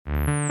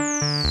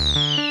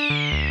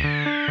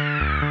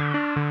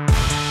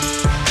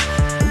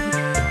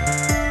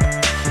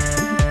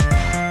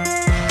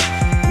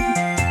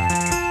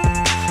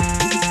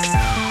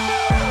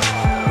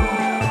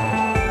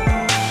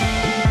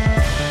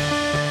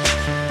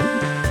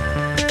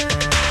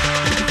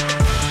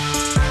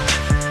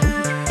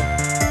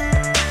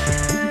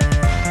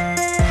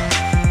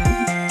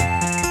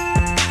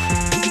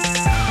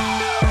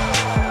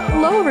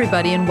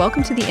everybody, and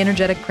welcome to the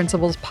Energetic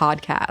Principles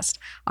podcast.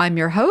 I'm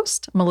your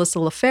host, Melissa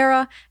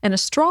LaFera, an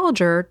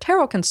astrologer,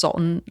 tarot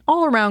consultant,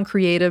 all-around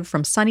creative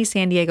from sunny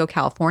San Diego,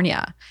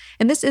 California.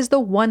 And this is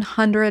the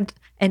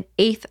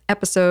 108th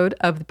episode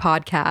of the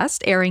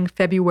podcast, airing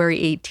February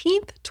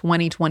 18th,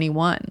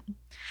 2021.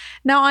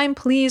 Now, I'm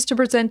pleased to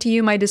present to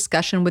you my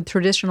discussion with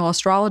traditional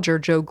astrologer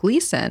Joe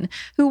Gleason,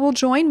 who will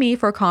join me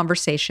for a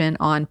conversation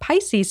on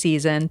Pisces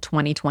season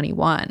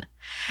 2021.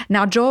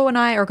 Now, Joe and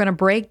I are going to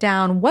break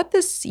down what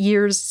this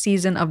year's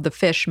season of the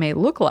fish may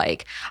look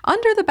like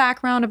under the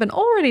background of an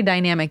already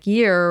dynamic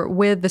year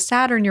with the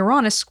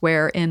Saturn-Uranus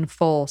square in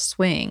full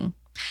swing.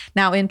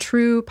 Now, in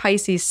true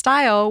Pisces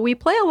style, we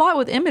play a lot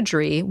with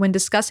imagery when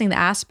discussing the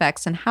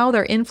aspects and how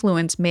their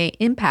influence may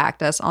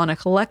impact us on a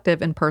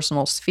collective and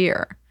personal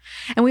sphere.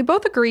 And we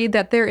both agreed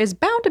that there is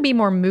bound to be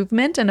more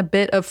movement and a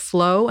bit of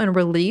flow and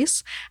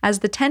release as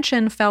the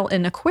tension felt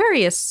in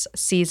Aquarius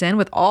season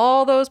with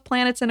all those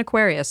planets in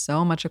Aquarius,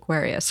 so much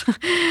Aquarius,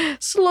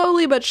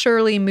 slowly but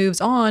surely moves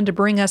on to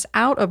bring us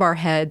out of our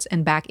heads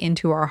and back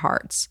into our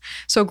hearts.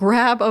 So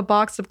grab a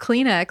box of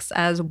Kleenex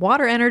as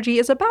water energy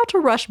is about to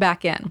rush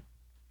back in.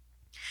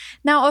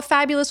 Now, a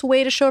fabulous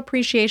way to show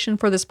appreciation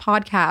for this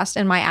podcast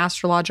and my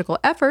astrological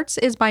efforts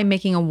is by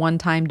making a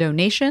one-time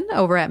donation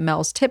over at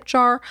Mel's Tip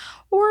Jar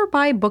or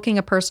by booking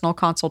a personal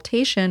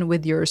consultation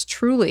with yours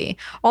truly,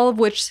 all of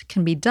which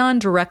can be done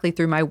directly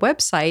through my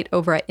website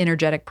over at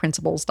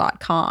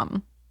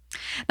energeticprinciples.com.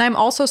 Now, I'm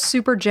also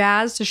super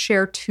jazzed to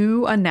share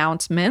two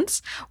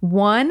announcements.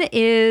 One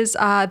is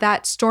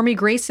that Stormy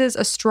Grace's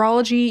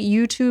Astrology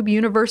YouTube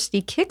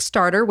University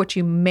Kickstarter, which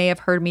you may have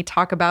heard me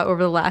talk about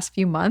over the last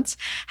few months,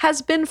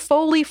 has been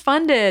fully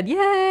funded.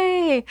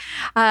 Yay!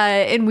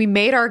 And we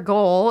made our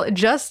goal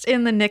just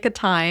in the nick of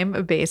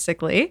time,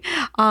 basically.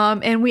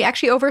 And we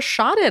actually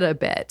overshot it a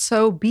bit.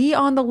 So be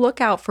on the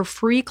lookout for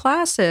free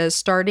classes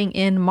starting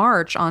in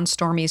March on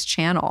Stormy's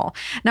channel.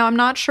 Now, I'm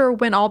not sure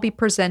when I'll be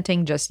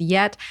presenting just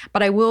yet,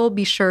 but I will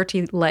be sure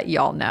to let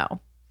y'all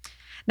know.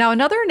 Now,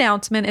 another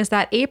announcement is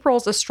that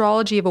April's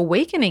Astrology of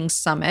Awakening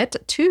Summit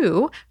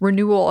 2,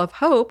 Renewal of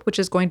Hope, which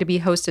is going to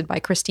be hosted by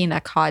Christina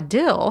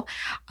Caudill,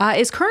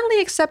 is currently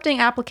accepting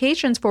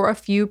applications for a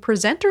few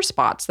presenter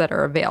spots that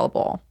are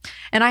available.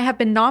 And I have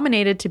been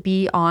nominated to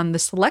be on the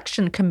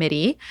selection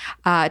committee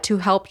to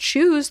help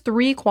choose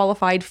 3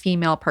 qualified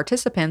female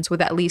participants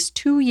with at least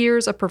 2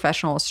 years of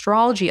professional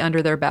astrology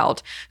under their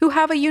belt who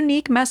have a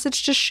unique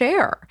message to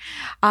share.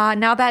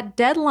 Now, that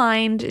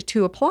deadline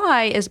to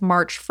apply is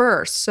March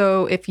 1st.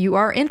 So if you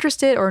are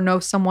interested or know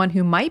someone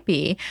who might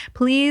be,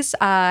 please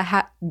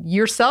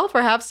yourself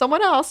or have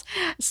someone else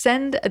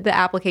send the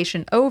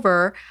application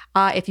over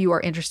if you are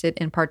interested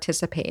in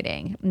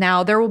participating.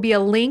 Now, there will be a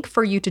link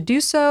for you to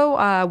do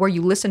so where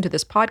you listen to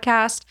this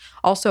podcast,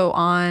 also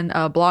on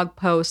a blog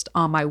post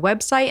on my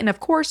website, and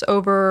of course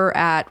over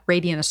at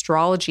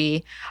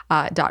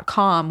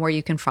radiantastrology.com where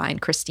you can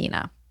find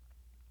Christina.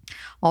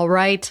 All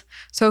right,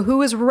 so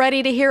who is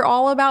ready to hear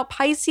all about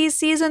Pisces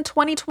season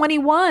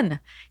 2021?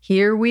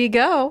 Here we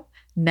go.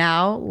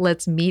 Now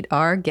let's meet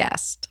our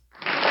guest.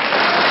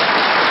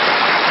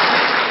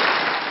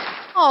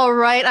 All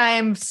right, I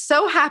am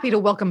so happy to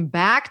welcome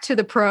back to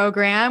the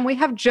program. We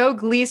have Joe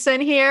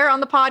Gleason here on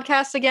the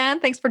podcast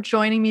again. Thanks for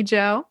joining me,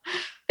 Joe.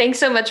 Thanks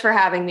so much for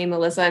having me,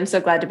 Melissa. I'm so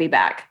glad to be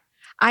back.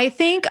 I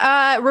think,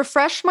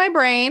 refresh my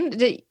brain,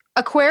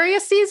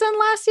 Aquarius season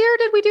last year?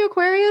 Did we do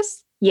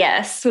Aquarius?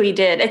 Yes, we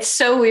did. It's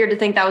so weird to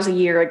think that was a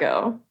year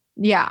ago.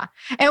 Yeah.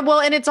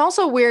 And it's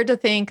also weird to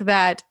think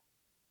that,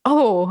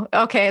 oh,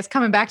 okay, it's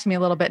coming back to me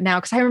a little bit now.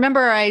 Cause I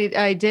remember I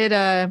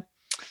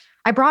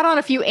brought on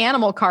a few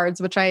animal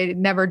cards, which I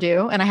never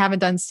do. And I haven't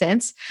done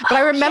since, but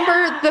I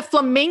remember the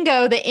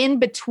flamingo, the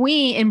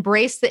in-between,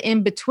 embrace the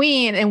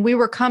in-between. And we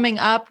were coming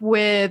up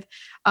with,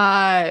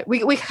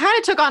 we kind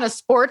of took on a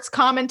sports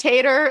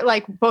commentator.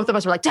 Like both of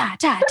us were like, da,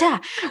 da, da,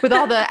 with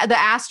all the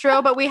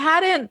astro, but we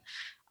hadn't,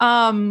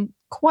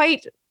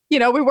 quite, we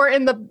weren't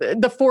in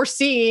the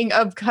foreseeing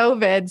of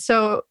COVID.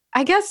 So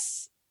I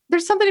guess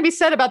there's something to be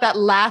said about that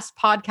last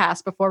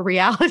podcast before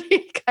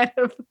reality kind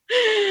of,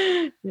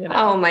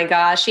 Oh my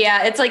gosh.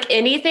 Yeah. It's like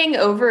anything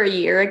over a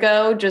year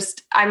ago,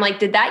 I'm like,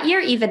 did that year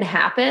even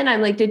happen?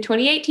 I'm like, did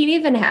 2018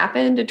 even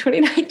happen? Did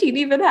 2019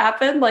 even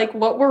happen? Like,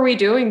 what were we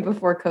doing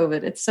before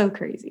COVID? It's so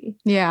crazy.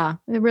 Yeah.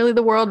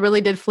 The world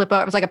really did flip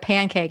over. It was like a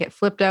pancake. It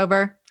flipped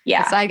over.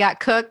 Yeah. The side got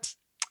cooked.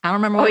 I don't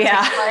remember what it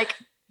tasted like.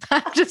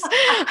 Just,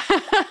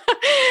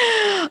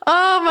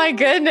 oh my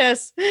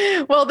goodness.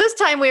 Well, this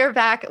time we are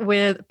back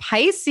with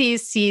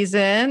Pisces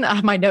season.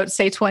 My notes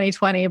say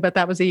 2020, but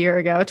that was a year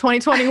ago.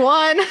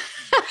 2021.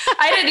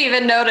 I didn't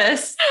even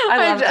notice.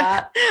 I love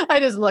that. I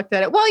just looked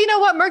at it. Well, you know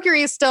what?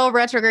 Mercury is still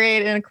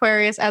retrograde in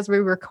Aquarius as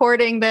we're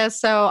recording this.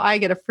 So I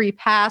get a free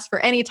pass for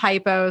any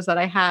typos that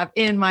I have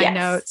in my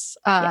notes.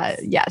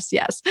 Yes.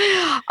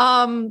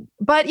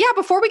 But yeah,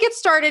 before we get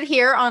started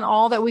here on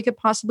all that we could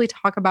possibly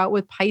talk about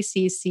with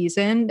Pisces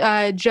season,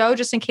 Joe,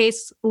 just in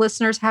case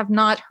listeners have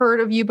not heard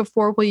of you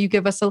before, will you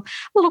give us a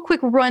little quick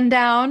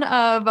rundown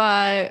of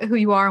who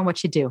you are and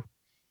what you do?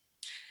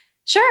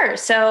 Sure.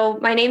 So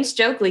my name's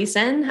Jo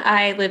Gleason.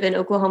 I live in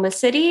Oklahoma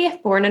City,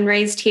 born and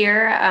raised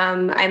here.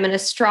 I'm an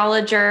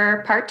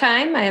astrologer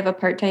part-time. I have a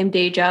part-time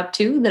day job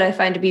too that I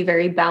find to be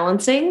very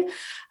balancing.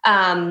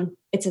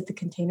 It's at the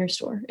Container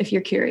Store, if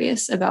you're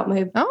curious about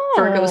my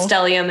Virgo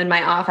stellium and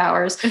my off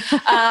hours.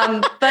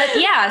 But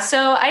yeah,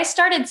 so I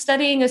started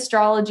studying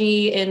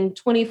astrology in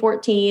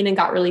 2014 and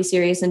got really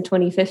serious in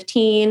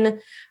 2015.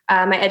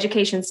 My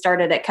education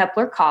started at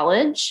Kepler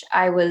College.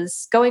 I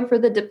was going for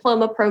the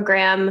diploma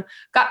program,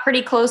 got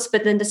pretty close,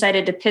 but then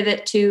decided to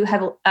pivot to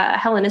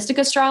Hellenistic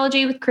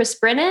astrology with Chris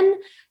Brennan,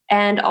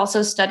 and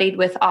also studied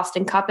with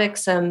Austin Coppock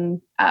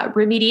some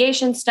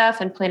remediation stuff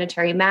and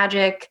planetary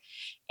magic.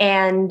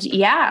 And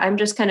yeah, I'm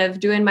just kind of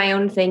doing my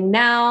own thing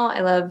now. I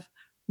love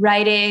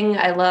writing.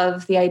 I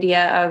love the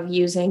idea of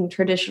using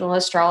traditional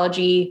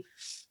astrology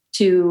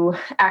to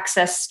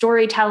access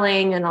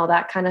storytelling and all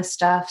that kind of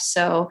stuff.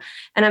 So,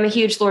 and I'm a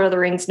huge Lord of the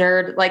Rings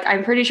nerd. Like,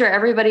 I'm pretty sure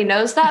everybody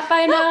knows that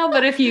by now,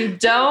 but if you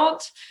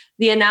don't,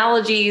 the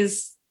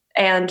analogies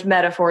and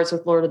metaphors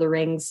with Lord of the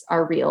Rings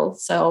are real.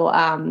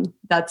 So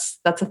that's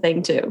a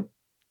thing too.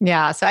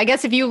 Yeah. So I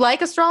guess if you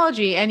like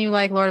astrology and you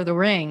like Lord of the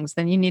Rings,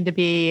 then you need to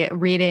be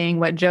reading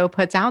what Jo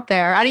puts out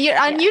there. And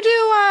you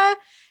do,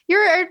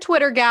 you're a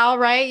Twitter gal,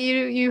 right?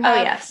 You have,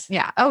 oh, yes.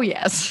 Yeah. Oh,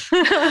 yes.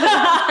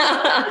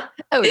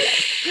 Oh,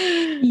 yes.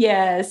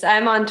 Yes.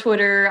 I'm on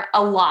Twitter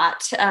a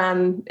lot.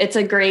 It's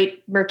a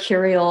great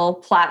mercurial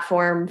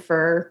platform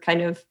for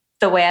kind of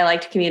the way I like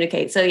to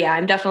communicate. So yeah,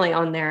 I'm definitely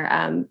on there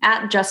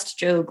at Just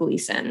Jo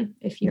Gleason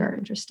if you're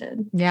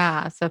interested.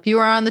 Yeah. So if you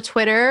are on the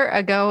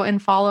Twitter, go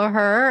and follow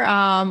her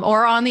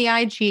or on the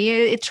IG.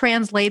 It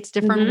translates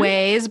different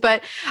ways,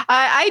 but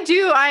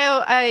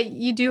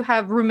you do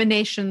have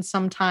ruminations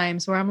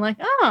sometimes where I'm like,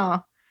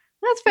 oh,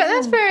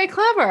 that's very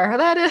clever.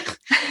 That is,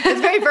 it's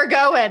very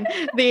Virgoan.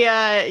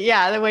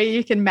 The way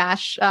you can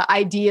mash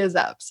ideas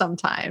up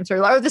sometimes,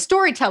 or the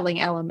storytelling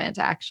element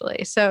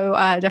actually. So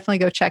definitely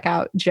go check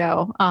out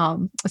Jo,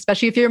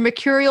 especially if you're a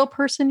mercurial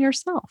person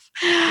yourself.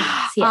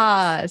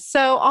 Yes.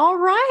 So all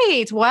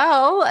right,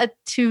 well,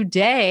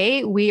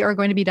 today we are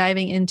going to be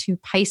diving into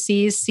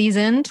Pisces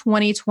season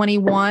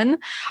 2021,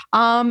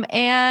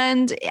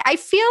 and I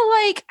feel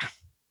like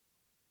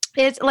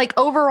it's like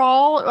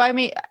overall. I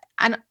mean,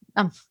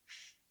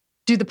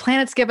 do the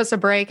planets give us a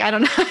break? I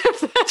don't know.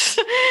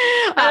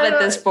 Not at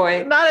this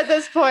point. Not at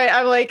this point.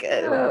 I'm like,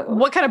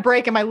 what kind of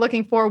break am I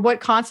looking for?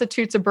 What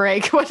constitutes a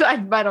break? I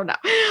don't know.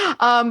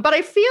 But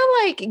I feel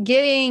like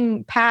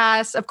getting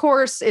past, of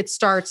course, it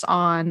starts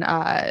on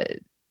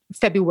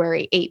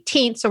February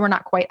 18th. So we're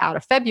not quite out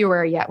of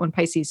February yet when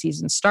Pisces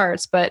season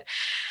starts. But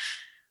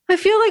I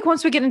feel like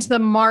once we get into the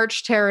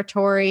March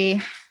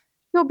territory,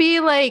 there'll be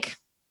like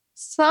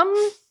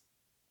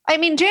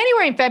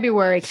January and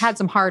February had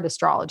some hard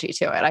astrology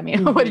to it. I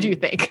mean, what did you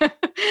think?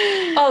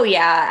 Oh,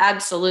 yeah,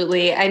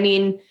 absolutely. I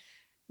mean,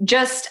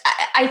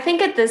 I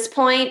think at this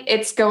point,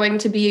 it's going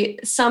to be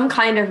some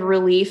kind of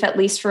relief, at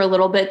least for a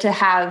little bit, to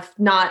have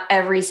not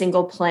every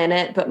single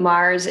planet, but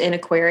Mars in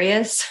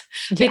Aquarius,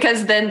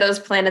 because then those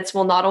planets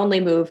will not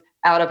only move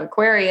out of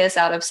Aquarius,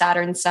 out of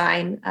Saturn's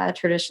sign,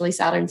 traditionally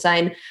Saturn's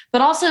sign,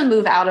 but also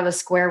move out of a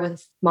square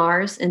with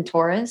Mars in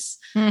Taurus.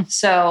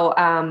 So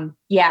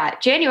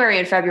January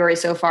and February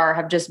so far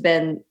have just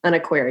been an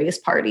Aquarius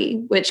party,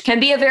 which can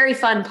be a very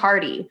fun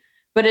party,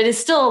 but it is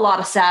still a lot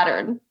of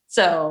Saturn.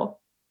 So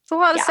it's a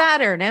lot of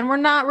Saturn, and we're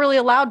not really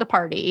allowed to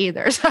party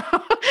either. So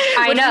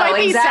I know,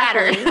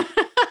 exactly. Saturn.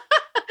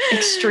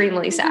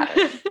 Extremely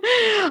Saturn.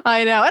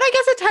 I know. And I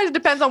guess it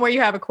depends on where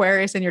you have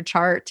Aquarius in your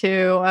chart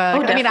too.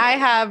 I mean, I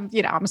have,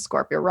 I'm a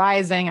Scorpio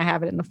rising. I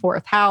have it in the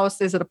 4th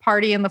house. Is it a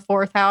party in the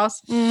 4th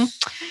house? It's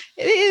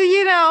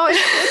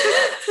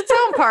its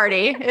own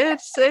party.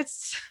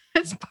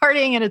 It's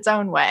partying in its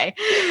own way.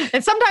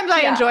 And sometimes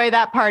I enjoy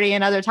that party,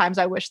 and other times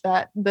I wish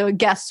that the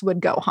guests would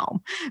go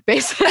home,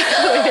 basically.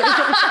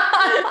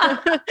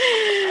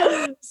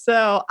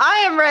 So I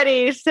am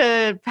ready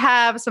to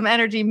have some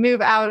energy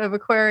move out of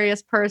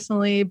Aquarius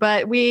personally,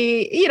 but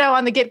we,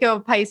 on the get-go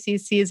of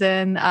Pisces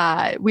season,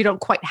 we don't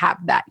quite have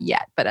that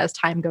yet, but as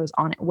time goes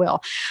on, it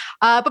will.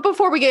 But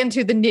before we get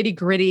into the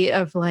nitty-gritty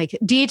of like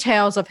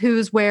details of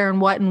who's where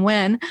and what and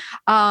when,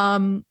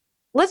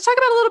 let's talk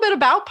about a little bit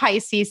about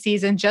Pisces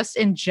season just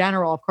in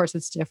general. Of course,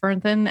 it's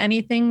different than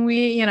anything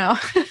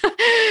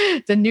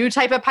the new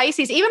type of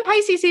Pisces. Even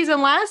Pisces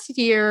season last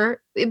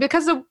year,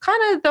 because of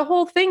kind of the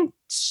whole thing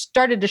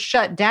started to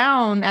shut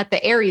down at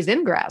the Aries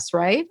ingress,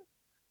 right?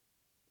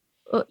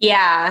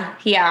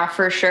 Yeah,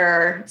 for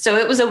sure. So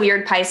it was a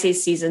weird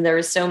Pisces season. There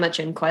was so much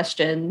in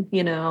question,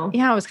 Yeah,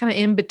 it was kind of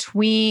in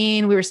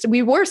between. We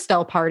were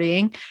still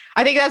partying.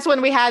 I think that's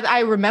when I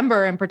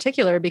remember in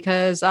particular,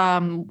 because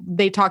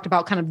they talked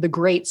about kind of the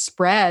great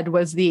spread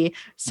was the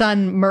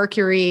Sun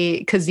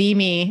Mercury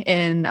Cazimi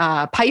in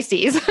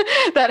Pisces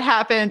that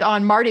happened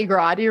on Mardi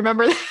Gras. Do you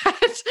remember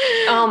that?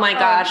 Oh my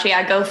gosh.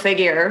 Yeah. Go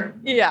figure.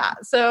 Yeah.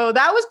 So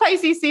that was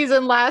Pisces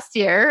season last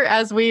year,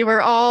 as we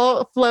were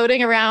all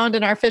floating around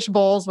in our fish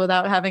bowls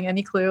without having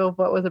any clue of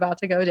what was about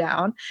to go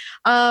down.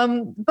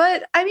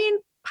 But I mean,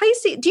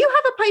 Pisces. Do you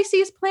have a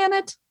Pisces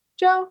planet,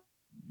 Joe?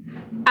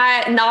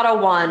 Not a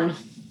one.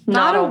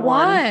 Not a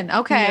one.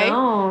 Okay.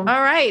 No. All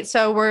right.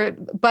 So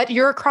but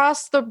you're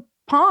across the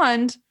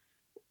pond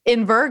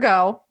in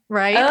Virgo,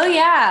 right? Oh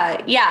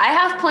yeah. Yeah. I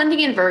have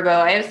plenty in Virgo.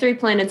 I have 3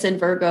 planets in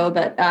Virgo,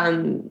 but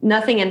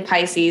nothing in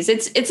Pisces.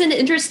 It's an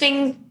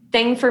interesting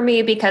thing for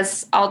me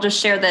because I'll just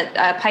share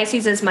that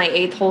Pisces is my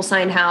 8th whole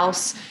sign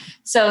house.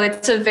 So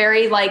it's a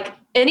very like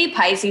any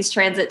Pisces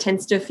transit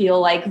tends to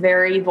feel like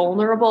very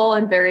vulnerable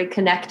and very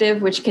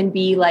connective, which can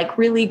be like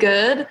really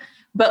good,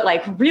 but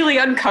like really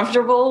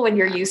uncomfortable when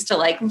you're used to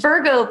like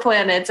Virgo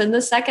planets in the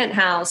 2nd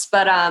house.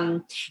 But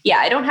yeah,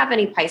 I don't have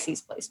any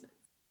Pisces placement.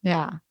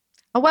 Yeah.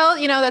 Well,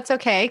 that's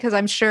okay. Cause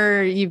I'm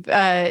sure you've,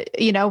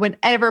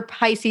 whenever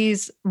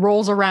Pisces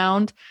rolls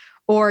around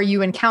or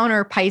you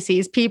encounter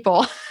Pisces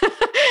people,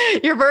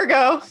 your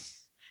Virgo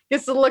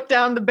gets to look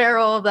down the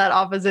barrel of that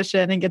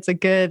opposition and gets a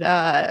good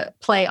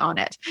play on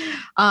it.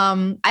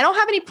 I don't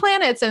have any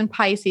planets in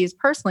Pisces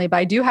personally, but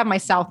I do have my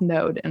South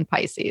Node in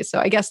Pisces. So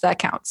I guess that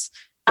counts.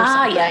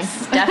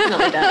 Yes,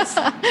 definitely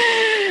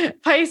does.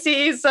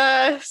 Pisces,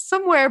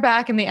 somewhere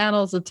back in the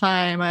annals of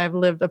time, I've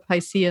lived a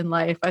Piscean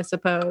life, I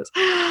suppose.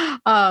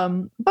 But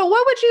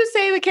what would you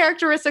say the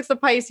characteristics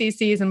of Pisces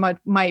season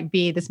might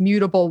be? This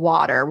mutable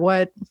water.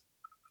 What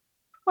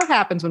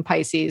happens when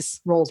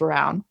Pisces rolls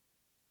around?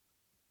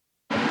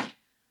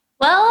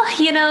 Well,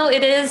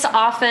 it is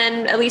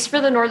often, at least for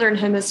the Northern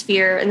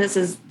Hemisphere, and this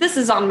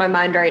is on my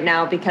mind right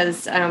now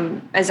because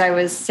as I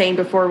was saying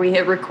before we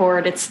hit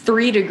record, it's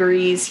 3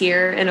 degrees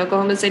here in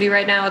Oklahoma City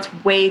right now. It's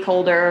way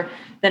colder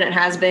than it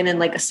has been in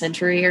like a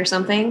century or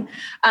something.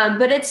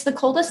 But it's the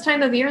coldest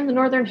time of year in the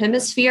Northern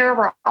Hemisphere.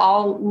 We're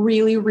all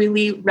really,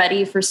 really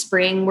ready for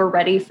spring. We're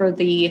ready for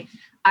the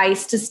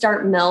ice to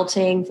start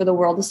melting, for the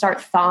world to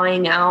start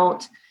thawing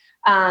out.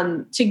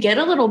 To get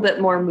a little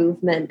bit more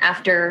movement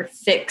after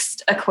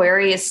fixed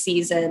Aquarius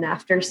season,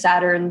 after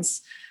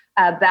Saturn's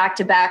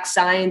back-to-back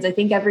signs. I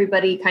think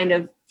everybody kind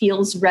of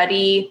feels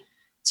ready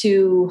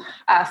to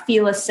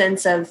feel a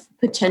sense of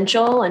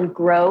potential and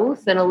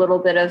growth and a little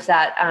bit of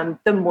that,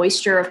 the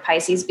moisture of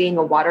Pisces being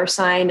a water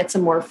sign. It's a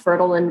more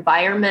fertile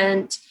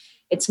environment.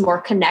 It's more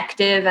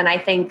connective. And I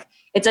think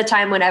it's a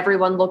time when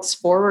everyone looks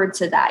forward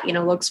to that,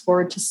 looks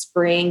forward to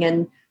spring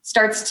and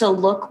starts to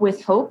look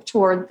with hope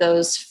toward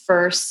those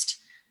first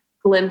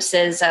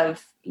glimpses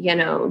of,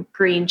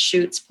 green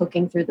shoots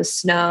poking through the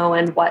snow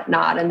and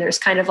whatnot. And there's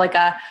kind of like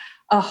a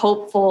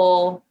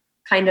hopeful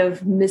kind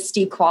of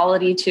misty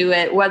quality to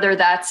it, whether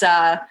that's,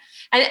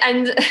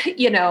 and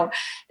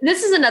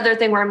this is another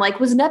thing where I'm like,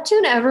 was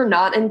Neptune ever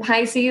not in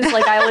Pisces?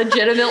 Like I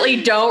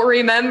legitimately don't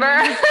remember.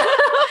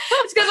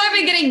 It's because I've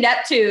been getting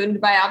Neptuned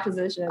by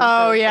opposition.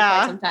 Oh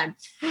yeah. For quite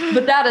some time.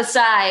 But that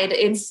aside,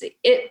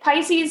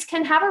 Pisces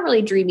can have a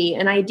really dreamy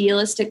and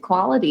idealistic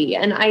quality,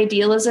 and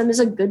idealism is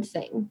a good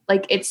thing.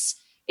 Like it's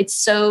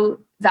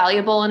so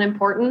valuable and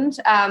important.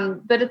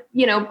 But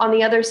on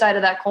the other side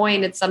of that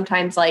coin, it's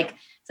sometimes like,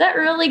 is that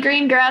really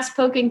green grass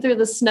poking through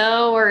the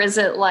snow? Or is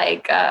it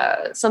like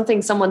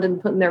something someone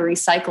didn't put in their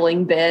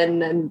recycling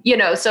bin? And,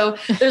 so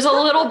there's a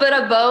little bit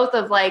of both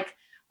of like,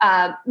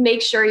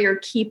 make sure you're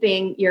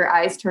keeping your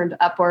eyes turned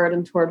upward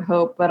and toward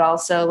hope, but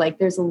also like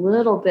there's a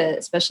little bit,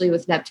 especially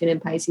with Neptune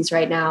and Pisces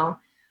right now,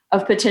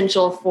 of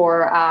potential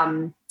for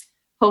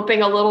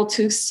hoping a little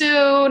too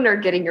soon or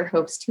getting your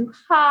hopes too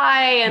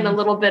high, and a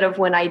little bit of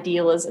when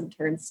idealism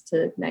turns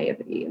to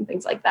naivety and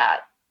things like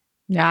that.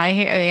 Yeah, I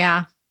hear.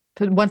 Yeah.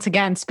 But once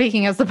again,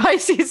 speaking as the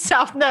Pisces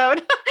South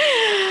Node,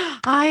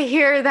 I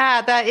hear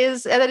that. That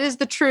is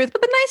the truth.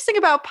 But the nice thing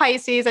about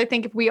Pisces, I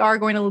think if we are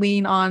going to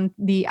lean on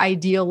the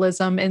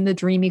idealism and the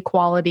dreamy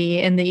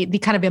quality and the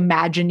kind of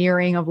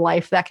imagineering of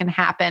life that can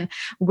happen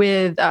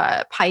with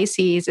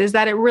Pisces, is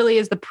that it really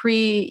is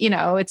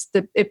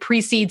it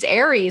precedes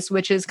Aries,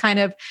 which is kind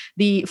of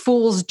the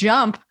fool's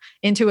jump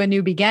into a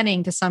new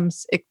beginning to some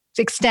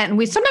extent.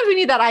 And sometimes we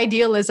need that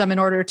idealism in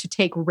order to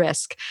take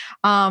risk.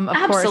 Of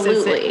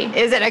Absolutely. Course,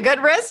 is it a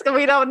good risk?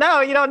 We don't know.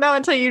 You don't know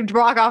until you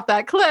walk off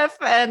that cliff.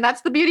 And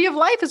that's the beauty of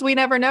life, is we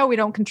never know. We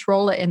don't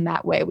control it in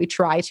that way. We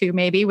try to,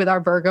 maybe with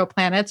our Virgo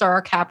planets or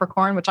our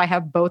Capricorn, which I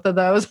have both of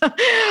those. But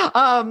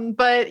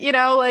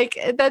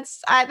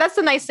that's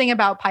the nice thing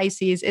about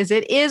Pisces, is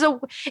it is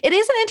an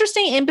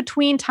interesting in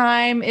between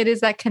time. It is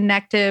that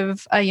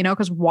connective,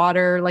 because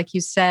water, like you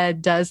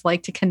said, does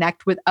like to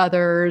connect with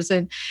others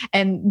and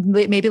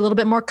maybe a little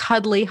bit more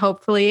cuddly,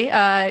 hopefully.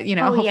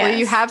 Hopefully yes.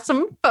 You have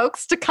some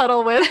folks to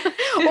cuddle with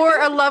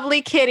or a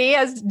lovely kitty,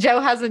 as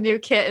Joe has a new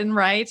kitten,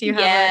 right? You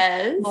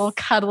have a little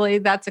cuddly.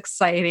 That's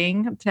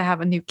exciting to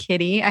have a new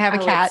kitty. I have a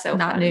cat, so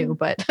not fun. New,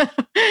 but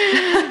but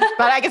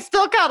I can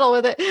still cuddle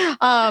with it.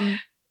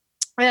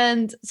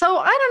 And so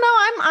I don't know,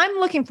 I'm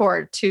looking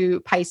forward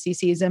to Pisces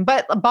season,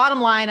 but bottom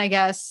line, I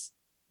guess,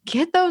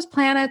 get those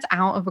planets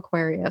out of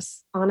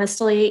Aquarius.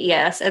 Honestly,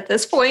 yes. At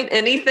this point,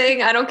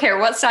 anything, I don't care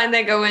what sign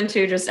they go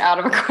into, just out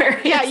of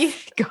Aquarius. Yeah, you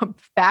go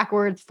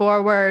backwards,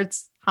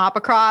 forwards, hop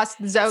across,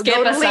 go to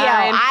Leo.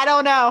 I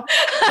don't know.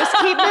 Just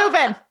keep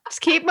moving. Just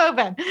keep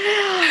moving. So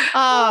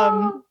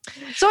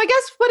I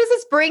guess, what does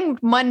this bring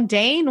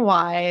mundane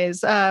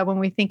wise when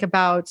we think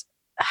about,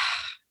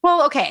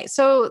 well, okay,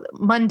 so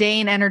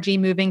mundane energy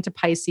moving to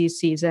Pisces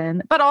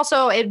season, but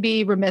also it'd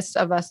be remiss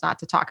of us not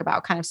to talk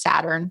about kind of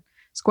Saturn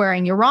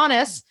squaring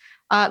Uranus,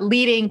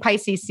 leading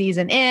Pisces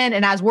season in.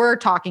 And as we're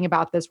talking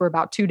about this, we're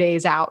about 2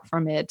 days out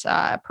from it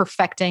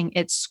perfecting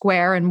its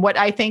square, and what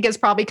I think is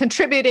probably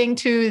contributing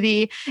to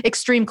the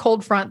extreme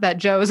cold front that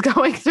Joe is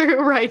going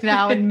through right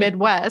now in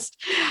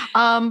Midwest.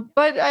 Well,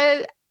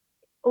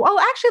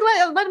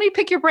 actually, let me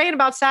pick your brain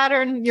about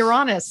Saturn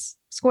Uranus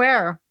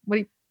square. What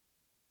do you?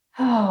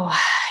 Oh,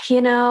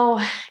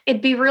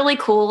 it'd be really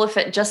cool if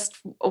it just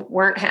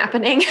weren't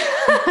happening.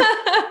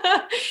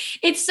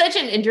 It's such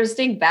an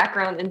interesting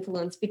background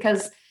influence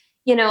because,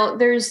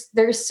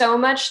 there's so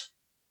much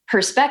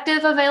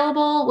perspective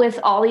available with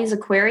all these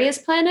Aquarius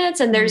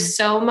planets, and there's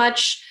so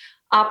much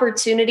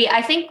opportunity.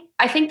 I think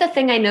the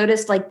thing I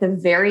noticed like the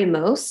very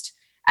most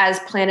as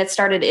planets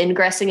started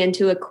ingressing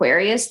into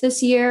Aquarius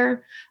this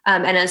year,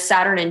 and as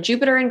Saturn and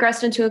Jupiter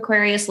ingressed into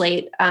Aquarius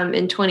late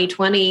in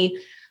 2020,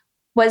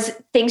 was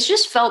things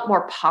just felt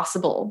more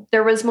possible.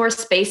 There was more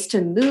space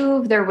to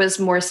move. There was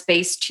more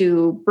space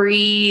to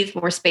breathe,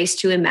 more space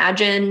to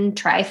imagine,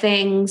 try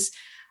things.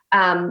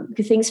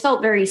 Things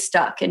felt very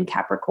stuck in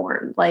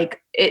Capricorn,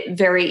 like it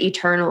very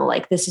eternal,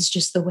 like this is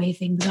just the way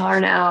things are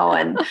now.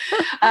 And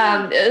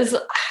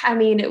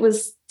it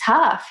was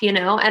tough,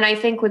 and I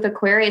think with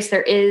Aquarius,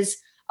 there is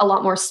a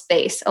lot more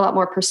space, a lot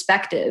more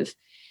perspective.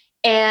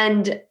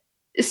 And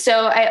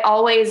so I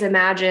always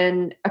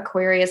imagine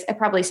Aquarius, I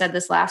probably said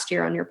this last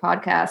year on your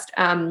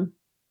podcast.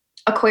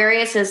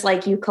 Aquarius is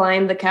like you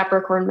climb the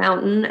Capricorn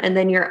mountain and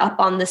then you're up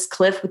on this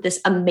cliff with this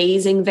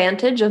amazing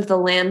vantage of the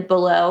land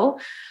below.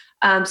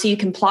 So you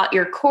can plot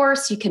your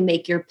course, you can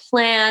make your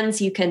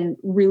plans, you can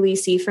really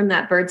see from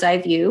that bird's eye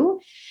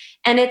view.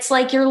 And it's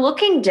like you're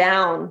looking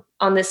down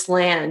on this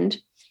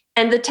land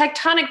and the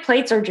tectonic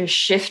plates are just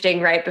shifting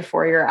right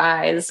before your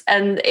eyes.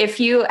 And if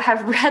you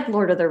have read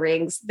Lord of the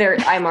Rings,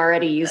 I'm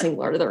already using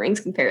Lord of the Rings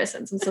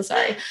comparisons. I'm so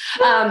sorry.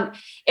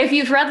 If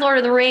you've read Lord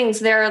of the Rings,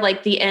 they're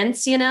like the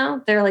Ents,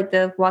 they're like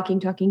the walking,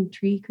 talking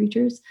tree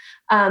creatures.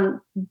 The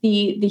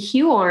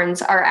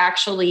Huorns are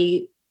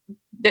actually,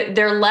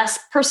 they're less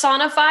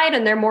personified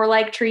and they're more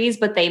like trees,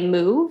 but they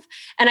move.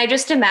 And I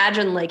just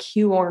imagine like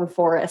Huorn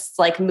forests,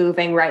 like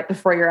moving right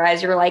before your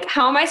eyes. You're like,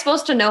 how am I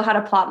supposed to know how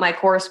to plot my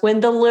course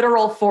when the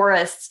literal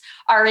forests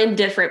are in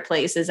different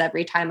places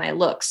every time I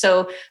look?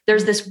 So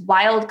there's this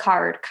wild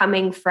card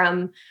coming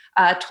from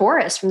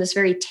Taurus, from this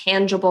very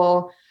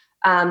tangible,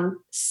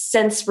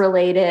 sense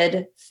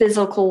related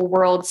physical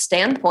world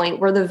standpoint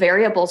where the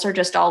variables are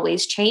just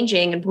always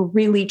changing. And we're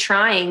really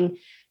trying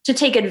to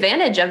take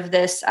advantage of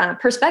this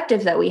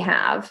perspective that we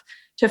have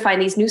to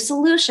find these new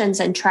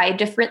solutions and try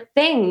different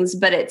things.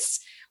 But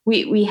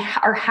we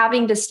are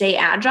having to stay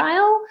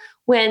agile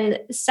when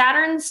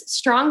Saturn's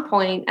strong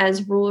point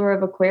as ruler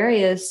of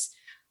Aquarius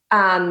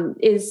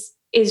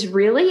is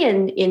really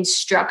in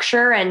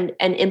structure and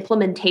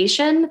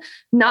implementation,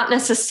 not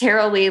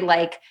necessarily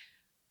like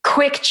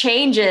quick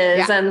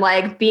changes and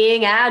like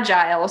being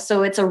agile.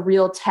 So it's a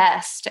real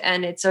test,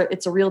 and it's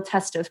a real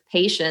test of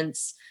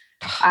patience.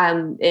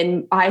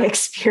 In my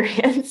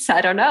experience, I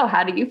don't know.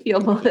 How do you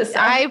feel,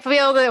 Melissa? I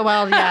feel that,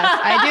 well, yes,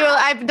 I do.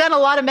 I've done a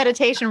lot of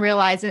meditation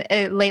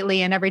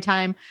lately. And every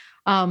time,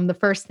 the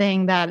first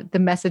thing that the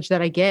message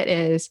that I get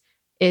is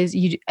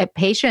you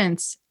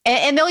patience.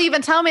 And they'll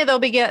even tell me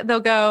they'll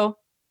go,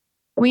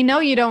 we know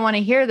you don't want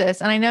to hear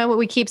this. And I know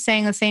we keep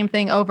saying the same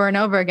thing over and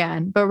over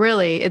again, but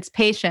really it's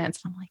patience.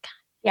 I'm like,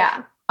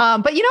 yeah.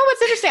 But you know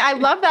what's interesting? I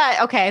love that.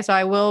 Okay, so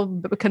I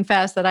will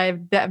confess that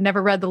I've never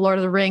read The Lord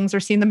of the Rings or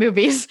seen the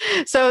movies,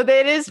 so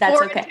that is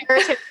foreign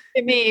territory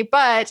to me.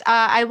 But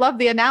I love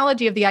the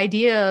analogy of the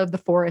idea of the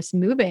forest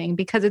moving,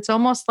 because it's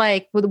almost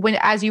like when,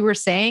 as you were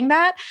saying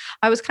that,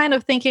 I was kind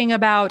of thinking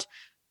about,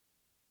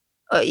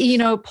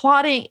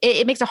 plotting.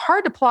 It makes it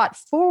hard to plot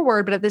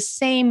forward, but at the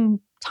same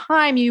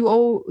time,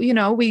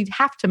 we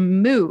have to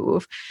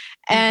move.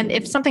 And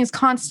if something's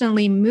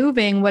constantly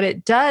moving, what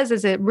it does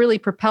is it really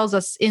propels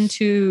us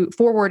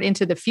forward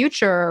into the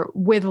future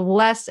with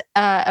less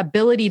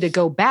ability to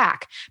go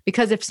back.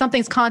 Because if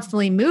something's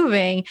constantly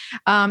moving,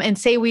 and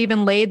say we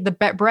even laid the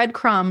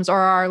breadcrumbs or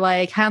our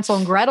like Hansel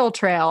and Gretel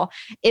trail,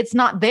 it's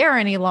not there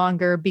any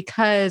longer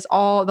because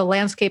all the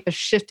landscape has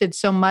shifted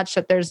so much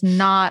that there's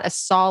not a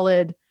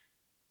solid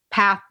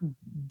path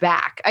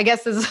back, I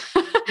guess is.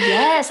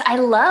 Yes, I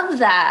love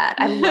that.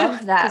 I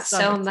love that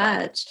so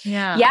much.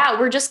 Yeah,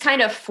 we're just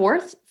kind of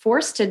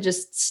forced to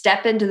just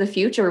step into the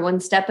future one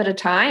step at a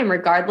time,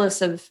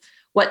 regardless of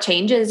what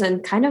changes,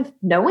 and kind of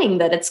knowing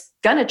that it's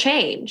gonna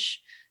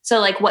change. So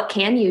like, what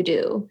can you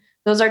do?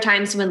 Those are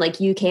times when like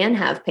you can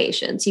have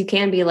patience. You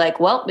can be like,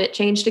 well, it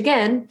changed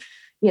again.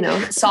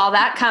 Saw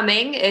that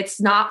coming. It's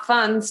not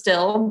fun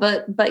still,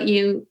 but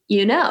you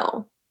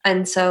know.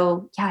 And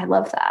so, yeah, I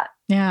love that.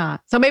 Yeah.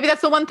 So maybe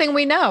that's the one thing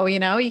we know,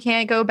 you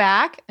can't go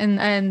back,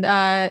 and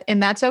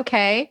that's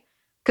okay.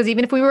 Because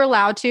even if we were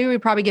allowed to,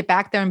 we'd probably get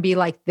back there and be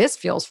like, this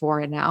feels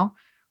foreign now.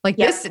 Like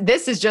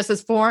this is just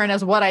as foreign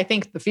as what I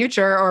think the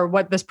future or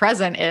what this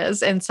present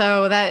is. And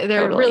so that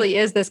there really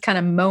is this kind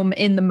of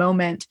moment in the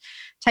moment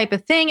type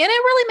of thing. And it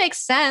really makes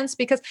sense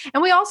because,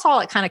 and we all saw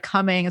it kind of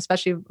coming,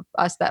 especially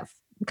us that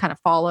kind of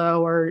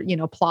follow or,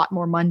 plot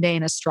more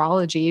mundane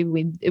astrology.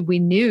 We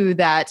knew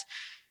that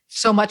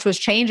so much was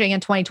changing in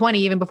 2020,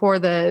 even before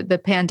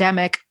the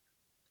pandemic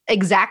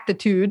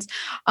exactitudes.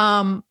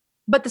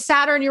 But the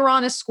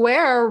Saturn-Uranus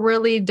square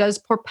really does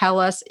propel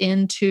us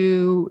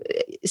into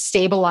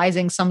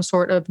stabilizing some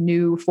sort of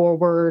new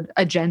forward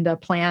agenda,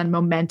 plan,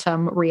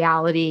 momentum,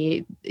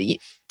 reality,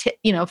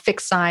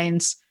 fixed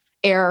signs,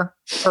 air,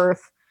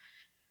 earth.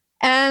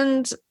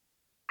 And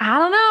I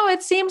don't know,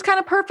 it seems kind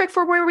of perfect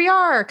for where we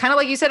are. Kind of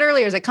like you said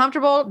earlier, is it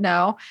comfortable?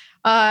 No.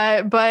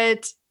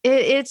 But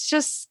it's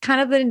just kind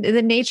of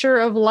the nature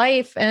of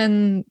life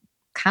and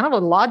kind of a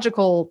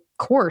logical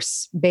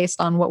course based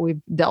on what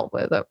we've dealt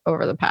with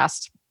over the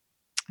past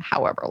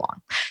however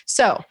long.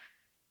 So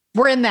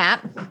we're in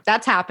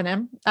that's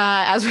happening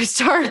as we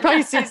start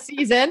Pisces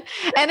season.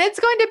 And it's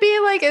going to be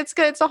like,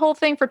 it's a whole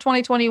thing for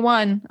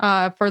 2021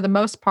 for the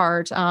most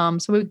part. So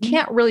we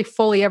can't really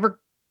fully ever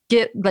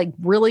get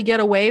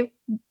away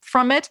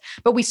from it,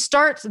 but we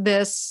start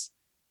this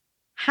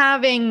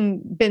having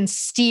been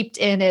steeped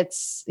in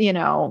its,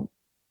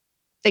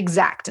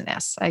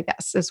 exactness, I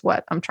guess is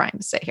what I'm trying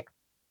to say here.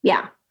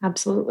 Yeah,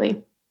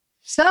 absolutely.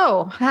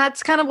 So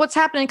that's kind of what's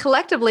happening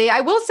collectively. I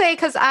will say,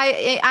 because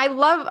I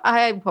love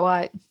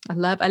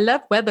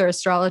weather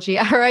astrology.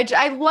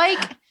 I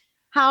like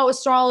how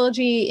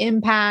astrology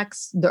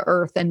impacts the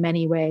earth in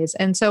many ways.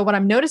 And so what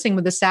I'm noticing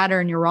with the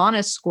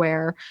Saturn-Uranus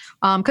square,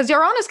 because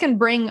Uranus can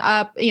bring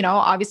up,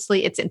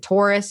 obviously it's in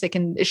Taurus, it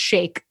can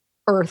shake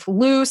earth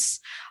loose.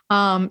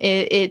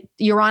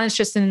 Uranus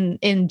just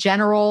in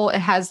general, it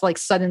has like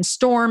sudden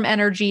storm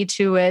energy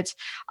to it.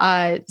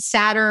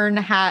 Saturn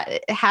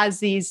has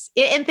these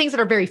and things that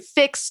are very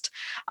fixed.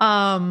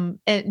 And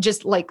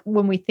just like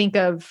when we think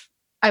of,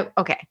 I'm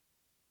going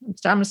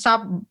to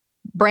stop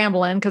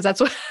brambling because that's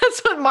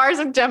what Mars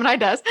and Gemini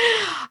does,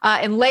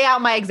 and lay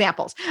out my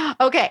examples.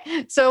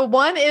 Okay, so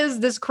one is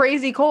this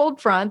crazy cold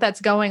front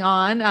that's going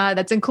on,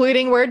 that's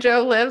including where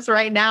Joe lives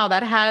right now,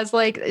 that has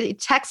like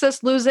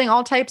Texas losing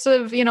all types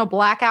of,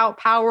 blackout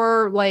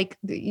power, like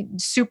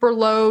super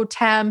low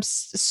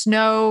temps,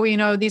 snow,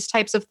 these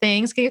types of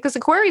things, because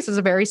Aquarius is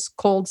a very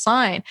cold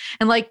sign.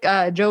 And like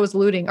Joe was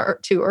alluding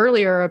to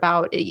earlier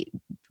about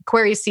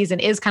Aquarius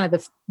season is kind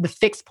of the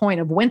fixed point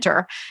of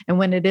winter and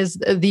when it is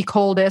the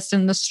coldest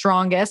and the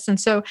strongest. And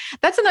so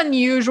that's an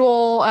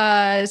unusual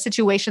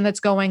situation that's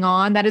going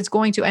on that is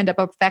going to end up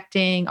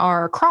affecting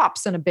our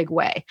crops in a big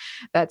way.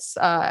 That's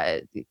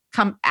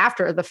come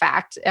after the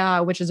fact,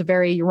 which is a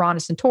very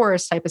Uranus and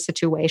Taurus type of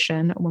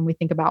situation when we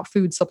think about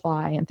food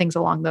supply and things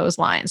along those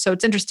lines. So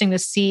it's interesting to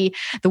see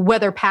the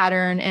weather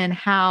pattern and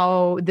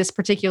how this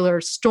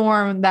particular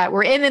storm that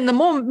we're in the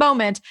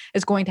moment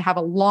is going to have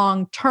a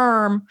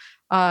long-term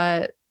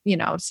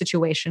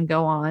situation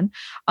go on.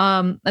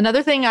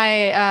 Another thing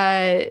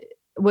I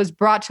was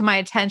brought to my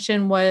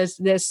attention was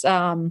this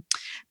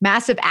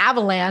massive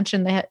avalanche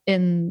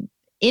in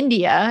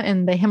India,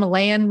 in the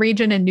Himalayan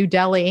region in New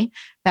Delhi,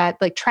 that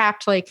like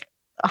trapped like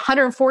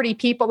 140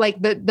 people.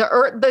 Like the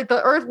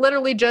earth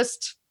literally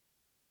just,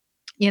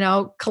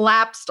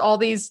 collapsed all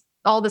this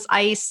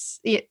ice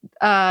and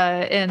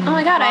oh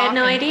my God, I had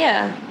no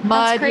idea.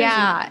 Mud,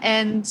 yeah.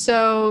 And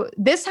so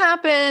this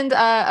happened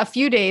a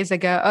few days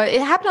ago. It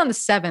happened on the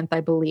 7th,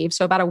 I believe,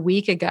 so about a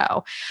week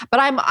ago.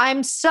 But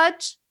I'm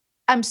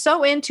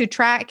so into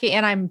tracking,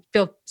 and I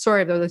feel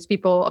sorry for those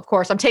people. Of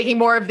course, I'm taking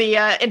more of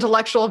the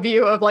intellectual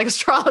view of like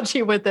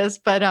astrology with this,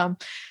 but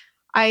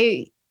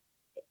I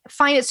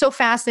find it so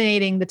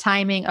fascinating, the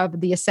timing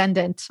of the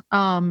ascendant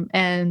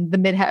and the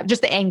midheaven,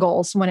 just the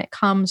angles when it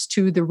comes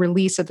to the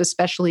release of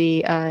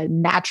especially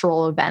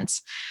natural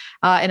events.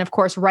 And of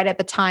course, right at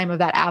the time of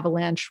that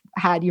avalanche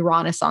had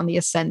Uranus on the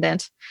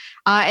ascendant.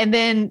 And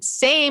then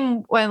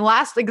same when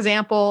last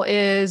example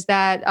is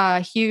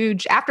that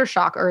huge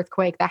aftershock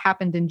earthquake that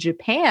happened in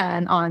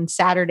Japan on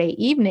Saturday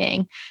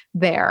evening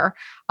there,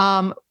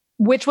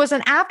 which was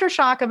an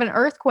aftershock of an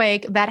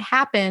earthquake that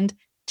happened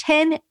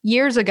 10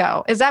 years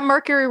ago. Is that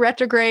Mercury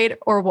retrograde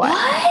or what?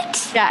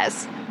 What?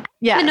 Yes. I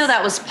didn't know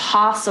that was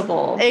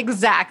possible.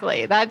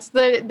 Exactly. That's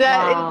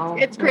wow.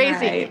 It's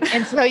crazy. Right.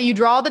 And so you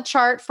draw the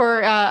chart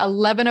for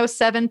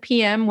 11:07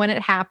 p.m. when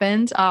it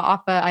happened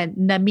off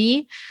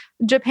Nami,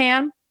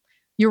 Japan.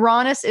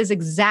 Uranus is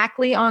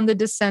exactly on the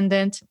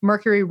descendant.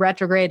 Mercury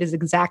retrograde is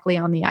exactly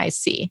on the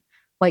IC,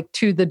 like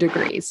to the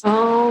degrees.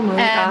 Oh my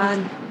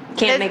God.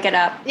 Can't make it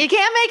up. You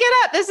can't make it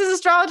up. This is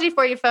astrology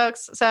for you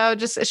folks. So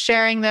just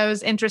sharing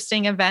those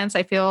interesting events,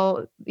 I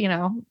feel,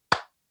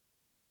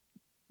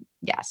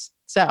 yes.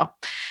 So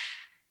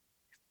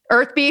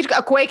Earth be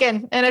a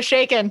quaking and a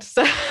shaking.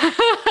 So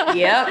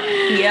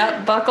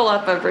Yep. Buckle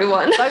up,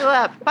 everyone. Buckle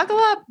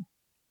up.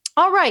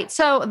 All right.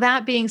 So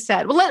that being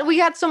said, we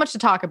got so much to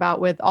talk about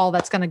with all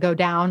that's going to go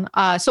down.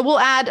 So we'll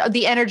add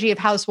the energy of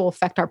how this will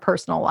affect our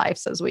personal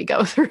lives as we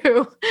go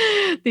through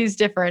these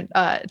different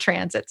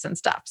transits and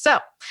stuff. So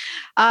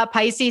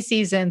Pisces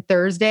season,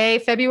 Thursday,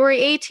 February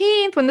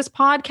 18th, when this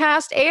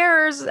podcast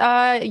airs,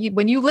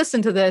 when you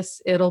listen to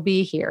this, it'll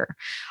be here.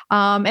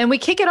 And we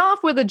kick it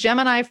off with a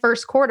Gemini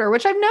first quarter,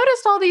 which I've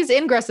noticed all these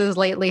ingresses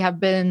lately have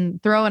been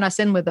throwing us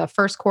in with a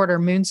first quarter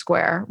moon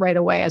square right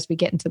away as we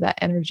get into that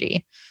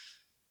energy.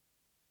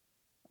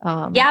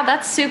 Yeah,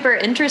 that's super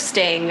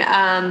interesting.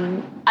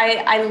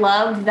 I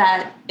love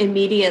that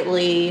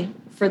immediately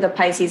for the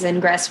Pisces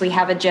ingress, we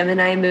have a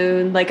Gemini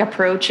moon like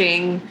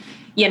approaching,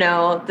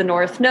 the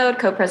North Node,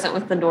 co-present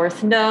with the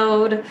North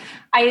Node.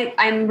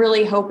 I'm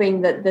really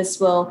hoping that this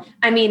will,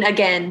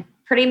 again,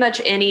 pretty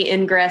much any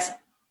ingress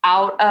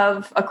out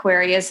of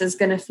Aquarius is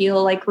going to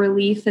feel like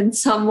relief in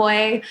some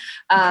way.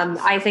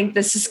 I think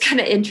this is going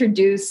to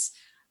introduce,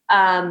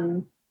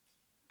 a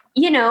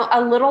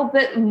little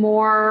bit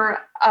more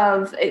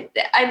of it.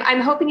 I'm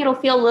hoping it'll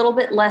feel a little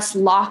bit less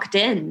locked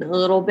in, a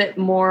little bit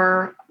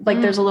more like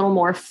there's a little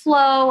more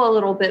flow, a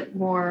little bit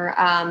more,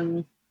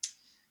 a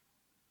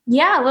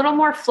little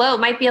more flow. It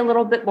might be a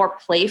little bit more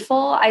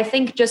playful. I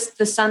think just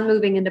the sun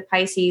moving into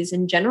Pisces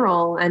in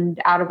general and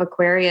out of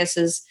Aquarius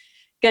is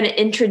going to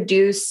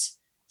introduce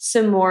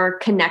some more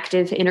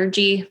connective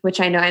energy, which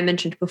I know I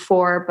mentioned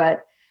before,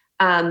 but,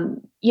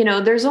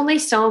 there's only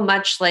so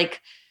much like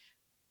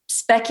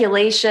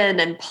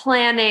speculation and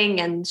planning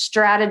and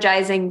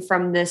strategizing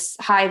from this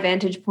high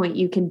vantage point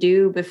you can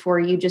do before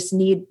you just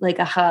need like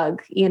a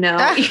hug, you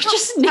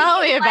just need,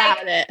 tell me about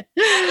it.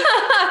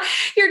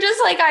 You're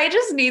just like, I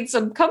just need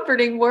some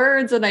comforting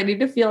words and I need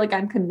to feel like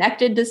I'm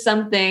connected to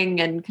something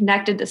and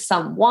connected to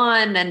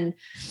someone. And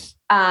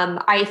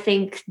I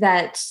think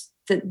that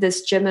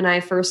this Gemini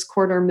first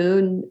quarter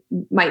moon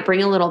might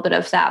bring a little bit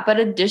of that. But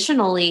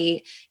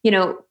additionally,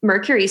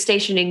 Mercury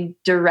stationing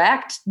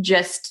direct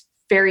just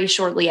very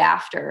shortly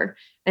after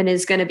and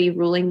is going to be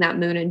ruling that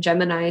moon in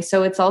Gemini.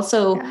 So it's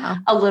also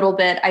a little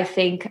bit, I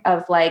think,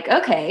 of like,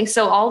 okay,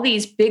 so all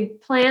these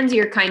big plans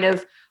you're kind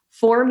of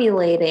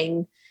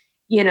formulating,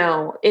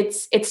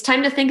 it's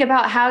time to think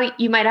about how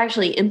you might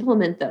actually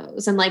implement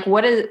those. And like,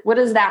 what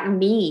does that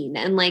mean?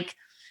 And like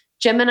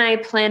Gemini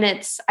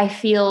planets, I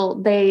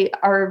feel they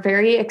are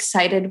very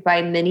excited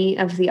by many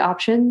of the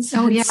options.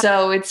 Oh, yeah.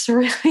 So it's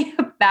really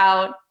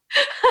about,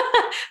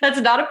 that's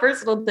not a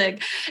personal thing.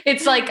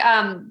 It's like,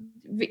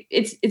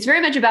 it's very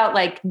much about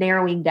like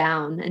narrowing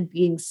down and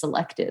being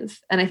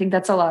selective. And I think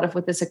that's a lot of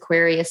what this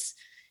Aquarius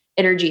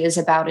energy is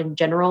about in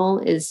general,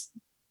 is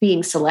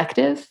being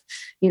selective.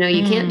 You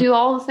can't do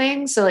all the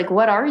things. So like,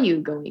 what are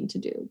you going to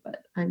do?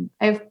 But I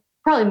have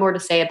probably more to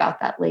say about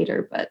that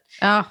later,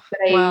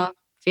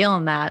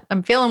 feeling that.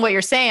 I'm feeling what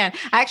you're saying.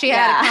 I actually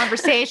had a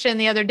conversation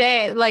the other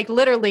day, like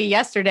literally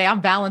yesterday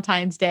on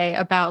Valentine's Day,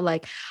 about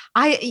like,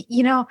 I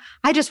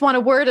just want a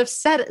word of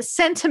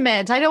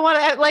sentiment. I don't want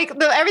to like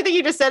everything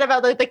you just said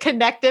about the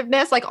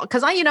connectiveness, like,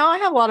 cause I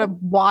have a lot of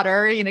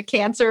water,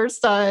 Cancer,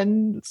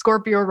 Sun,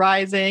 Scorpio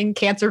rising,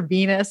 Cancer,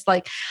 Venus.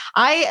 Like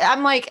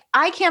I'm like,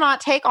 I cannot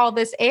take all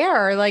this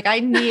air. Like I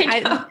need,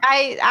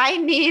 I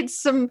need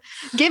some,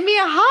 give me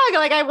a hug.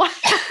 Like I want,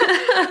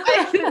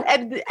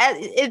 and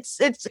it's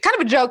kind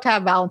of a joke to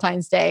have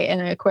Valentine's Day in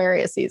an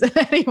Aquarius season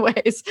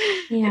anyways.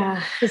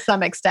 Yeah. To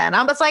some extent.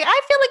 I'm just like,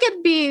 I feel like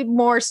it'd be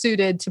more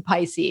suited to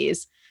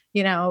Pisces,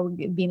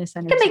 Venus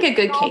energy. I can make a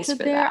good case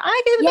for that.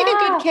 I can make a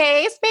good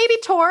case. Maybe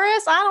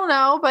Taurus. I don't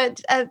know,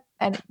 but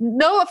and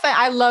no offense,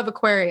 I love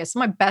Aquarius.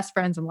 My best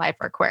friends in life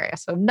are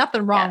Aquarius, so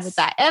nothing wrong with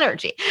that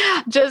energy.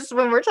 Just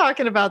when we're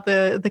talking about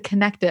the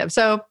connective.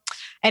 So,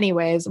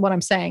 anyways, what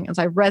I'm saying is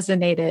I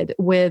resonated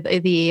with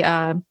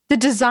the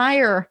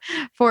desire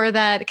for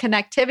that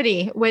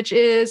connectivity, which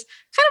is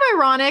kind of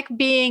ironic,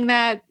 being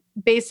that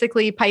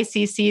basically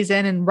Pisces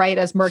season and right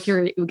as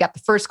Mercury, we got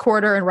the first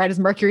quarter, and right as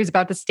Mercury is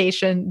about to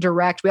station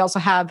direct, we also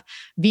have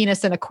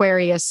Venus in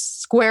Aquarius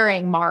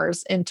squaring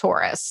Mars in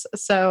Taurus.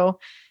 So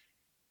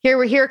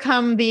here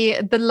come the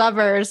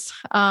lovers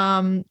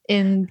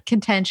in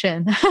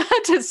contention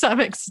to some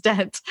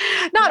extent.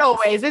 Not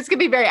always. It's going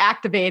to be very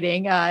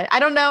activating. I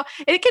don't know.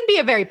 It can be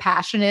a very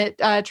passionate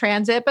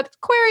transit, but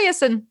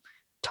Aquarius and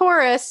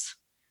Taurus,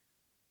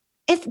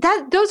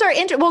 those are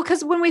well,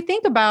 because when we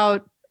think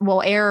about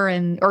air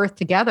and earth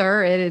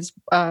together, it is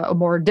a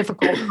more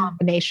difficult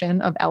combination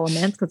of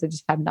elements because they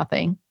just have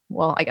nothing.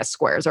 Well, I guess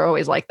squares are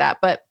always like that.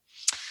 But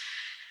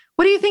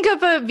what do you think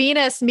of a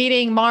Venus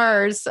meeting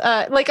Mars?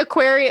 Like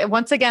Aquarius,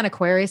 once again,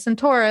 Aquarius and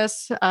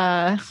Taurus.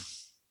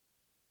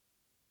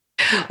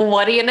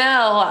 What do you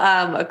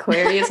know?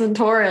 Aquarius and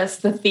Taurus,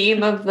 the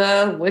theme of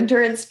the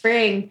winter and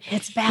spring.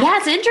 It's back. Yeah,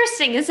 it's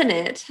interesting, isn't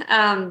it?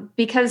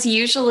 Because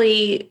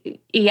usually,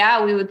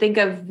 we would think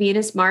of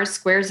Venus Mars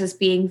squares as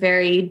being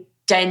very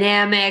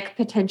dynamic,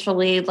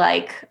 potentially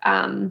like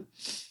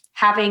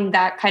having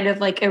that kind of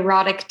like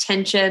erotic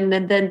tension.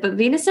 But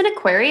Venus in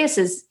Aquarius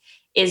is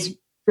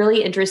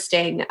really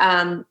interesting.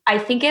 I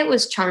think it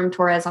was Charm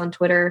Torres on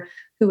Twitter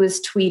who was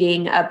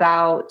tweeting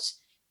about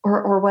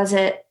or was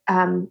it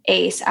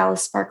Ace,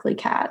 Alice Sparkly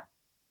Cat?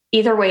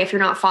 Either way, if you're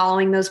not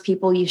following those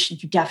people, you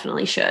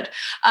definitely should.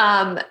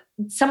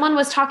 Someone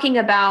was talking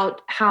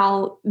about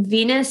how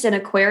Venus in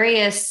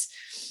Aquarius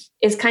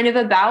is kind of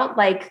about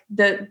like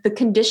the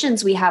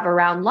conditions we have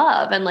around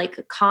love and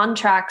like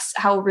contracts,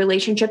 how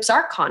relationships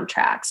are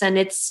contracts. And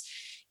it's,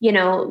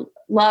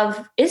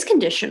 love is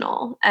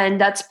conditional,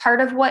 and that's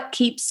part of what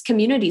keeps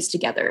communities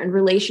together and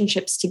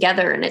relationships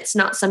together. And it's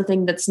not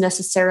something that's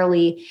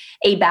necessarily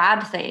a bad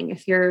thing.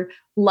 If your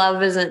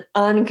love isn't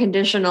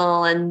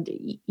unconditional, and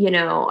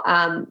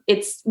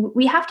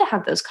we have to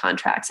have those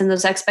contracts and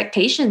those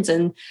expectations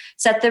and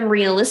set them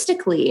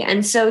realistically.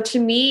 And so to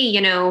me,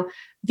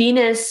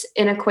 Venus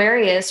in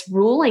Aquarius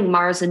ruling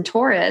Mars in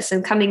Taurus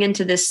and coming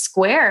into this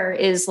square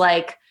is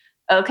like,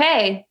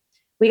 okay,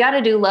 we got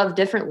to do love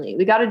differently.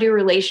 We got to do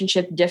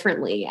relationship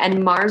differently.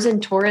 And Mars in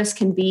Taurus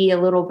can be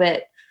a little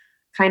bit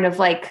kind of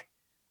like,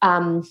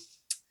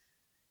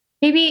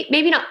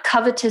 maybe not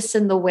covetous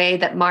in the way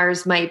that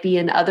Mars might be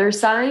in other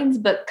signs,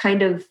 but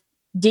kind of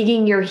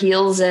digging your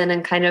heels in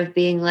and kind of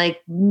being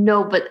like,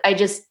 no, but I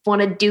just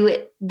want to do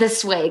it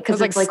this way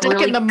because it's like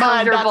really in the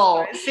comfortable.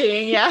 Mud,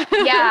 seeing, yeah.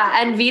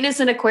 Yeah. And Venus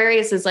in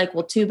Aquarius is like,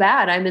 well, too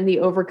bad. I'm in the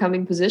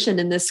overcoming position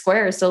in this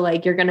square. So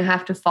like, you're going to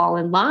have to fall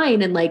in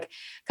line. And like,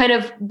 kind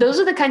of, those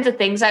are the kinds of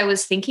things I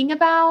was thinking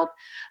about.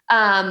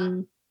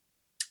 And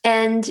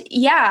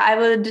yeah,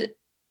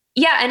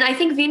 and I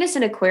think Venus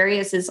in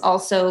Aquarius is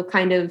also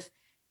kind of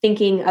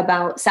thinking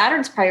about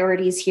Saturn's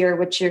priorities here,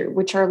 which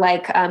are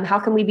like, how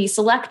can we be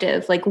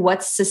selective? Like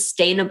what's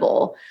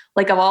sustainable?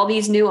 Like of all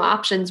these new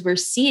options we're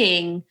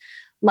seeing,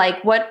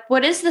 like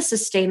what is the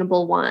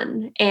sustainable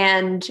one?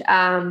 And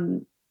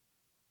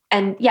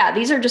yeah,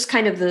 these are just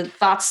kind of the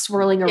thoughts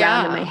swirling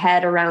around in my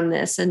head around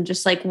this. And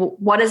just like,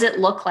 what does it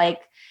look like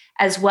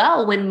as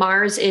well when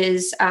Mars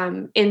is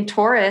in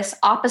Taurus,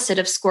 opposite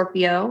of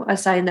Scorpio, a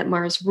sign that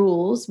Mars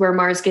rules, where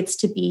Mars gets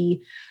to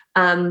be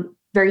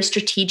very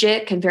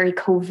strategic and very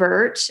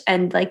covert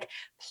and like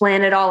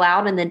plan it all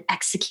out and then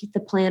execute the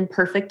plan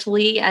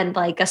perfectly. And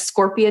like a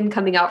scorpion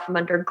coming out from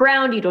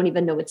underground, you don't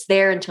even know it's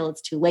there until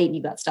it's too late and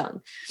you got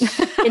stung.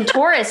 In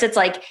Taurus, it's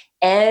like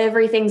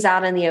everything's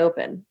out in the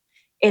open.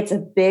 It's a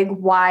big,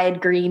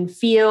 wide green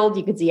field.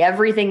 You can see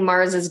everything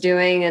Mars is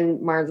doing. And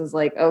Mars is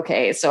like,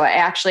 okay, so I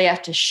actually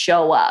have to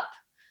show up.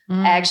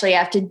 I actually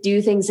have to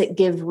do things that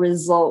give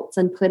results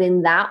and put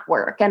in that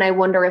work. And I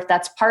wonder if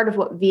that's part of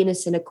what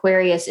Venus in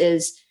Aquarius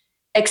is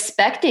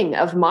expecting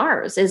of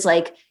Mars, is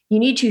like, you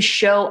need to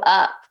show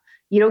up.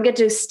 You don't get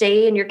to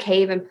stay in your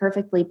cave and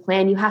perfectly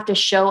plan. You have to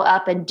show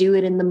up and do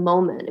it in the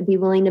moment and be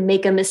willing to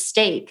make a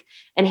mistake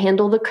and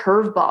handle the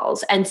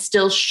curveballs and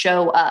still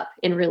show up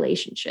in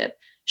relationship,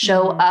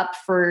 show up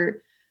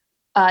for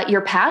your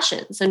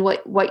passions and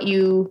what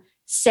you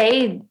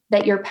say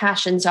that your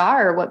passions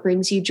are, or what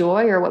brings you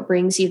joy or what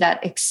brings you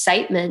that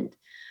excitement.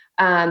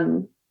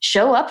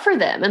 Show up for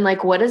them. And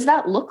like, what does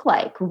that look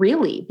like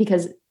really?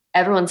 Because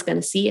everyone's going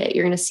to see it.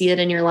 You're going to see it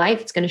in your life.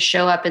 It's going to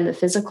show up in the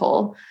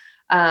physical.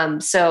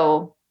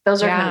 So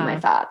those are kind of my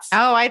thoughts.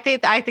 Oh, I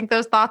think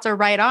those thoughts are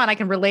right on. I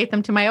can relate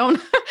them to my own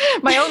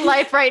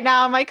life right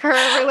now, my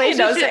current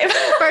relationship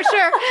for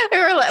sure.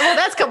 Well,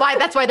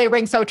 that's why they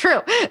ring so true.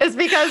 Is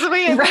because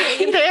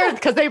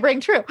because they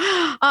ring true.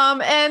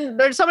 And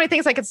there's so many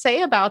things I could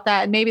say about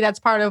that. And maybe that's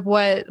part of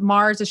what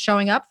Mars is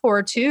showing up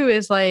for too,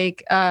 is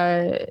like,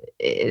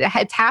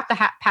 it's half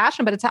the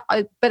passion, but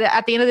but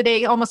at the end of the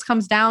day, it almost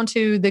comes down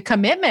to the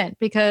commitment,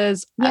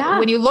 because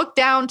when you look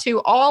down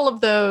to all of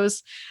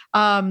those,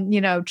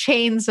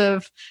 chains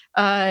of,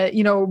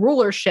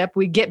 rulership,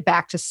 we get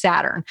back to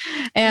Saturn.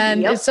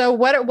 And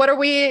so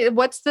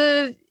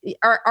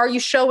are you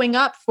showing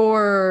up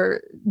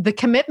for the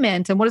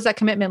commitment, and what does that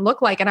commitment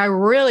look like? And I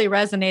really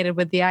resonated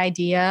with the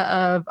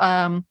idea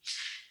of,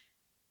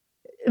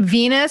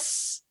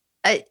 Venus,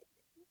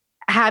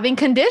 having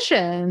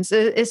conditions,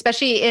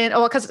 especially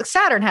because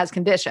Saturn has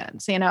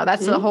conditions,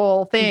 that's the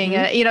whole thing,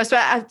 so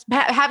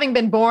having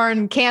been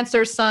born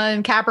Cancer,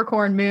 Sun,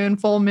 Capricorn, Moon,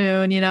 full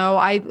moon,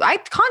 I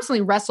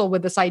constantly wrestle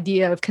with this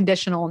idea of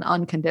conditional and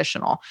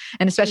unconditional.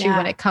 And especially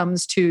when it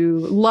comes to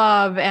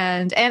love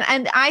and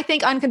I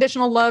think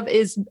unconditional love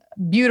is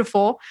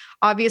beautiful.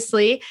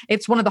 Obviously,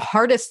 it's one of the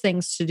hardest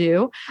things to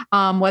do,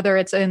 whether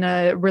it's in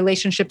a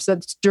relationship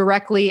that's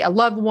directly a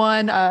loved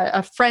one,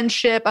 a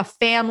friendship, a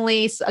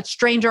family, a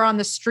stranger on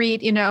the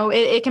street.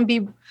 It can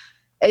be.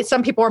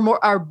 Some people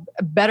are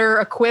better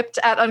equipped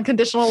at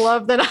unconditional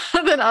love than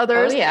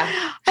others. Oh,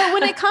 yeah. But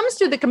when it comes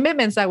to the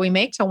commitments that we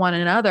make to one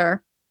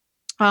another,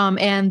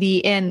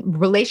 and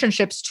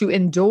relationships to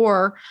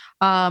endure,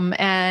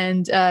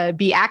 and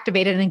be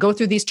activated and go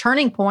through these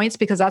turning points,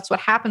 because that's what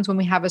happens when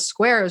we have a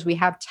square, is we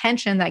have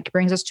tension that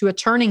brings us to a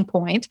turning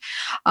point,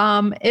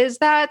 is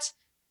that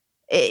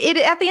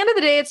at the end of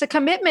the day, it's a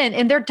commitment,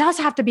 and there does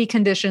have to be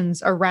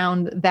conditions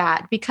around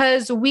that,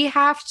 because we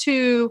have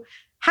to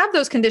have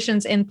those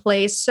conditions in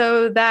place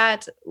so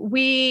that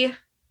we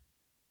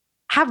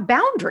have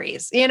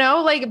boundaries,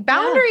 like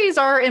boundaries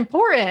are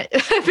important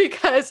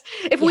because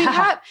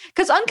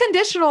because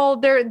unconditional,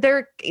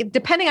 they're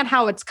depending on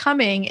how it's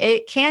coming,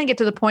 it can get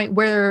to the point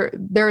where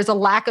there is a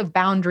lack of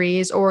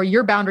boundaries or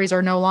your boundaries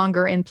are no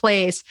longer in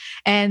place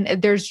and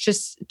there's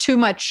just too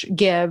much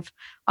give.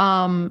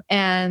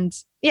 And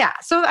yeah,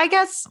 so I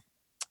guess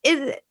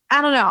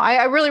I don't know.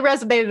 I really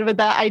resonated with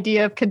that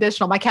idea of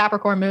conditional. My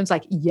Capricorn moon's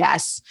like,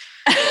 yes,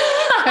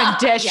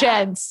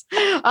 conditions.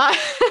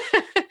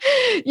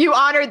 You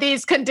honor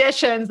these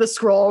conditions. The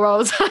scroll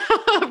rolls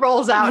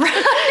out,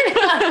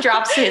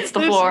 drops, hits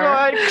the floor.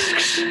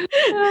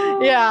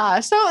 Yeah.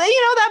 So,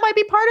 that might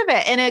be part of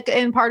it.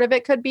 And part of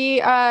it could be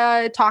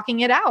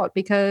talking it out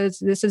because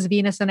this is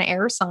Venus in an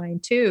air sign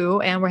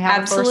too. And we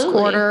have a first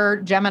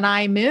quarter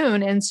Gemini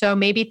moon. And so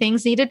maybe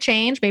things need to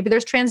change. Maybe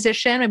there's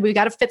transition and we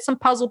got to fit some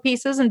puzzle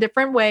pieces in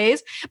different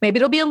ways. Maybe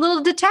it'll be a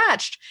little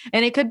detached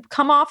and it could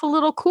come off a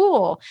little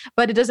cool,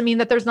 but it doesn't mean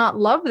that there's not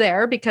love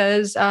there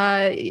because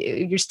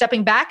you're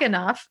stepping back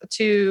enough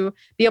to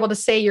be able to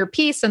say your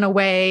piece in a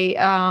way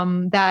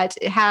that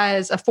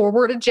has a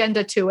forward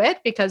agenda to it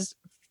because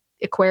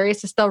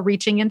Aquarius is still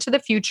reaching into the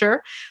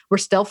future. We're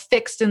still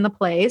fixed in the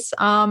place.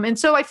 And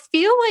so I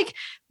feel like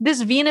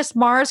this Venus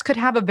Mars could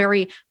have a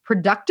very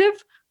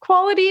productive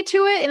quality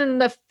to it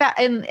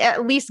and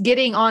at least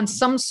getting on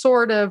some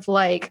sort of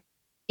like,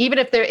 even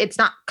if it's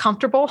not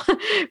comfortable,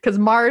 because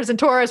Mars and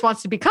Taurus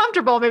wants to be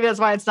comfortable, maybe that's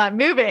why it's not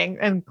moving.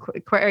 And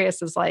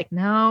Aquarius is like,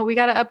 no, we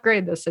got to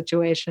upgrade this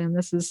situation.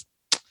 This is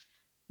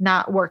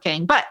not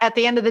working. But at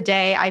the end of the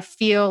day, I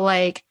feel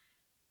like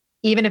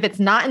even if it's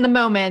not in the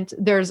moment,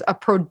 there's a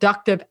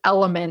productive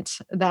element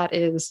that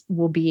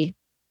will be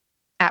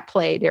at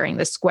play during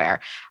this square.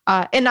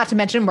 And not to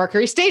mention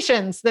Mercury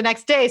stations the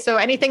next day. So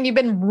anything you've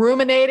been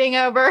ruminating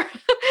over,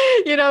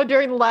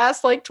 during the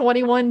last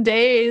 21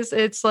 days,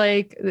 it's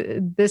like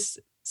this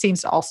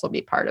seems to also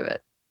be part of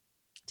it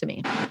to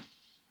me.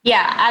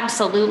 Yeah,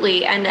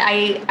 absolutely. And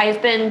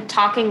I've been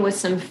talking with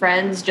some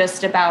friends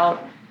just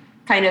about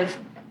kind of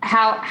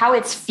how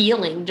it's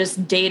feeling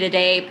just day to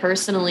day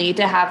personally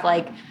to have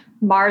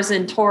Mars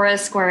and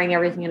Taurus squaring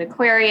everything in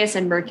Aquarius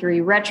and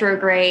Mercury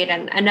retrograde.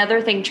 And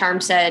another thing Charm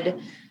said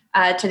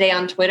today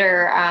on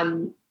Twitter,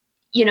 a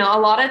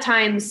lot of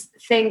times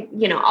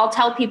I'll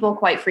tell people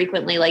quite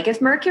frequently,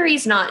 if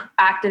Mercury's not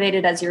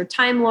activated as your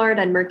time lord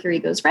and Mercury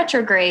goes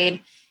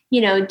retrograde,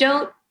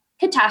 don't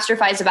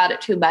catastrophize about it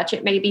too much.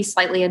 It may be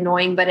slightly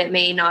annoying, but it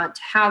may not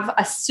have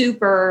a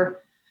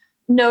super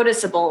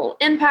noticeable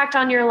impact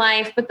on your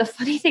life. But the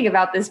funny thing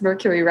about this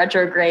Mercury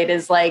retrograde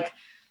is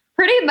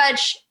pretty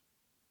much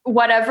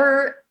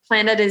whatever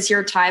planet is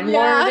your time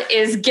lord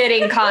is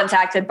getting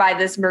contacted by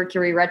this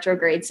Mercury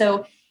retrograde.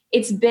 So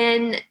it's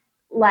been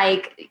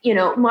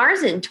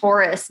Mars in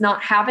Taurus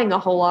not having a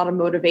whole lot of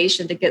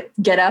motivation to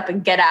get up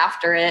and get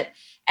after it.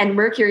 And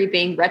Mercury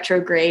being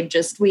retrograde,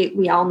 just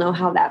we all know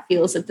how that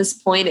feels at this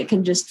point. It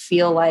can just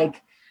feel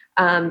like,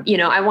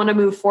 I want to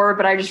move forward,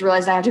 but I just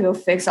realized I have to go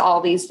fix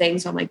all these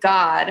things. Oh my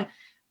God.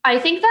 I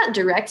think that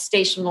direct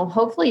station will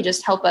hopefully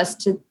just help us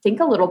to think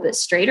a little bit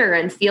straighter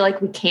and feel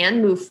like we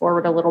can move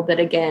forward a little bit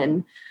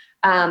again.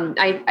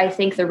 I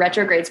think the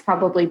retrogrades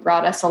probably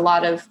brought us a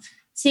lot of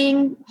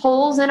seeing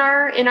holes in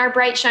our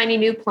bright, shiny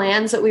new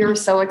plans that we were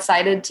so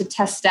excited to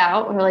test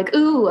out. We're like,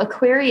 ooh,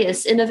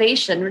 Aquarius,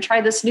 innovation, we'll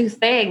try this new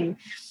thing.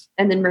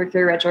 And then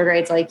Mercury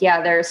retrograde's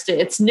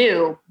it's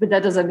new, but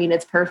that doesn't mean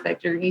it's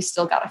perfect, or you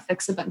still got to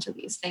fix a bunch of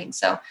these things.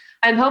 So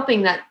I'm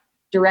hoping that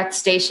direct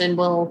station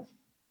will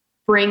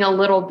bring a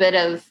little bit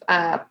of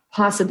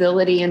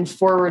possibility and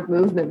forward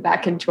movement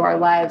back into our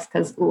lives.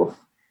 Because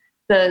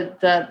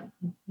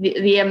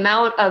the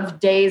amount of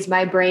days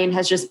my brain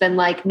has just been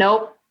like,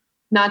 nope,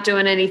 not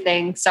doing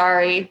anything.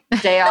 Sorry,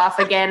 day off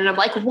again. And I'm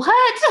like, what?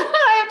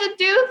 I have to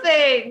do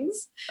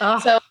things. Oh.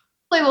 So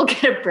hopefully we'll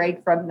get a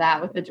break from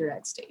that with the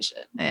direct station.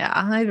 Yeah,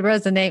 I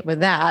resonate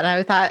with that.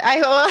 I thought,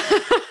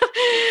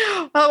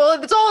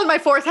 well, it's all in my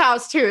fourth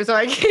house too. So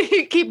I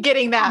keep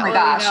getting that. Oh my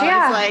gosh.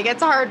 Yeah.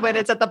 It's hard when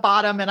it's at the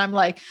bottom and I'm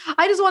like,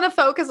 I just want to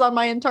focus on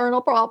my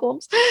internal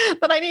problems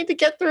that I need to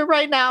get through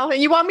right now.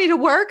 And you want me to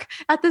work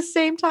at the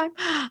same time?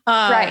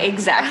 Right.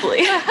 Exactly.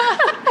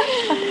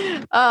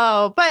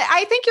 But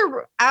I think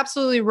you're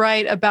absolutely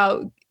right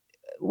about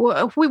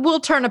we will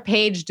turn a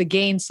page to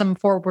gain some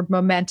forward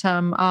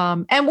momentum.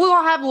 And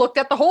we'll have looked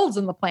at the holes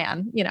in the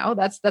plan.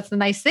 That's the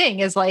nice thing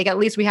is at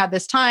least we have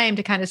this time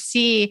to kind of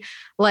see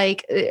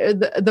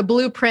the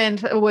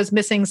blueprint was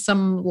missing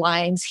some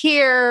lines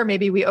here.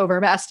 Maybe we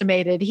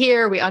overestimated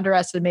here, we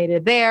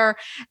underestimated there.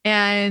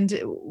 And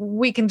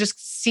we can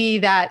just see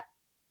that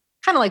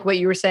kind of like what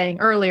you were saying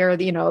earlier,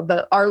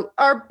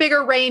 our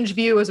bigger range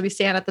view as we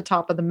stand at the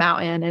top of the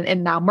mountain,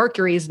 and now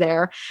Mercury is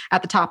there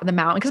at the top of the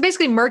mountain because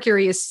basically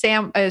Mercury is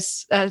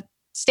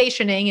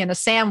stationing in a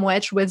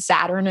sandwich with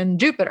Saturn and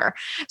Jupiter.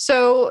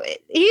 So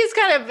he's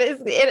kind of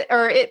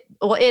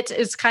it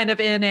is kind of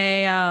in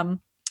an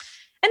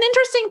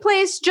interesting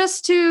place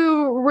just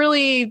to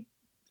really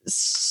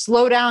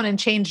slow down and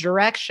change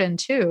direction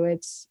too.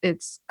 It's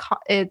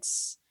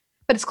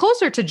but it's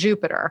closer to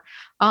Jupiter.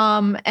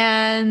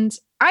 And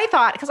I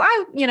thought, because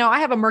I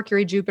have a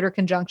Mercury Jupiter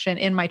conjunction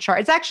in my chart.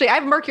 It's actually, I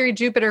have Mercury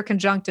Jupiter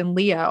conjunct in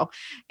Leo,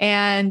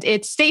 and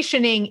it's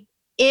stationing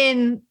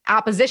in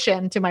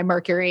opposition to my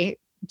Mercury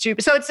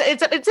Jupiter. So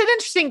it's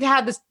interesting to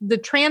have the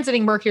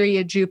transiting Mercury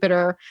at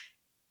Jupiter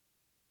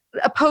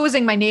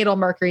opposing my natal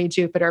Mercury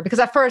Jupiter, because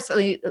at first,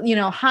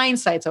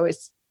 hindsight's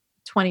always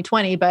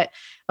 2020, but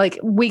like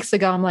weeks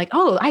ago, I'm like,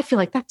 oh, I feel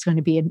like that's going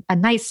to be a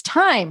nice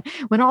time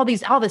when all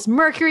this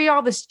Mercury,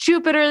 all this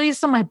Jupiter, these are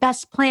some of my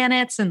best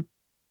planets. And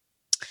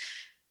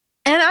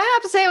I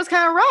have to say it was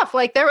kind of rough.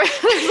 Like there was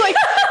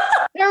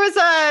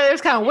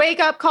kind of wake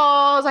up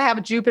calls. I have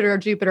a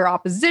Jupiter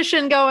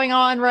opposition going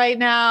on right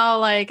now.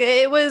 Like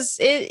it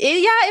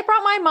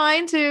brought my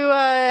mind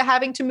to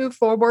having to move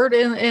forward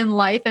in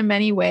life in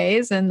many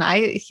ways. And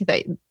I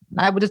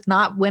was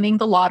not winning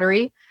the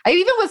lottery. I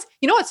even was,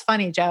 what's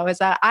funny, Joe, is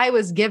that I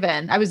was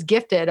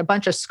gifted a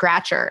bunch of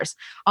scratchers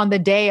on the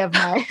day of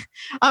my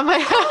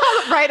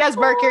right as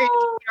Mercury and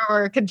Jupiter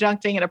were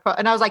conjuncting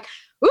and I was like,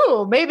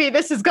 ooh, maybe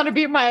this is going to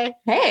be my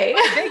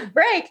big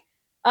break.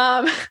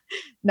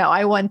 No,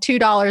 I won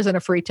 $2 and a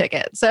free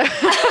ticket. So, but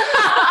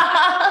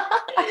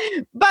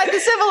the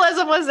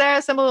symbolism was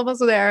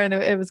there, and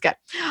it was good.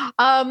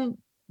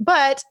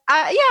 But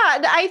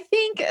I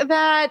think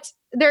that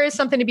there is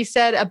something to be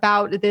said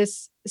about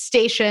this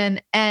station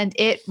and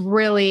it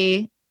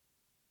really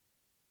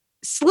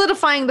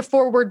solidifying the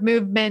forward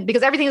movement,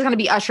 because everything is going to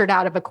be ushered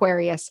out of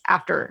Aquarius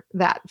after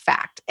that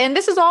fact. And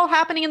this is all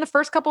happening in the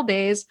first couple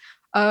days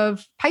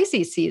of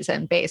Pisces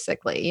season,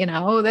 basically.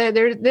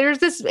 There's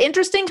this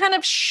interesting kind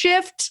of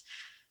shift,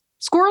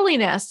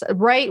 squirreliness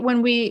right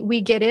when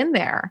we get in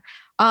there.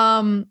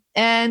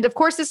 And of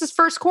course, this is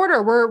first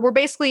quarter. We're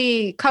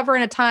basically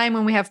covering a time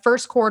when we have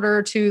first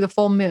quarter to the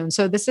full moon.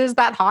 So this is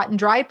that hot and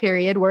dry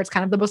period where it's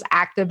kind of the most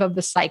active of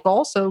the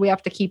cycle. So we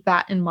have to keep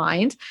that in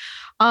mind.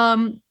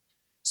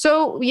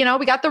 So, we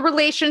got the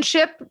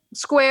relationship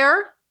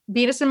square,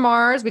 Venus and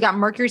Mars. We got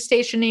Mercury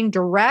stationing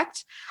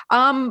direct.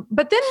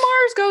 But then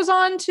Mars goes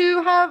on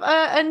to have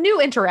a new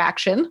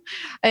interaction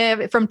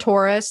from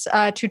Taurus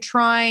to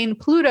trine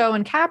Pluto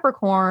and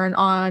Capricorn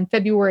on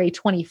February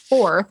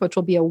 24th, which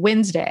will be a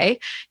Wednesday,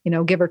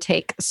 give or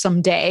take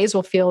some days.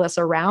 We'll feel this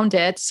around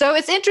it. So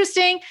it's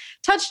interesting.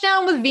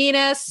 Touchdown with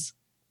Venus.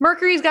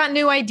 Mercury's got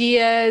new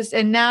ideas.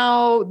 And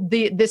now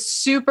this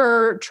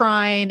super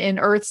trine in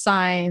Earth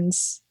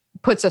signs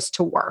puts us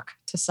to work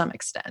to some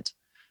extent.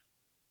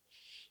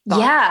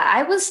 Yeah,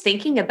 I was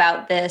thinking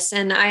about this,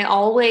 and I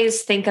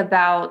always think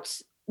about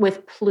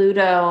with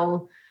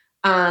Pluto,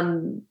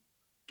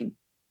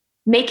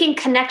 making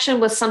connection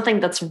with something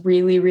that's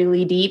really,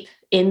 really deep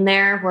in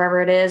there,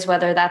 wherever it is,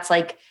 whether that's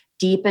like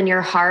deep in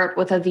your heart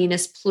with a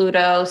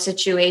Venus-Pluto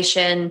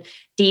situation,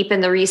 deep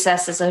in the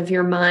recesses of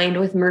your mind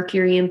with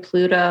Mercury and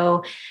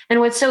Pluto.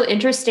 And what's so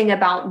interesting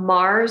about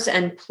Mars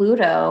and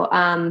Pluto,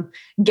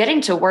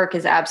 getting to work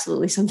is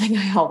absolutely something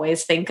I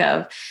always think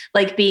of,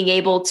 like being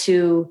able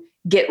to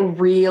get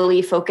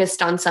really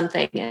focused on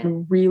something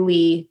and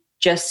really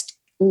just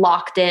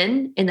locked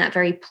in that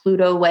very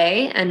Pluto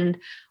way. And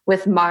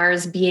with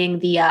Mars being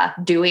the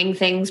doing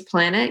things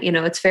planet,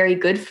 it's very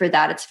good for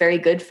that. It's very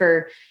good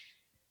for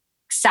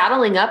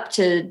saddling up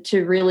to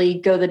really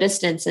go the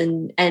distance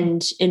and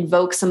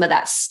invoke some of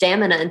that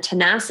stamina and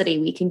tenacity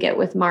we can get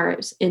with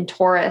Mars in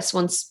Taurus.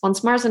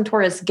 Once Mars in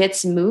Taurus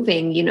gets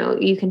moving,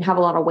 you can have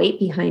a lot of weight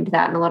behind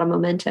that and a lot of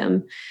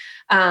momentum.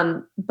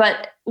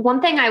 But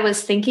one thing I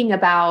was thinking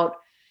about,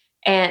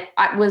 and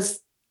I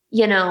was,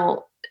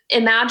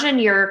 imagine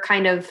your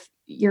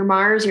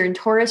Mars, you're in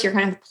Taurus, you're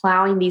kind of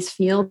plowing these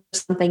fields or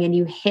something, and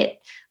you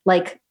hit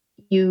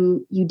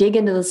you dig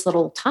into this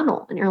little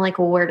tunnel and you're like,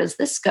 well, where does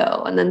this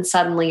go? And then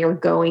suddenly you're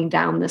going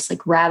down this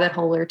like rabbit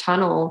hole or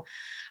tunnel.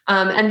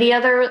 And the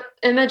other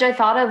image I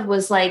thought of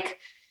was like,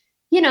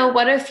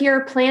 what if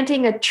you're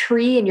planting a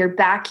tree in your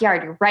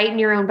backyard? You're right in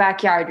your own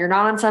backyard. You're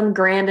not on some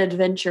grand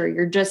adventure.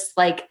 You're just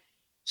like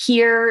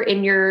here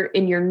in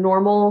your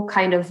normal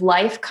kind of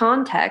life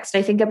context.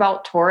 I think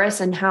about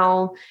Taurus and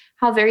how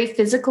very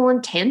physical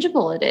and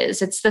tangible it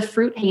is. It's the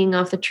fruit hanging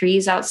off the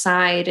trees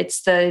outside.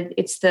 It's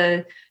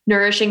the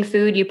nourishing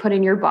food you put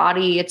in your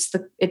body. It's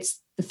the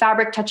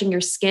fabric touching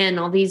your skin,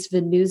 all these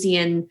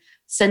Venusian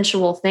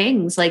sensual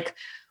things. Like,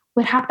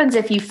 what happens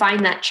if you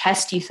find that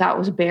chest you thought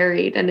was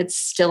buried and it's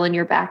still in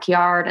your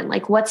backyard, and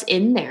like, what's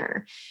in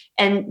there?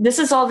 And this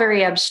is all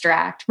very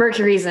abstract.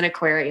 Mercury's in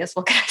Aquarius,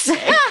 what can I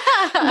say?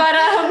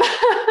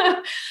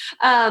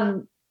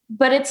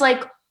 But it's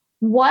like,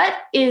 what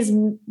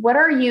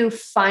are you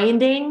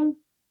finding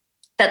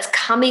that's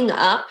coming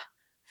up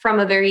from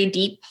a very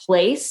deep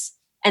place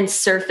and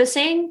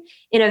surfacing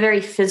in a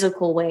very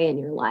physical way in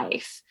your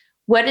life?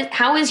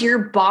 How is your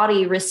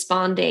body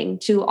responding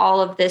to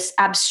all of this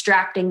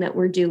abstracting that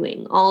we're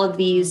doing, all of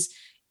these,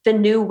 the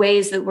new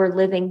ways that we're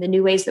living, the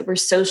new ways that we're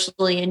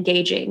socially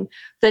engaging,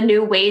 the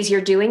new ways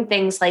you're doing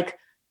things like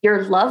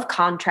your love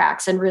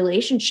contracts and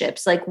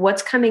relationships, like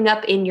what's coming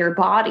up in your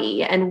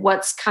body and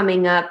what's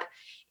coming up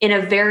in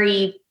a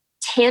very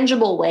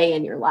tangible way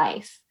in your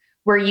life.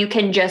 where you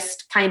can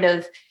just kind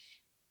of,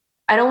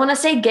 I don't want to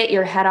say get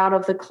your head out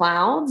of the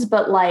clouds,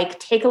 but like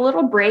take a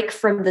little break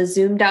from the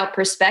zoomed out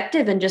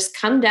perspective and just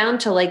come down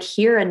to like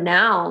here and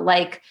now,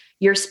 like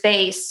your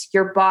space,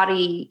 your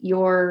body,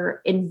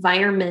 your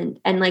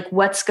environment, and like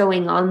what's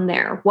going on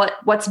there,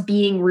 what's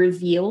being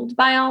revealed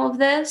by all of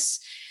this,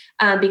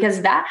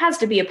 because that has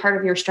to be a part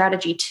of your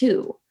strategy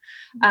too.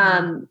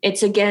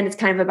 It's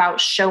kind of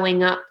about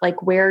showing up,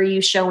 like where are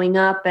you showing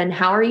up and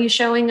how are you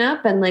showing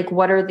up, and like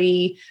what are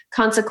the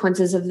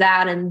consequences of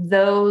that, and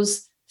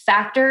those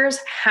factors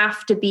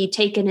have to be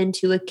taken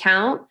into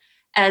account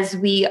as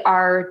we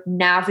are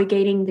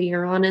navigating the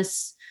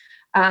Uranus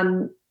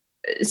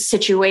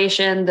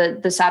situation,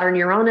 the Saturn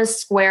Uranus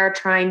square,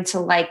 trying to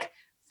like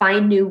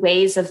find new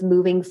ways of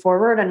moving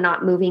forward and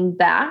not moving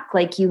back.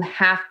 Like you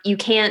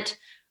can't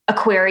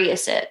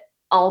Aquarius it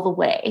all the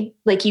way.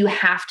 Like you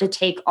have to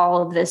take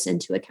all of this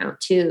into account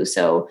too.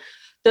 So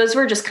those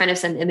were just kind of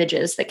some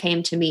images that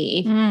came to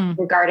me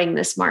regarding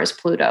this Mars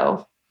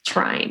Pluto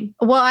trine.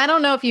 Well, I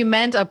don't know if you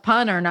meant a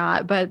pun or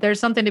not, but there's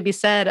something to be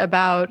said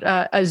about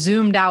a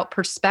zoomed out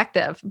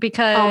perspective,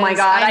 because oh my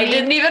God, I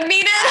didn't even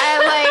mean it.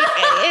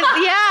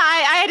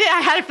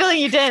 I had a feeling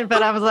you didn't,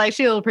 but I was like,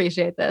 she'll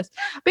appreciate this,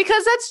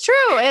 because that's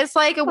true. It's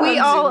like we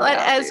all,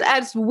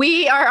 as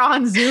we are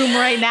on Zoom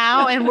right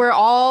now and we're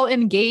all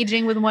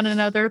engaging with one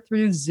another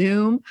through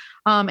Zoom.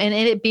 And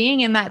it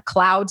being in that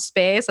cloud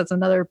space, that's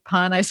another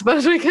pun I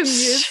suppose we can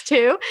use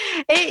too.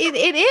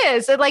 It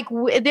is like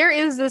there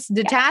is this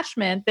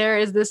detachment, there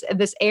is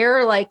this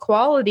air-like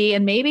quality,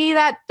 and maybe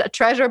that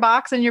treasure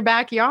box in your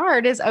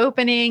backyard is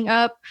opening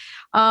up,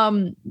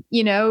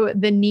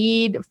 the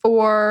need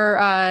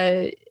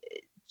for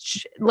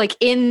like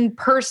in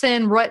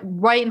person,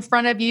 right in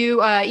front of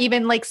you,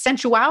 even like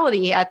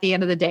sensuality at the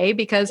end of the day,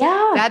 because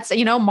that's,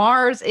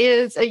 Mars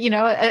is,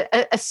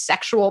 a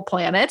sexual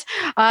planet,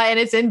 and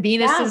it's in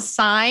Venus's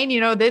sign.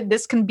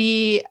 This can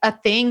be a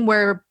thing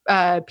where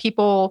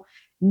people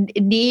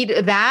need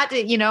that.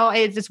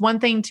 It's one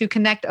thing to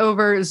connect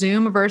over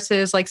Zoom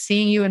versus like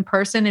seeing you in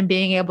person and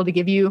being able to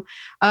give you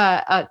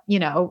a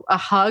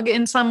hug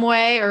in some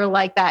way, or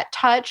like that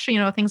touch,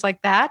 things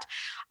like that.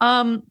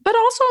 But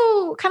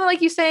also kind of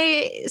like you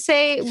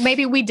say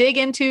maybe we dig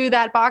into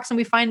that box and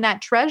we find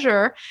that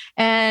treasure,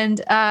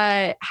 and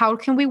how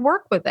can we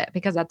work with it?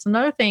 Because that's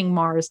another thing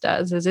Mars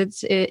does, is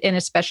and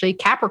especially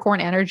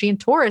Capricorn energy and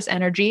Taurus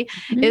energy,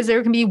 is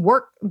there can be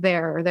work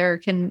there. There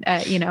can,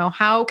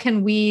 how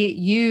can we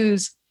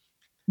use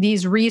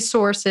these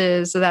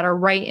resources that are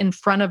right in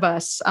front of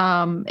us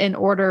in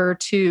order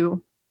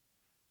to,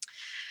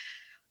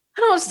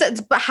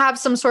 have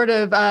some sort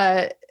of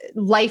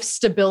life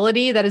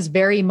stability that is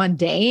very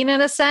mundane in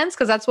a sense,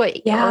 because that's what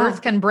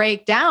Earth can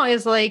break down,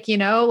 is like,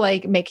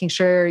 like making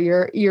sure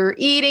you're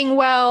eating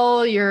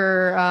well,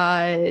 you're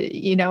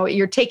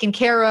taken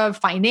care of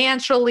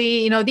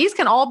financially. These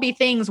can all be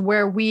things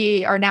where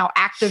we are now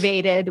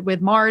activated with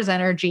Mars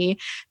energy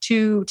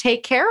to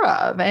take care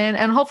of,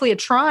 and hopefully a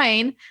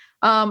trine.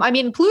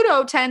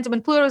 Pluto tends,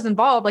 when Pluto is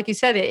involved, like you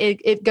said,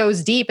 it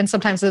goes deep, and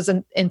sometimes those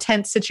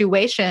intense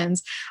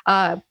situations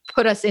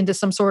put us into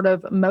some sort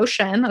of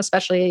motion,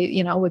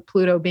 especially, with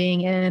Pluto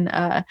being in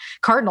a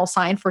cardinal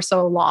sign for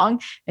so long.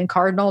 And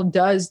cardinal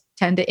does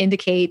tend to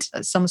indicate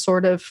some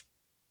sort of,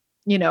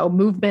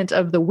 movement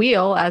of the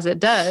wheel as it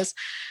does.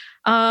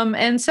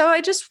 And so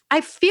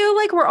I feel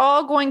like we're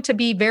all going to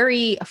be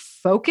very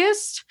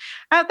focused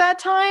at that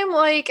time,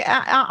 like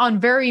on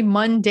very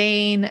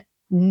mundane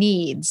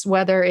needs,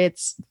 whether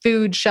it's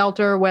food,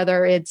 shelter,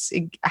 whether it's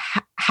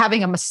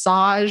having a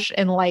massage,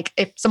 and like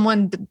if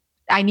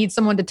I need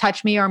someone to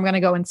touch me or I'm going to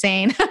go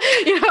insane, these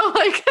are,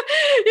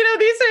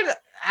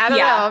 I don't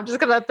know, I'm just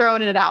going to throw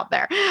it out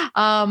there.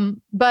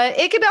 But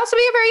it could also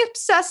be very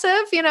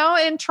obsessive,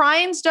 and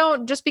trines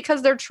don't, just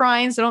because they're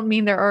trines, they don't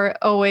mean they're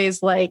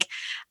always like,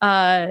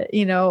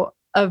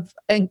 of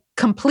a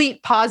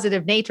complete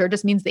positive nature. It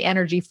just means the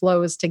energy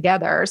flows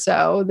together.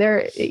 So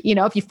there,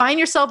 if you find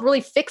yourself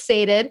really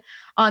fixated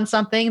on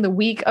something the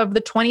week of the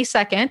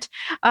 22nd,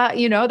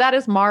 that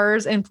is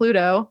Mars and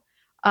Pluto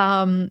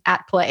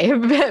at play,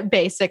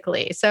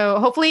 basically. So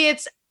hopefully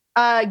it's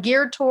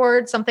geared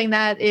towards something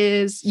that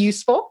is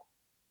useful,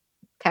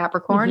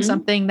 Capricorn,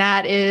 something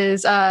that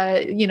is,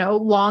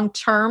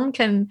 long-term,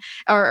 can,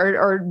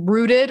 or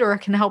rooted, or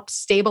can help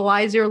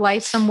stabilize your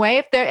life some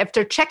way. If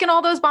they're checking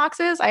all those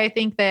boxes, I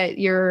think that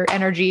your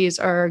energies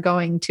are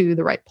going to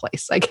the right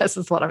place, I guess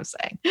is what I'm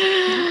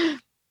saying.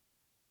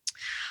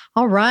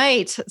 All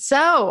right.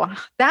 So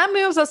that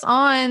moves us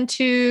on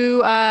to,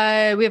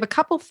 we have a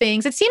couple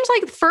things. It seems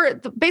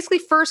like basically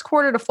first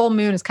quarter to full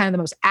moon is kind of the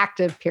most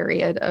active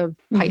period of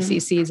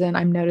Pisces season,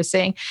 I'm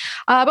noticing.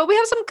 But we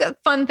have some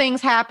fun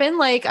things happen.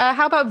 Like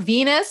how about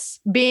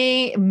Venus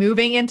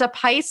moving into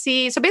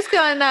Pisces? So basically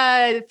on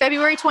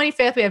February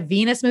 25th, we have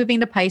Venus moving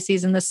to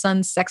Pisces and the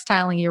sun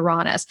sextiling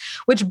Uranus,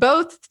 which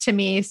both to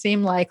me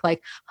seem like,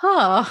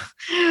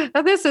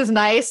 this is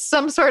nice.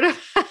 Some sort of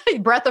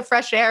breath of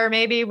fresh air,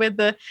 maybe with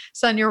the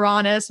Sun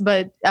Uranus,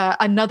 but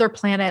another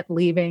planet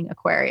leaving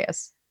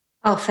Aquarius.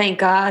 Oh, thank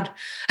God.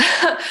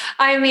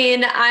 I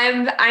mean,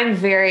 I'm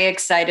very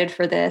excited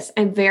for this.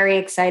 I'm very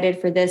excited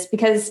for this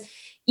because,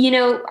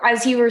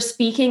 as you were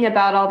speaking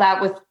about all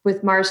that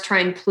with Mars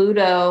trine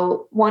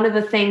Pluto, one of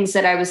the things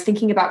that I was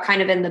thinking about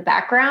kind of in the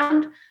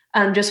background,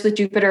 just with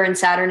Jupiter and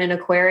Saturn in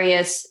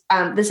Aquarius,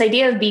 this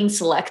idea of being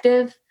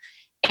selective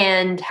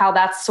and how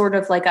that's sort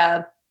of like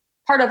a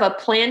part of a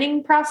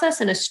planning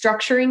process and a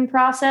structuring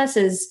process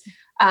is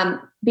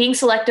being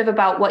selective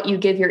about what you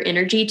give your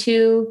energy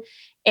to.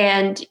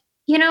 And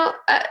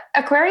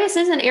Aquarius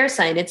is an air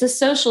sign. It's a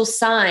social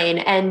sign.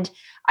 And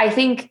I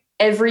think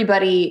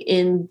everybody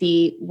in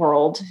the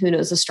world who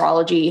knows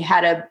astrology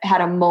had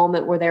a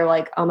moment where they're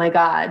like, oh my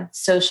God,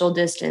 social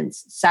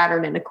distance,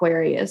 Saturn and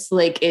Aquarius.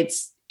 Like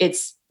it's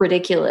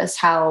ridiculous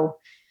how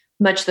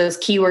much those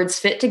keywords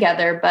fit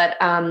together. But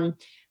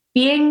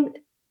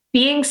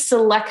being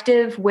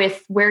selective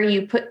with where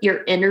you put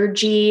your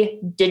energy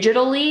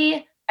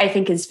digitally, I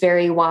think is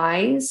very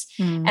wise.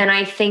 And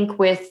I think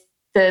with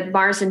the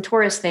Mars and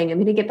Taurus thing, I'm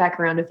going to get back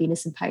around to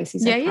Venus and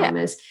Pisces, I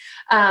promise.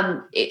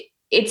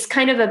 It's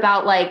kind of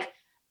about like,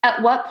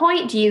 at what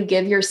point do you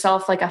give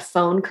yourself like a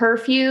phone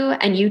curfew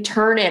and you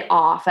turn it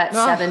off at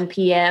 7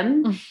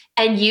 p.m.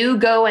 and you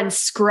go and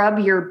scrub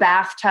your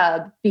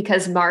bathtub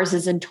because Mars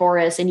is in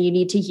Taurus and you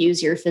need to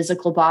use your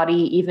physical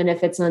body, even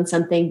if it's on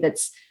something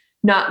that's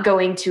not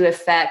going to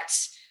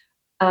affect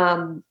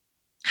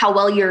how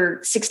well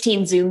your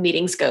 16 Zoom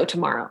meetings go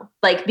tomorrow.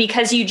 Like,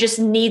 because you just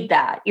need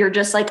that. You're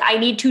just like, I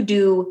need to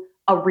do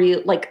a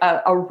real, like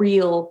a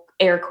real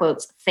air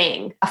quotes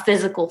thing, a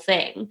physical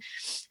thing.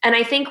 And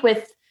I think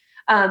with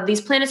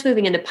these planets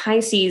moving into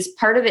Pisces,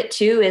 part of it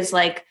too is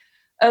like,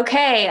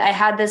 okay, I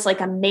had this like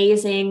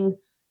amazing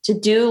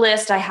to-do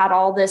list. I had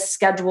all this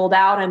scheduled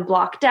out and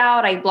blocked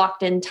out. I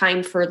blocked in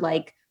time for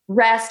like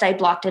rest. I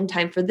blocked in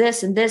time for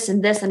this and this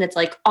and this. And it's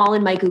like all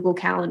in my Google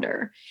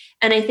Calendar.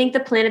 And I think the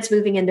planets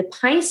moving into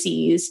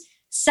Pisces,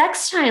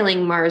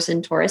 sextiling Mars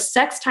in Taurus,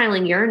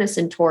 sextiling Uranus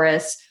in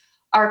Taurus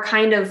are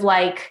kind of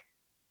like,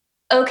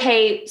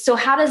 okay, so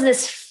how does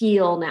this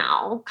feel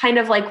now? Kind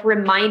of like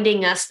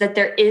reminding us that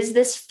there is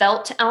this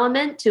felt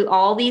element to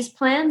all these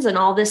plans and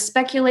all this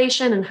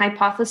speculation and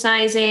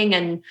hypothesizing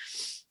and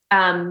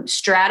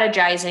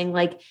strategizing.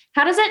 Like,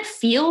 how does it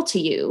feel to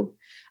you?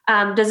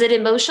 Does it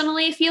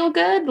emotionally feel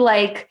good?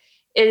 Like,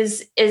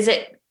 is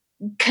it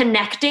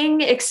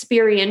connecting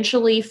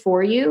experientially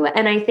for you?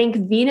 And I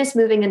think Venus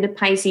moving into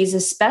Pisces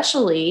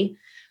especially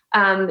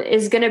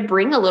is going to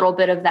bring a little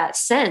bit of that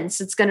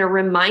sense. It's going to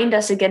remind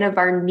us again of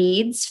our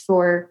needs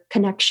for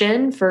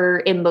connection,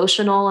 for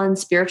emotional and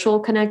spiritual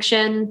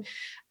connection,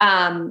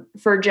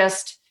 for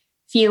just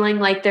feeling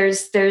like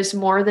there's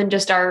more than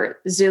just our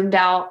zoomed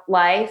out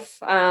life,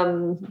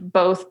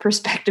 both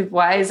perspective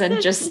wise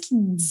and just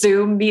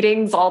Zoom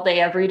meetings all day,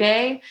 every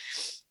day,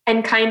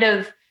 and kind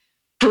of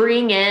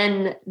bring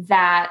in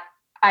that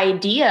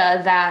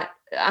idea that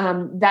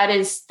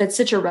that's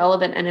such a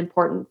relevant and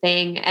important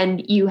thing.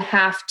 And you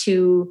have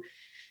to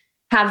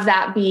have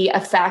that be a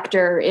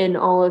factor in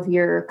all of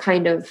your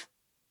kind of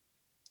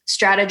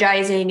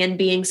strategizing and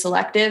being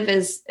selective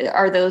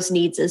are those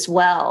needs as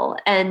well.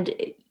 And,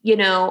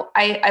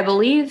 I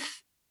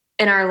believe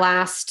in our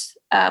last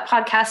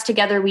podcast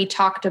together, we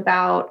talked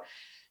about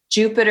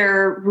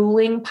Jupiter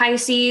ruling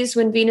Pisces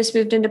when Venus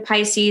moved into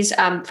Pisces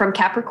from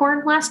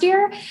Capricorn last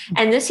year.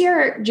 And this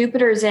year,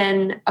 Jupiter's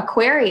in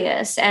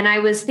Aquarius. And I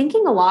was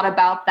thinking a lot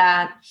about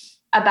that,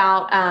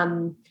 about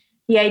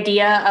the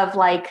idea of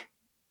like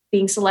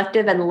being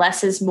selective and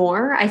less is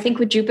more. I think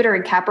with Jupiter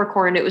and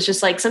Capricorn, it was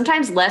just like,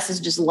 sometimes less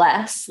is just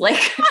less.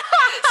 Like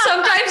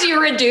sometimes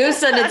you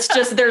reduce and it's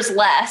just, there's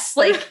less.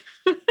 Like,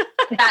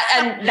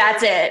 and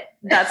that's it.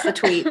 That's the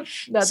tweet.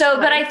 But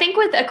I think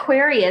with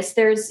Aquarius,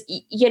 there's,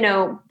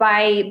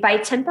 by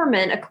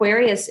temperament,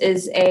 Aquarius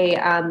is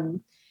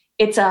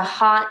it's a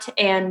hot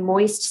and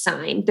moist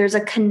sign. There's a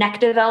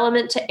connective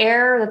element to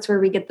air. That's where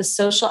we get the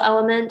social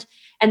element.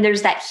 And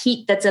there's that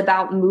heat that's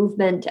about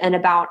movement and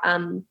about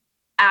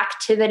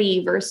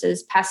activity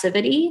versus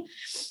passivity.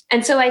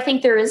 And so I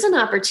think there is an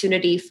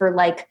opportunity for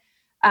like,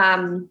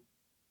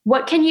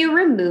 what can you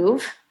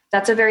remove?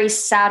 That's a very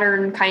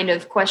Saturn kind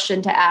of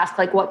question to ask.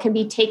 Like, what can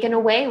be taken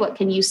away? What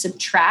can you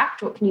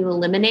subtract? What can you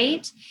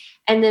eliminate?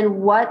 And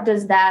then what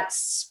does that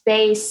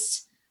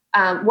space,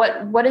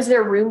 what is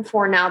there room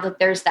for now that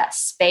there's that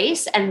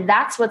space? And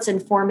that's what's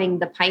informing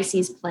the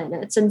Pisces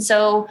planets. And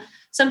so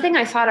something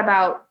I thought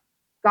about,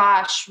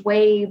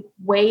 way,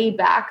 way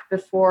back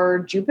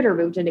before Jupiter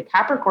moved into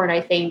Capricorn, I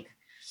think,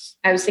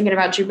 I was thinking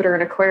about Jupiter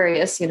and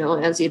Aquarius,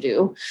 as you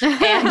do,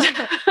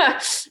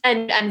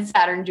 and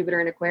Saturn, Jupiter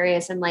and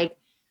Aquarius. And like,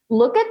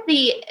 look at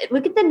the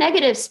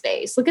negative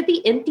space, look at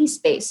the empty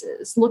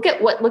spaces, look at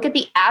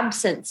the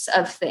absence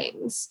of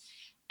things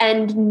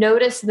and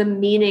notice the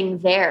meaning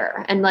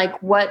there. And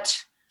like,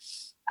 what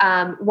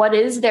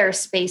is there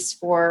space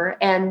for?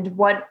 And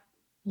what,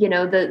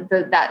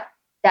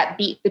 that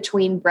beat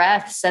between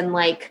breaths. And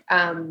like,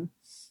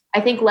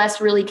 I think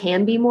less really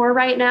can be more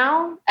right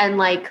now. And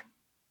like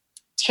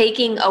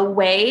taking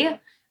away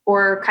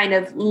or kind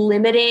of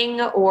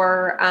limiting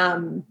or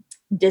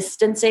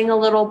distancing a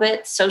little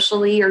bit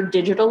socially or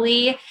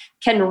digitally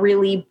can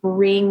really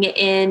bring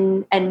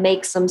in and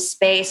make some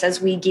space as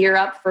we gear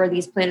up for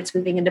these planets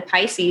moving into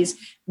Pisces.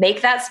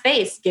 Make that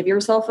space, give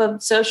yourself a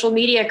social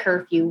media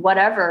curfew,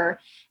 whatever.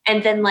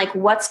 And then like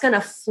what's going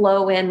to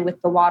flow in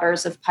with the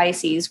waters of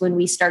Pisces when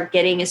we start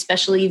getting,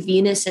 especially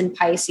Venus in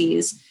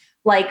Pisces,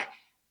 like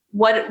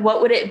what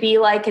would it be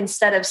like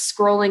instead of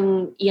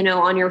scrolling,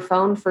 on your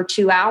phone for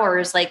 2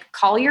 hours, like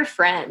call your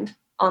friend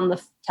on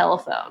the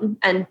telephone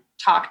and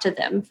talk to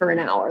them for an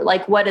hour.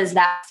 Like, what does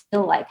that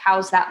feel like?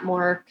 How's that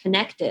more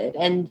connected?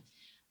 And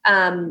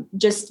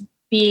just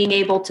being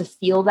able to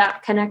feel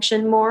that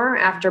connection more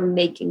after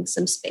making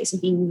some space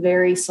and being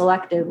very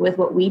selective with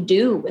what we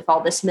do with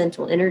all this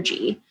mental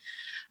energy.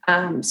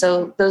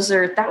 So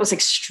that was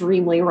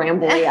extremely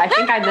rambly. I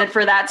think I meant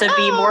for that to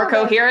be more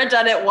coherent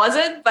and it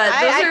wasn't, but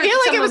I feel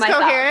like it was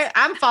coherent. Thoughts.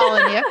 I'm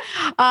following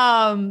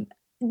you.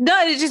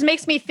 No, it just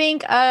makes me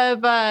think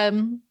of,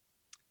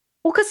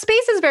 because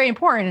space is very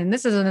important. And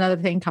this is another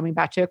thing coming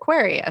back to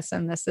Aquarius.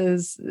 And this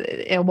is,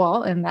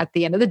 and at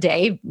the end of the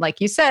day, like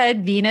you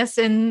said, Venus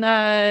in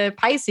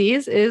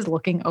Pisces is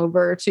looking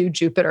over to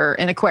Jupiter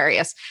in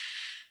Aquarius,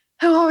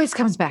 who always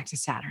comes back to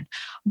Saturn.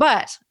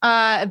 But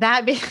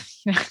that being,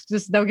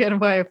 just no getting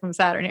away from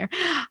Saturn here.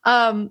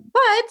 But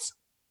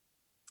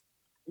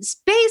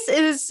space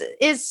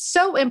is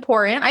so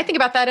important. I think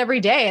about that every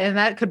day, and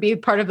that could be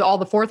part of all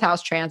the fourth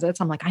house transits.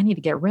 I'm like, I need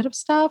to get rid of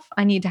stuff.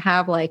 I need to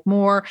have like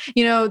more,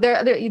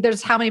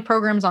 there's how many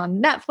programs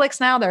on Netflix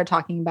now that are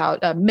talking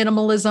about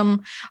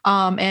minimalism.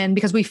 And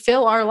because we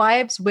fill our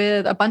lives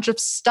with a bunch of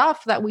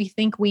stuff that we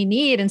think we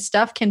need, and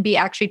stuff can be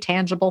actually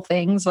tangible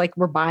things, like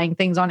we're buying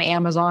things on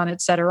Amazon, et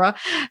cetera,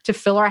 to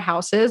fill our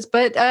houses.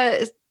 But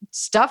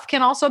stuff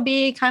can also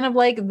be kind of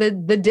like the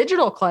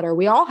digital clutter.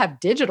 We all have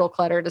digital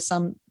clutter to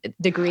some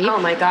degree. Oh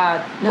my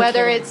God.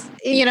 Whether it's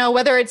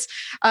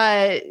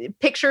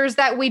pictures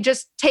that we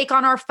just take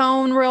on our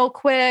phone real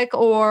quick,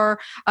 or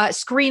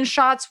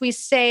screenshots we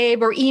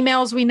save, or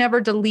emails we never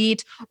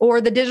delete,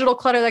 or the digital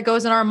clutter that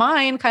goes in our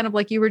mind, kind of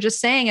like you were just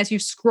saying, as you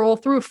scroll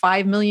through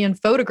 5 million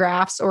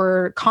photographs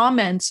or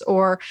comments,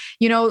 or,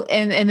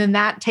 and then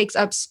that takes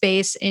up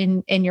space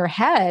in your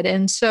head.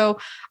 And so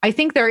I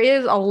think there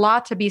is a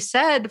lot to be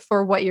said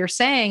for what you're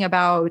saying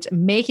about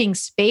making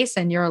space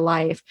in your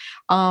life,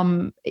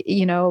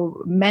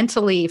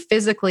 mentally,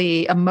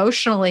 physically,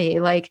 emotionally,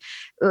 like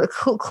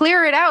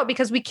clear it out,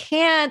 because we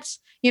can't,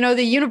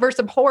 the universe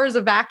abhors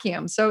a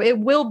vacuum. So it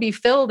will be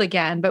filled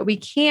again, but we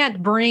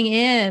can't bring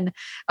in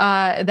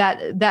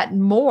that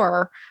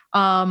more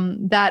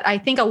that I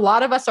think a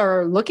lot of us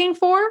are looking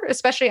for,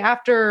 especially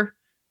after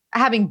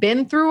having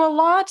been through a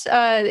lot.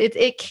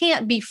 It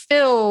can't be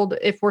filled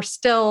if we're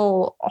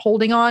still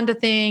holding on to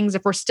things,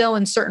 if we're still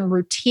in certain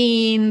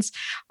routines,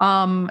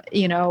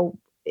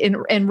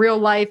 in real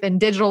life and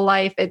digital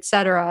life, et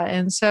cetera.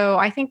 And so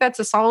I think that's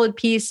a solid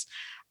piece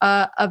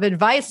of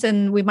advice.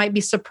 And we might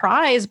be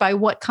surprised by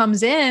what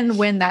comes in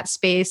when that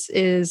space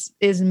is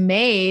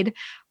made.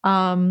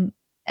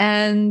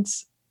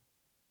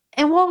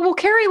 And we'll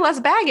carry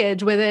less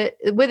baggage with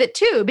it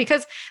too,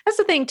 because that's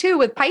the thing too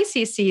with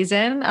Pisces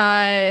season.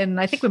 And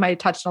I think we might have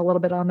touched a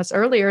little bit on this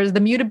earlier, is the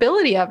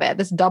mutability of it,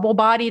 this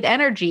double-bodied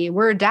energy.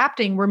 We're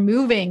adapting, we're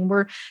moving,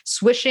 we're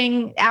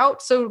swishing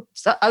out, so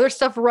other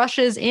stuff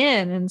rushes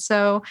in. And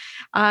so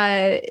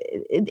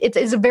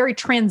it's a very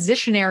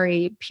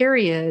transitionary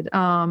period.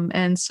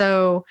 And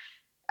so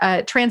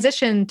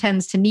transition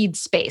tends to need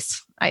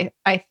space,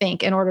 I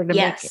think, in order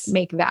to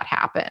make that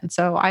happen.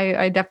 So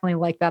I definitely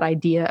like that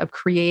idea of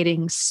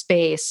creating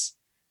space,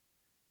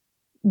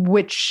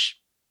 which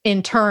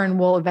in turn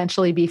will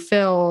eventually be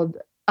filled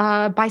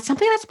by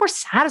something that's more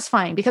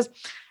satisfying. Because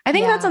I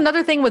think that's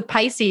another thing with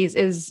Pisces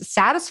is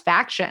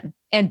satisfaction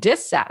and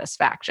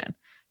dissatisfaction.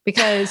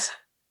 Because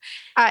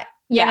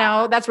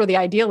that's where the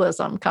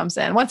idealism comes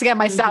in. Once again,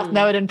 my South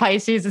Node in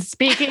Pisces is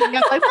speaking. Like,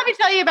 let me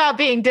tell you about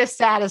being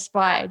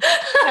dissatisfied.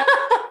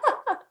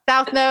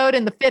 South Node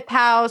in the 5th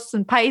house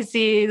and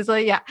Pisces.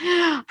 Like,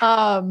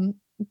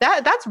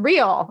 that's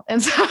real.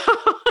 And so,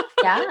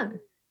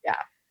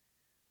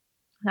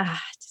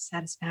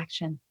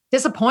 dissatisfaction,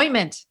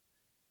 disappointment.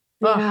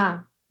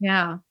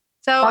 Yeah.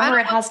 So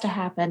it has to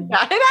happen.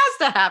 Yeah, it has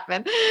to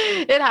happen.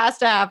 It has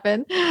to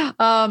happen.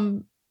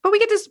 But we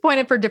get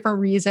disappointed for different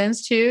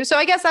reasons too. So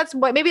I guess that's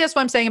what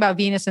I'm saying about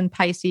Venus and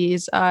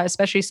Pisces,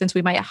 especially since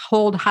we might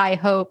hold high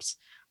hopes,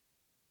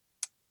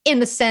 in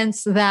the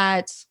sense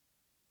that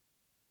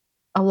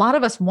a lot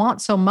of us want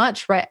so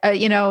much, right?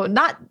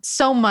 Not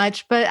so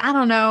much, but I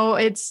don't know.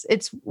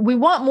 We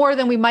want more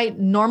than we might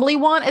normally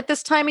want at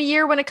this time of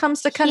year when it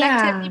comes to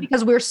connectivity,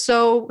 because we're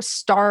so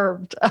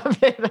starved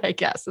of it, I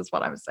guess is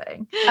what I'm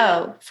saying.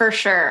 Oh, for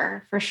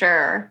sure. For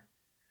sure.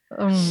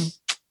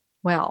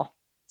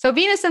 So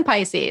Venus and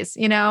Pisces,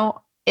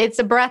 it's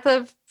a breath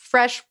of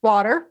fresh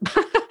water.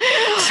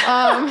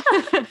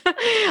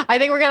 I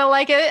think we're going to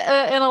like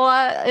it in a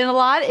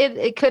lot.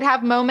 It could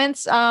have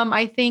moments,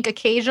 I think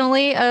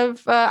occasionally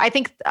I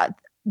think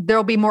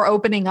there'll be more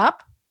opening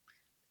up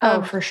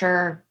For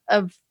sure.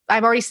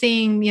 I'm already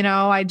seeing,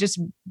 I just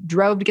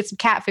drove to get some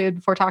cat food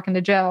before talking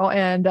to Joe,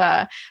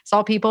 and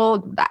saw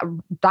people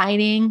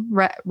dining.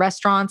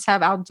 Restaurants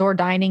have outdoor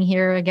dining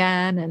here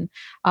again. And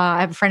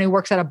I have a friend who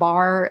works at a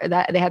bar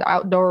that they had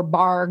outdoor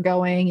bar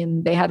going,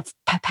 and they had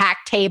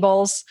packed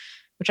tables,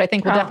 which I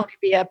think will definitely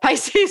be a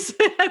Pisces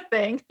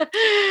thing.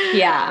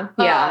 Yeah.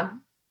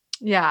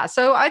 Yeah.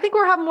 So I think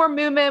we'll have more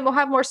movement. We'll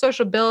have more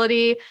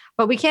sociability,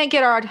 but we can't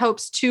get our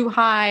hopes too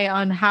high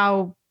on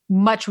how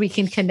much we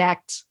can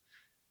connect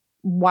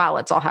while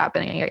it's all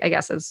happening, I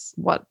guess is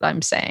what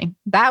I'm saying.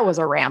 That was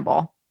a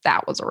ramble.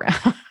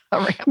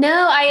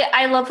 No,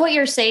 I love what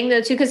you're saying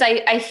though, too, because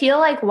I feel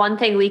like one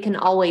thing we can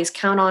always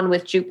count on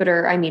with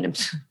Jupiter,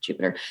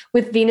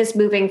 with Venus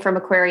moving from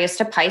Aquarius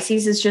to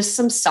Pisces is just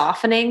some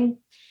softening.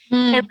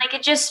 And like,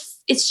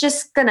 it's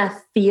just going to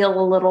feel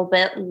a little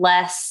bit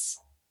less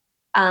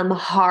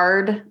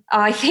hard,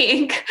 I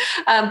think,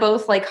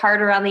 both like hard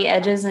around the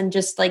edges and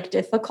just like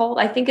difficult.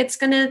 I think it's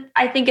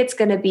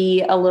gonna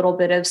be a little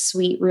bit of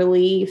sweet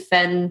relief.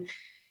 And,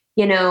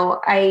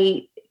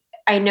 I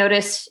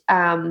noticed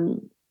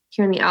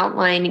here in the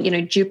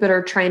outline,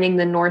 Jupiter trining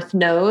the North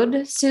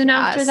Node soon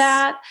after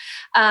that.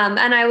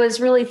 And I was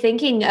really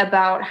thinking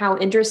about how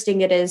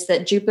interesting it is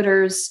that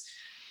Jupiter's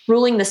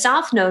ruling the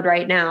South Node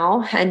right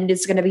now, and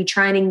is going to be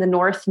trining the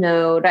North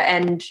Node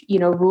and,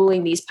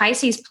 ruling these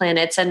Pisces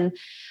planets. And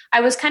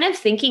I was kind of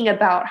thinking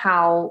about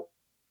how,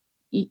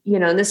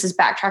 this is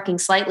backtracking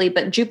slightly,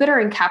 but Jupiter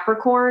and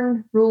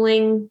Capricorn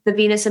ruling the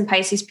Venus and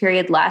Pisces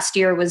period last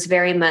year was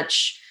very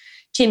much,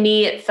 to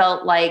me, it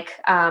felt like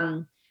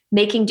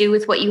making do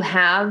with what you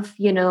have,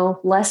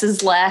 less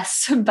is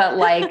less, but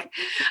like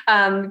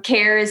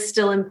care is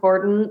still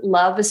important.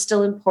 Love is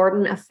still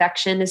important.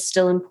 Affection is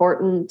still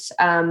important.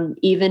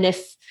 Even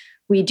if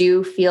we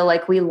do feel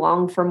like we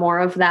long for more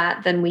of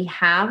that than we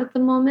have at the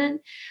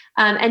moment.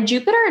 And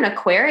Jupiter in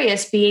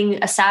Aquarius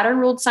being a Saturn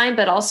ruled sign,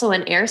 but also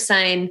an air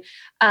sign.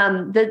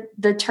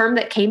 The term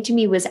that came to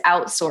me was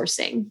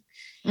outsourcing.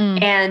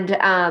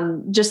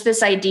 And just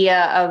this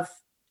idea of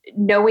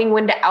knowing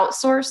when to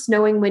outsource,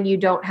 knowing when you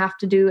don't have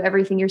to do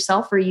everything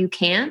yourself or you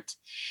can't.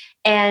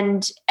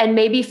 And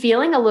maybe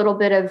feeling a little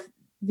bit of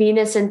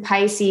Venus in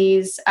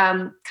Pisces,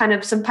 kind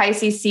of some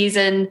Pisces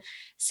season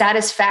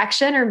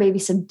satisfaction or maybe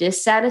some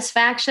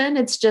dissatisfaction.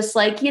 It's just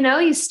like,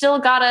 you still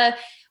gotta,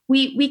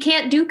 we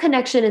can't do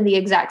connection in the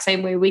exact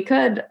same way we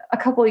could a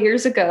couple of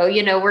years ago.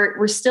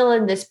 We're still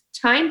in this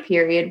time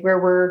period where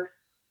we're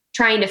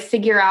trying to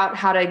figure out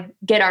how to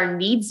get our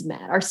needs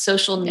met, our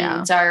social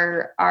needs,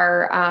 our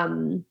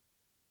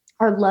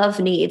love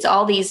needs,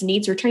 all these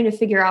needs. We're trying to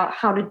figure out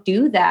how to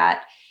do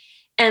that.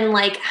 And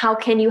like, how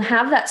can you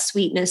have that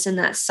sweetness and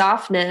that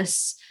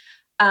softness,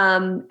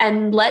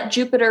 and let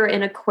Jupiter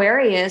in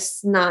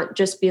Aquarius not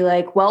just be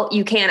like, well,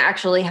 you can't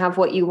actually have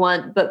what you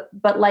want,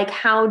 but like,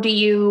 how do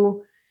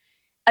you,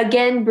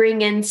 again,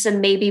 bring in some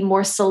maybe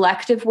more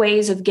selective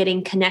ways of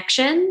getting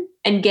connection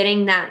and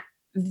getting that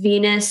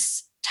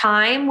Venus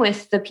time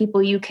with the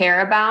people you care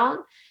about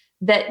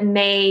that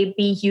may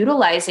be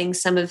utilizing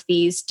some of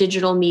these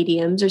digital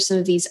mediums or some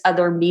of these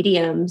other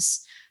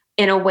mediums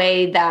in a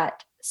way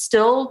that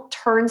still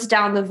turns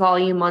down the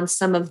volume on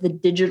some of the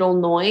digital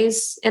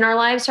noise in our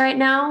lives right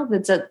now.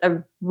 That's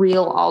a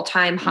real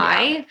all-time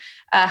high.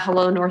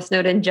 Hello, North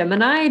Node and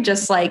Gemini.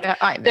 Just like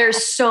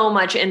there's so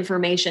much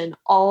information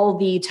all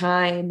the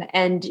time,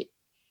 and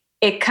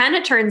it kind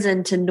of turns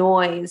into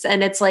noise.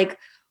 And it's like,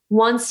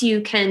 once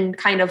you can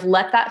kind of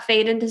let that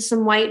fade into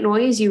some white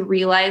noise, you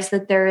realize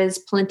that there is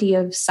plenty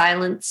of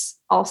silence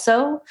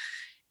also.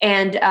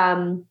 And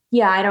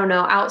I don't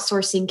know,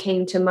 outsourcing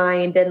came to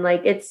mind. And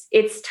like,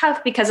 it's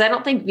tough because I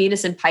don't think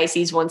Venus in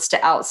Pisces wants to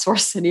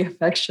outsource any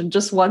affection,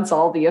 just wants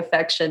all the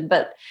affection.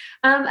 But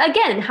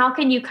again, how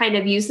can you kind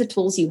of use the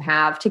tools you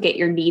have to get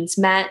your needs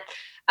met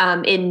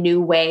in new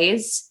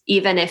ways,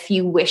 even if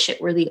you wish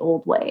it were the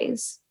old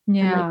ways?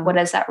 Yeah. Like, what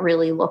does that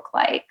really look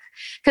like?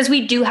 Because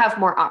we do have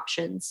more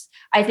options.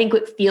 I think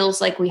it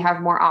feels like we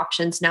have more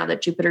options now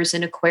that Jupiter's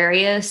in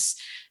Aquarius.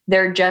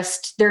 They're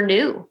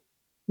new,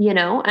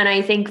 and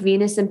I think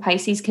Venus in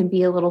Pisces can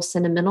be a little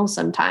sentimental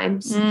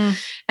sometimes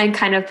and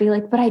kind of be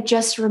like, but I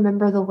just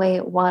remember the way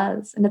it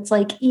was. And it's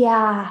like,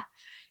 yeah,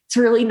 it's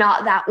really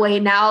not that way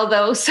now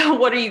though. So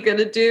what are you going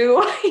to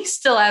do? You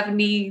still have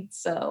needs.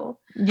 So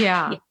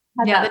yeah.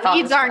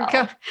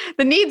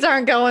 The needs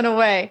aren't going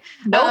away.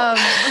 Nope.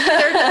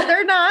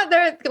 They're not.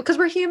 They're because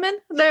we're human.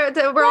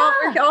 We're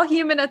all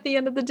human at the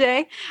end of the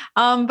day.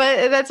 But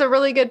that's a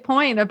really good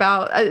point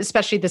about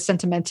especially the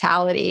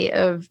sentimentality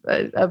of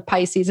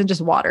Pisces and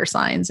just water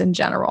signs in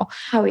general.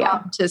 Oh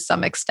yeah, to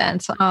some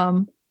extent.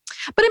 But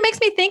it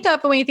makes me think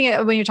of when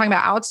you're talking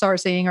about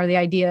outsourcing or the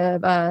idea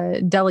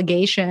of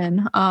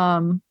delegation,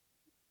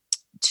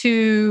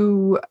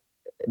 to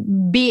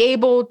be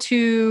able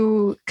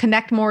to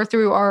connect more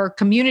through our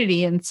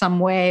community in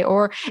some way,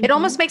 or it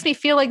almost makes me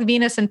feel like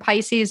Venus and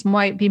Pisces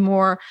might be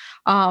more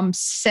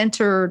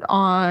centered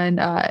on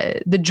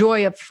the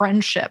joy of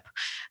friendship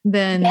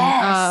than,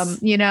 yes.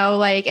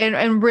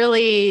 And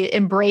really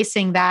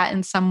embracing that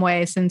in some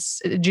way,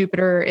 since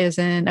Jupiter is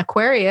in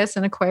Aquarius,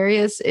 and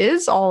Aquarius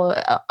is all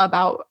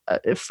about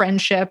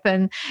friendship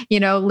and,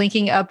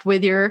 linking up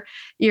with your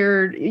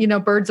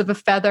birds of a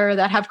feather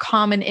that have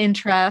common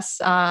interests.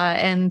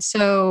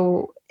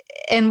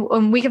 And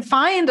we can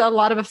find a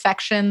lot of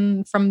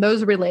affection from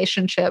those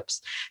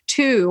relationships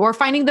too, or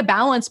finding the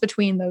balance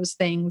between those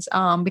things.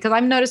 Because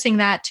I'm noticing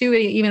that too,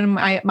 even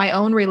in my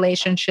own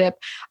relationship,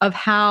 of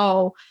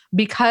how,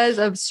 because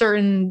of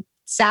certain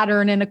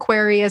Saturn and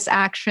Aquarius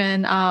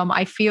action,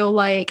 I feel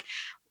like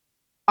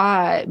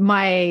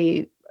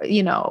my,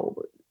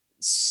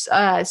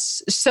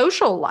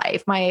 social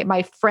life,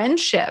 my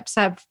friendships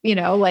have,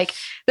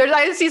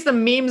 I see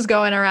some memes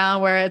going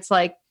around where it's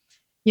like,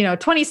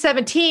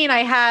 2017,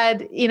 I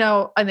had,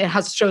 and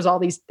it shows all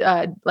these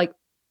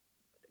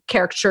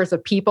caricatures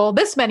of people,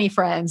 this many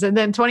friends. And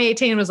then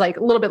 2018 was like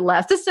a little bit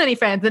less, this many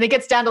friends. Then it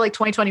gets down to like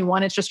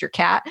 2021, it's just your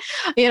cat,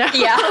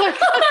 Yeah.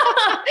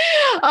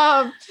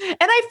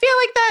 And I feel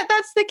like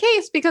that's the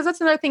case, because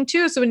that's another thing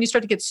too. So when you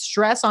start to get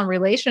stress on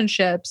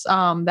relationships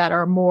that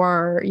are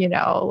more,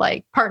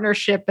 like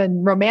partnership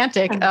and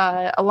romantic,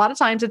 a lot of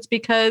times it's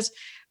because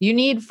you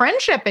need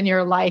friendship in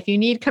your life. You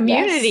need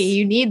community. Yes.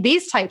 You need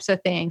these types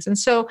of things. And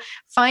so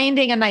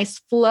finding a nice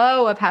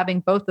flow of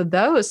having both of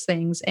those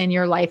things in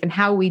your life, and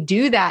how we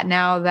do that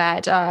now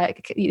that,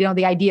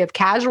 the idea of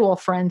casual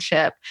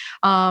friendship.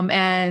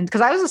 And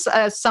because I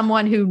was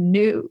someone who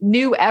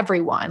knew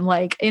everyone,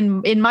 like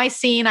in my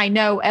scene, I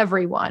know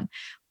everyone,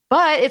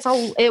 but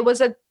it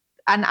was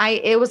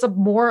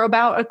more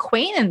about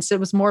acquaintance. It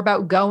was more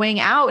about going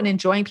out and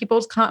enjoying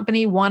people's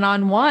company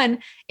one-on-one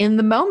in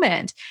the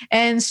moment.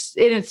 And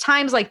in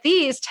times like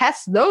these,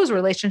 test those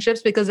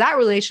relationships, because that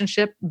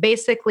relationship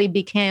basically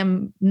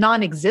became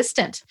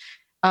non-existent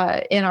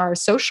in our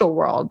social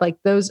world. Like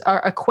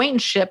our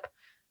acquaintanceship,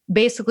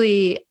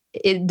 basically,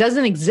 it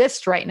doesn't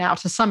exist right now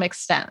to some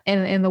extent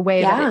in the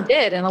way that it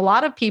did. And a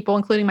lot of people,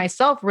 including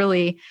myself,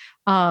 really,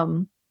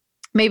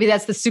 maybe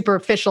that's the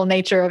superficial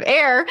nature of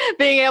air,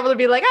 being able to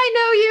be like, I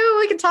know you,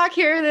 we can talk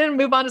here and then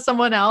move on to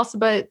someone else.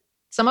 But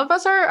some of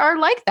us are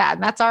like that.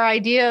 And that's our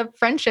idea of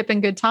friendship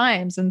and good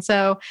times. And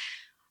so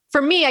for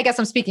me, I guess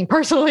I'm speaking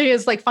personally,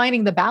 is like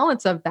finding the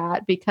balance of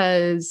that,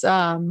 because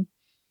I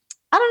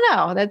don't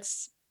know,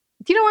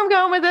 do you know where I'm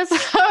going with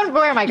this?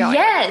 Where am I going?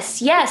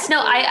 Yes. No,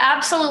 I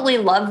absolutely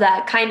love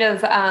that kind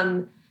of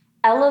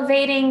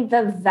elevating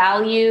the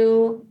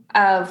value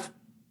of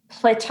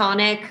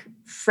platonic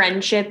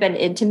friendship and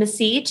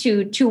intimacy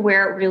to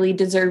where it really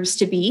deserves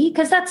to be,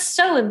 because that's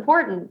so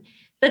important.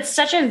 That's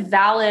such a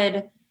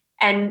valid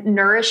and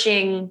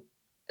nourishing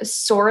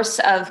source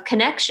of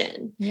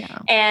connection. Yeah.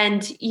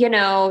 And,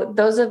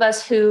 those of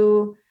us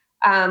who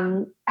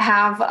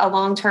have a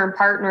long-term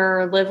partner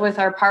or live with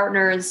our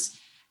partners,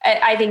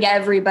 I think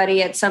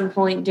everybody at some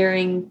point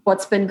during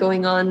what's been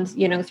going on,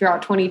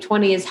 throughout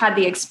 2020 has had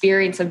the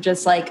experience of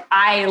just like,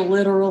 I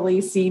literally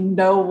see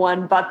no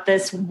one but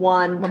this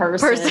one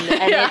person.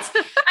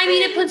 And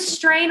it puts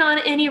strain on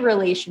any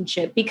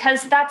relationship,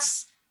 because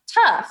that's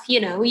tough.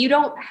 You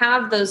don't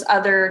have those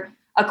other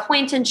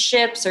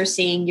acquaintanceships or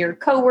seeing your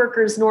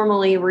coworkers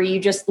normally, where you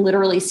just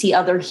literally see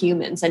other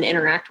humans and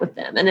interact with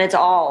them. And it's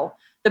all,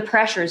 the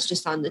pressure is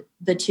just on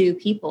the two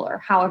people or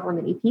however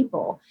many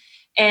people.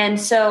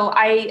 And so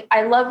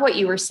I love what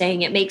you were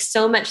saying. It makes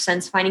so much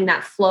sense, finding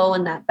that flow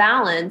and that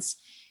balance.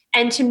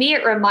 And to me,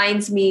 it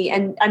reminds me,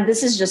 and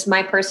this is just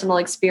my personal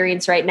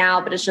experience right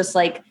now, but it's just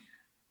like,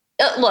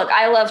 look,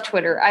 I love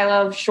Twitter. I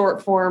love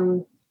short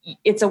form.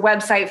 It's a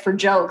website for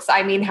jokes.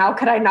 I mean, how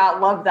could I not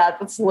love that?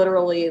 That's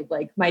literally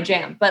like my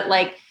jam. But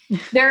like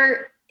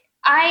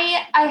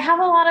I have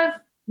a lot of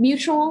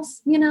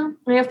mutuals,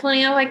 I have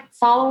plenty of like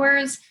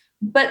followers,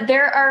 but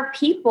there are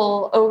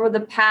people over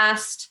the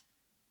past,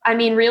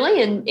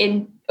 really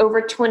in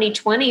over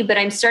 2020, but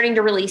I'm starting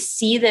to really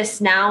see this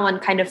now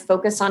and kind of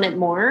focus on it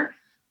more.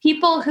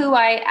 People who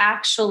I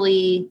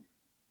actually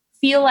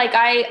feel like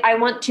I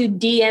want to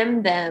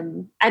DM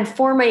them and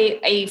form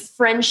a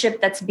friendship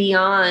that's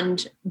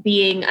beyond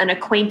being an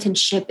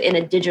acquaintanceship in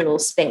a digital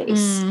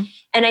space.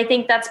 And I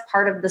think that's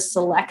part of the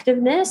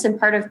selectiveness and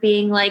part of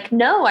being like,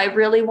 no, I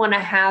really want to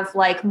have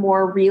like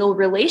more real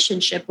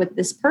relationship with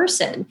this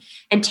person,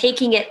 and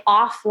taking it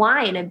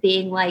offline and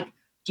being like,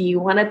 do you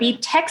want to be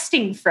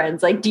texting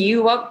friends? Like, do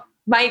you want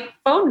my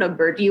phone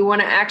number? Do you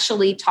want to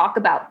actually talk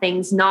about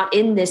things not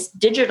in this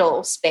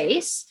digital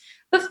space,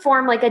 but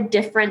form like a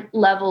different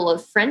level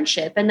of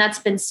friendship? And that's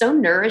been so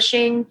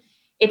nourishing.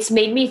 It's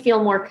made me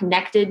feel more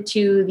connected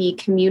to the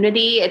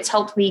community. It's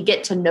helped me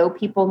get to know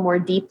people more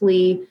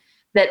deeply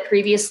that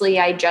previously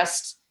I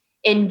just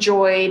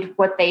enjoyed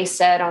what they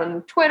said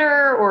on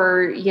Twitter,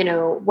 or,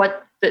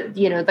 what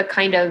the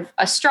kind of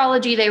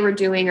astrology they were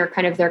doing, or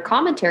kind of their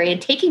commentary,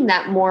 and taking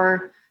that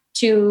more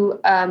to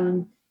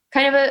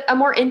kind of a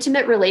more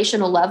intimate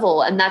relational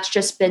level. And that's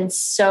just been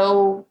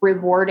so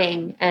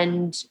rewarding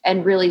and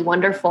really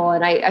wonderful.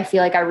 And I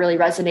feel like I really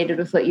resonated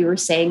with what you were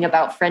saying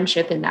about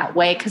friendship in that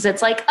way. Cause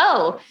it's like,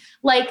 oh,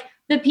 like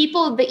the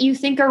people that you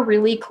think are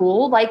really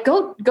cool, like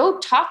go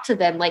talk to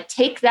them, like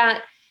take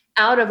that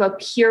out of a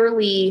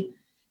purely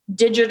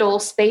digital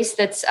space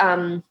that's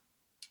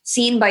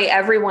seen by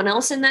everyone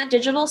else in that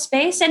digital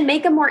space and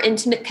make a more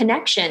intimate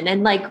connection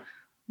and like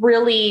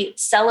really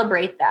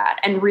celebrate that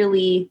and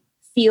really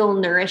feel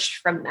nourished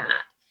from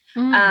that.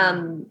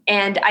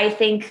 And I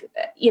think,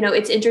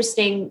 it's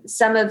interesting.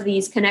 Some of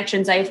these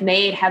connections I've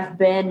made have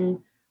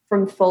been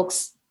from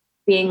folks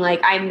being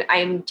like,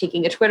 I'm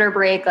taking a Twitter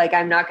break. Like,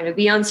 I'm not going to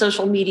be on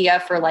social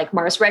media for like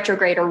Mars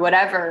retrograde or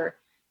whatever.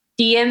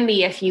 DM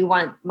me if you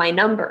want my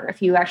number,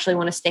 if you actually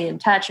want to stay in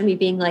touch. And me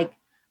being like,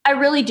 I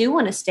really do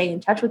want to stay in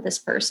touch with this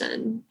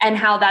person, and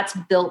how that's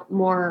built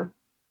more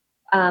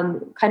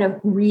kind of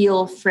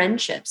real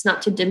friendships,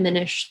 not to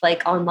diminish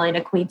like online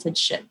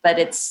acquaintanceship, but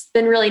it's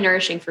been really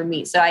nourishing for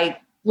me. So I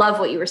love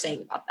what you were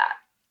saying about that.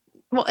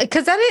 Well,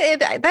 because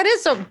that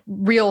is a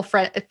real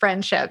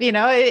friendship,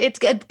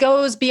 it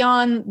goes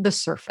beyond the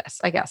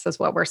surface, I guess is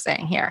what we're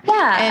saying here.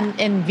 Yeah.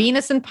 And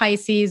Venus and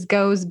Pisces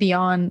goes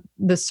beyond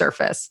the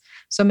surface.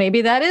 So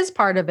maybe that is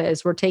part of it,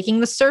 is we're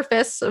taking the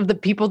surface of the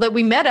people that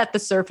we met at the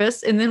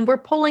surface, and then we're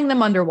pulling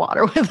them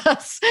underwater with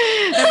us.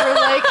 And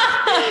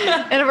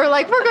we're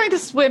like, we're going to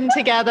swim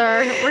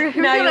together.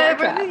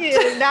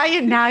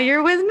 Now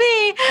you're with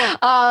me.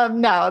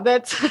 No,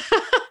 that's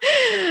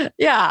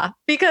yeah,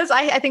 because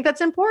I think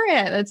that's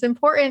important. It's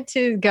important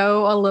to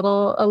go a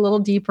little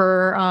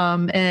deeper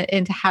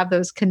and to have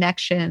those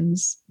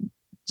connections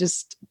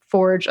just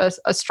forge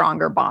a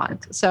stronger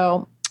bond.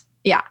 So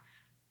yeah,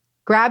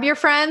 grab your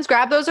friends,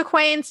 grab those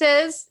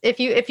acquaintances. If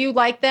you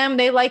like them,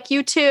 they like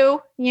you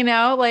too,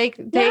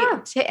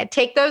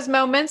 take those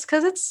moments,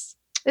 because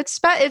it's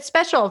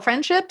special.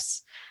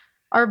 Friendships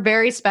are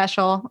very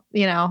special,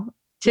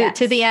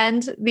 to the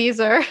end. These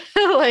are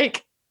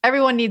like,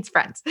 everyone needs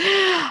friends.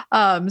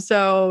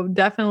 So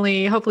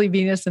definitely, hopefully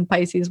Venus and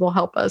Pisces will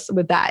help us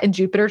with that. And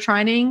Jupiter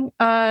trining,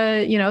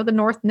 the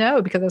North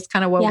Node, because that's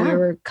kind of what we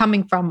were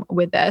coming from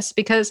with this.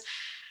 Because,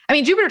 I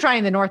mean, Jupiter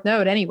trining the North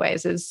Node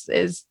anyways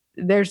is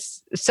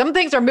there's some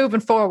things are moving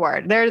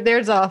forward.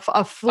 There's a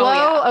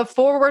flow of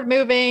forward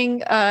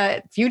moving,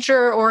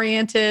 future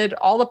oriented,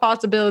 all the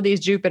possibilities,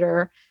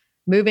 Jupiter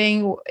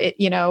moving,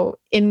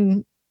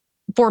 in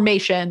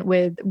formation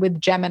with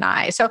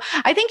Gemini. So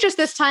I think just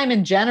this time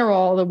in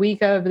general, the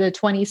week of the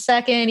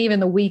 22nd,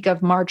 even the week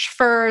of March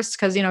 1st,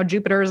 because,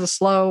 Jupiter is a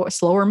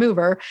slower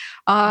mover.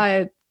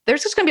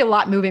 There's just going to be a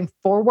lot moving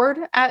forward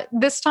at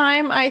this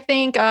time. I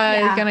think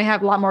you're going to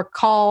have a lot more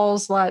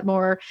calls, a lot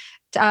more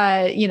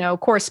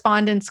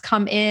correspondence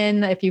come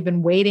in. If you've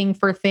been waiting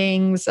for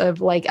things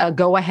of like a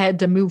go ahead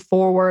to move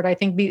forward, I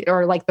think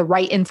or like the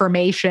right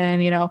information,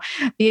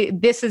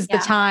 this is the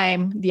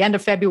time, the end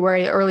of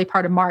February, early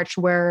part of March,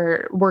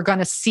 where we're going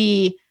to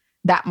see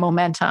that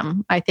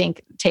momentum, I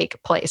think,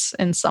 take place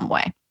in some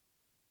way.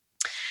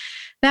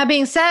 That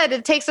being said,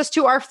 it takes us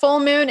to our full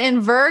moon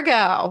in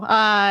Virgo.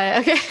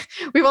 Okay,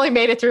 we've only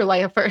made it through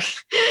like a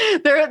first.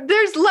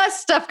 There's less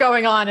stuff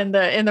going on in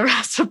the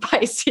rest of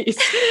Pisces.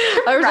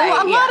 There's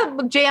a lot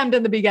of jammed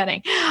in the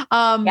beginning.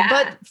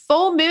 But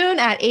full moon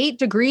at 8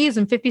 degrees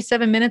and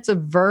 57 minutes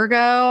of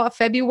Virgo,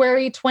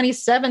 February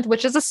 27th,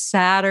 which is a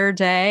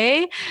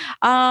Saturday.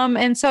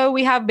 And so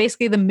we have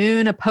basically the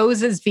moon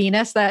opposes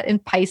Venus, that in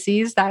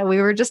Pisces that we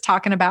were just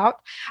talking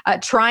about,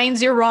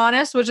 trines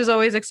Uranus, which is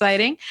always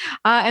exciting,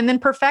 and then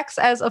perfects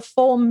as a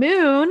full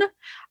moon.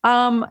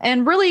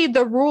 And really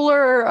the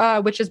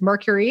ruler, which is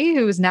Mercury,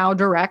 who is now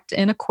direct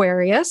in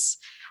Aquarius,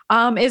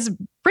 is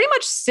pretty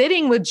much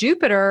sitting with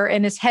Jupiter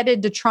and is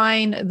headed to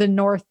trine the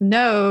North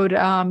Node,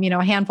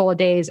 a handful of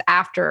days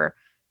after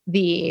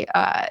the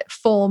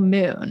full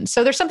moon.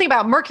 So there's something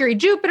about Mercury,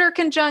 Jupiter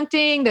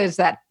conjuncting. There's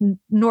that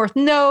North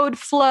Node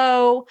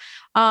flow.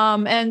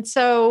 And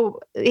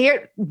so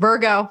here,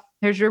 Virgo,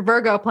 here's your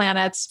Virgo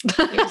planets.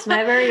 Here's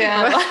my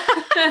Virgo.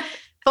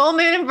 Full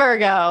moon in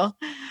Virgo.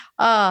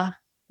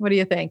 What do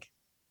you think?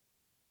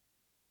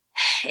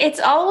 It's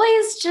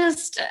always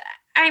just,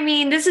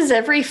 this is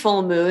every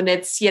full moon.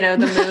 It's, the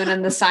moon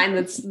and the sign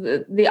that's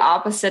the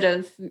opposite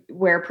of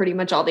where pretty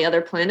much all the other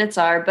planets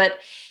are. But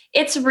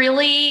it's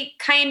really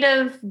kind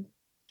of,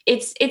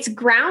 it's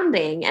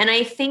grounding. And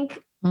I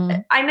think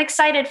I'm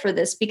excited for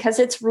this because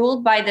it's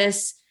ruled by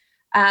this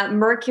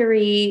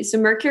Mercury. So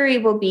Mercury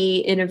will be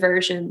in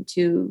aversion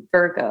to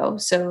Virgo.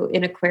 So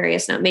in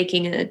Aquarius, not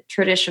making a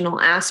traditional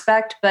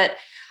aspect, but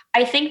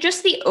I think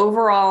just the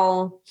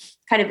overall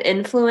kind of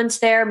influence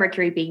there,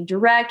 Mercury being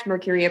direct,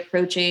 Mercury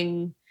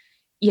approaching,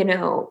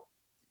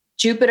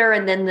 Jupiter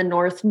and then the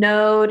North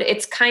Node.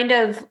 It's kind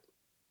of,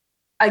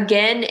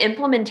 again,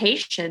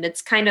 implementation.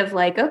 It's kind of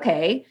like,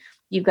 okay,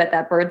 you've got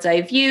that bird's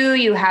eye view.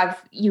 You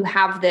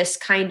have this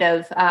kind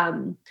of,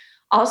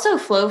 also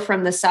flow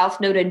from the South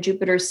Node and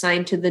Jupiter's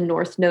sign to the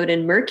North Node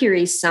and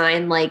Mercury's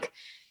sign. Like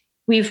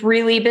we've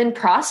really been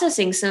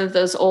processing some of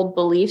those old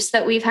beliefs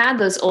that we've had,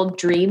 those old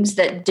dreams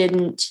that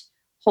didn't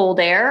hold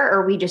air,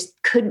 or we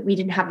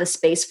didn't have the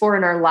space for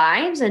in our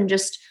lives. And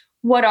just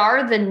what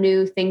are the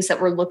new things that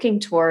we're looking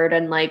toward?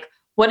 And like,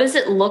 what does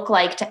it look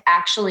like to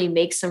actually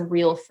make some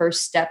real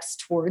first steps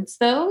towards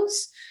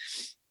those?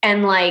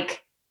 And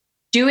like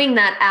doing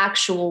that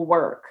actual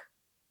work.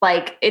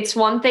 Like, it's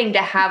one thing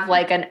to have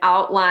like an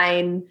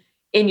outline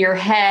in your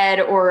head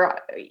or,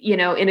 you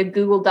know, in a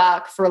Google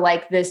Doc for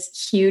like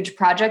this huge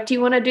project you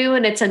want to do.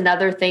 And it's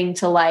another thing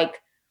to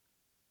like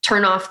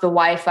turn off the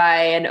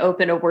Wi-Fi and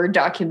open a Word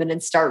document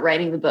and start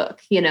writing the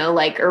book, you know,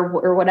 like,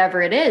 or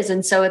whatever it is.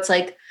 And so it's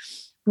like,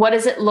 what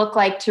does it look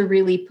like to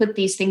really put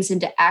these things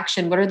into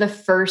action? What are the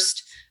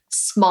first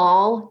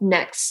small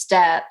next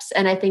steps?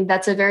 And I think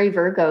that's a very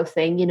Virgo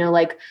thing, you know,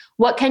 like,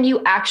 what can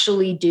you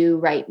actually do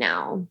right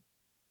now?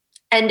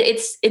 And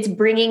it's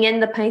bringing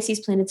in the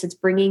Pisces planets. It's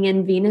bringing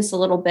in Venus a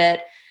little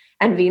bit.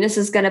 And Venus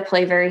is going to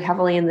play very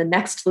heavily in the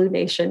next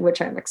lunation, which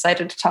I'm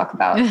excited to talk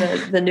about,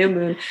 the new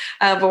moon.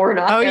 But we're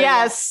not. Oh,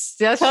 yes.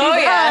 Yes,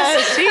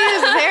 she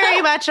is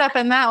very much up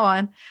in that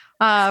one.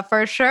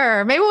 For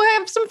sure. Maybe we'll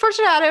have some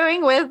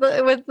foreshadowing with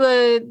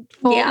the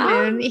full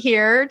moon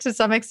here to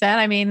some extent.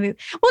 I mean, well,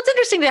 it's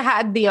interesting to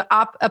have the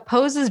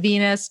opposes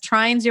Venus,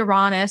 trines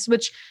Uranus,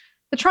 which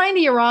the trine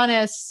to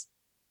Uranus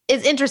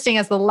is interesting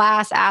as the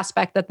last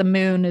aspect that the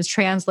moon is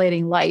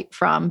translating light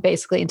from,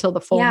 basically until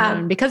the full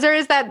moon, because there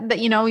is that,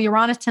 you know,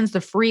 Uranus tends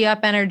to free up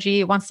energy.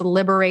 It wants to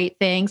liberate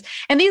things.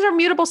 And these are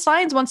mutable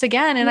signs once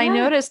again. And I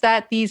noticed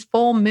that these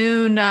full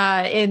moon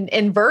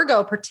in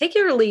Virgo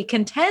particularly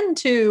can tend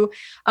to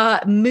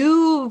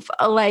move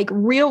like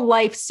real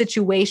life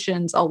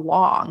situations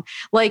along.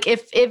 Like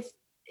if,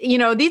 you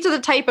know, these are the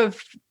type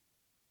of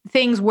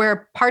things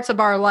where parts of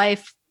our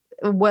life,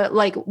 what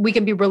like we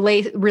can be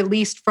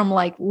released from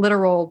like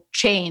literal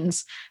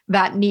chains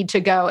that need to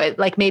go.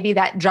 Like maybe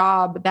that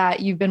job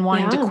that you've been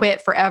wanting to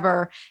quit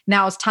forever,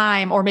 now is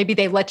time, or maybe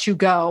they let you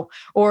go,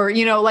 or,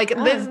 you know, like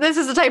this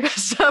is the type of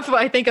stuff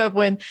I think of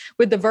when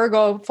with the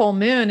Virgo full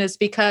moon, is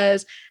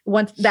because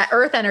once that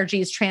earth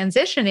energy is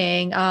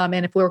transitioning,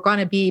 and if we're going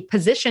to be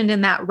positioned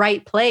in that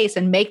right place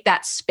and make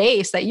that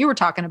space that you were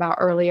talking about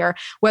earlier,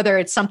 whether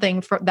it's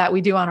something that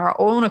we do on our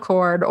own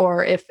accord,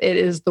 or if it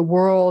is the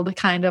world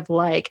kind of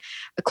like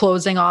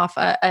closing off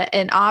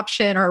an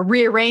option or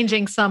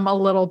rearranging some a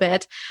little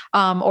bit,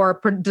 or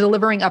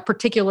delivering a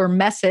particular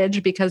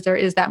message, because there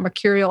is that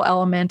mercurial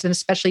element, and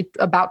especially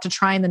about to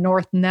trine the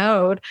North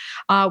Node,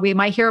 we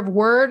might hear a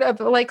word of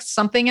like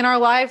something in our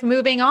life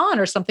moving on,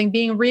 or something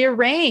being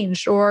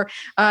rearranged, or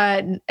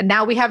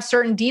now we have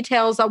certain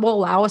details that will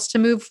allow us to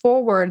move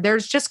forward.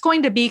 There's just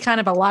going to be kind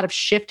of a lot of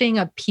shifting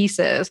of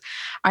pieces,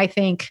 I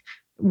think,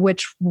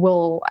 which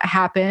will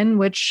happen,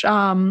 which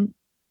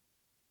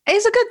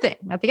is a good thing.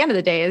 At the end of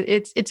the day,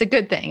 it's a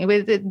good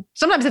thing.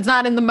 Sometimes it's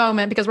not in the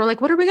moment because we're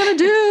like, what are we going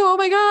to do? Oh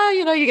my God.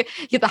 You know, you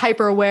get the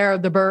hyper aware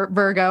of the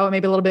Virgo,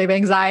 maybe a little bit of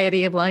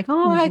anxiety of like,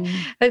 I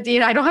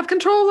don't have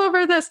control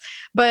over this,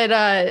 but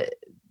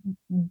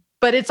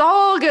it's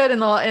all good in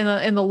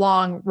the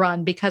long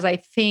run, because I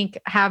think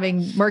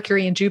having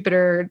Mercury and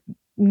Jupiter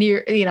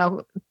near, you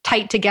know,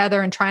 tight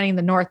together and trining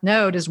the North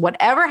Node is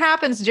whatever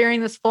happens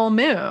during this full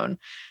moon.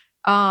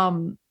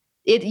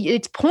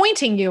 It's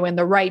pointing you in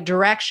the right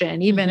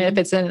direction, even if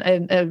it's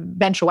an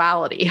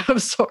eventuality of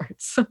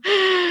sorts.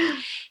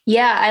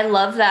 Yeah, I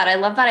love that. I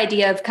love that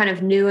idea of kind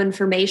of new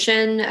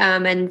information,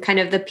 and kind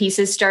of the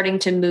pieces starting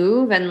to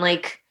move, and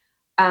like,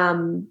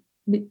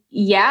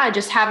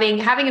 just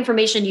having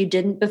information you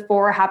didn't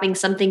before, having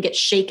something get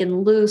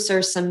shaken loose,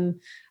 or some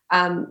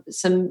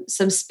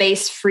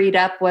space freed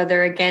up,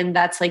 whether again,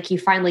 that's like you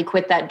finally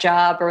quit that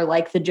job, or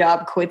like the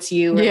job quits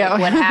you, or like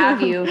what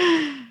have you.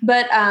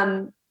 But,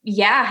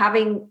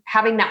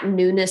 having that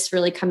newness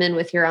really come in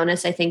with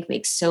Uranus, I think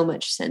makes so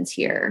much sense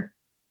here.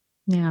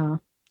 Yeah.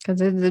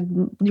 Because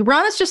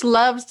Uranus just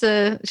loves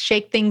to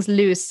shake things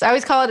loose. I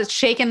always call it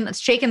shaking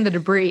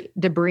the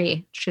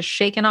debris, just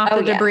shaking off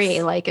the debris.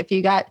 Yes. Like if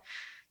you got,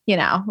 you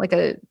know, like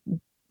a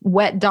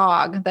wet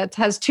dog that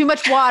has too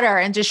much water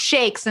and just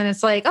shakes, and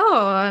it's like,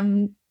 oh,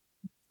 I'm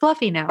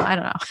fluffy now. I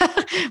don't know.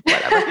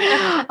 Whatever.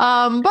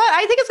 But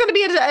I think it's going to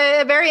be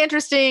a very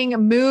interesting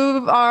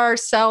move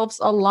ourselves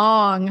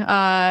along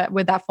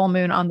with that full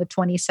moon on the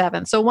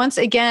 27th. So once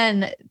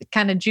again,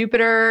 kind of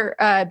Jupiter,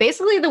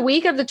 basically the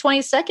week of the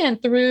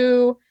 22nd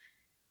through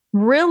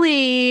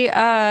really,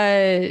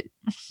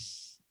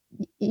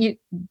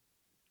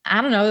 I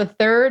don't know, the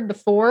 3rd, the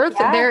 4th,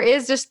 there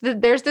is just,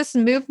 there's this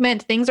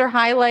movement. Things are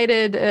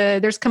highlighted.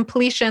 There's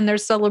completion,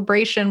 there's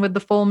celebration with the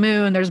full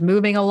moon, there's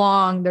moving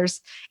along,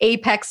 there's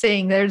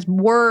apexing, there's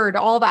word,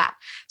 all that.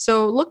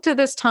 So look to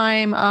this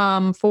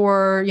time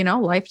for, you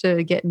know, life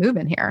to get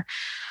moving here.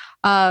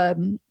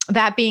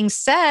 That being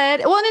said,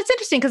 well, and it's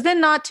interesting because then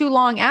not too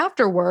long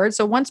afterwards,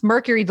 so once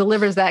Mercury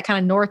delivers that kind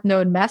of North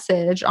Node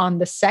message on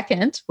the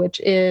 2nd, which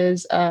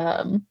is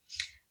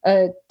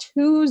a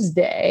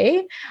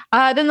Tuesday,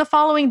 then the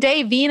following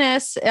day,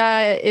 Venus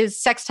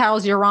is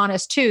sextiles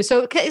Uranus too.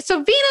 So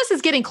Venus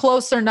is getting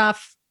close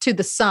enough to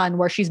the sun,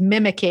 where she's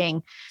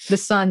mimicking the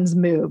sun's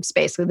moves.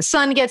 Basically, the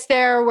sun gets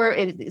there where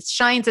it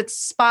shines its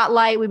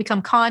spotlight. We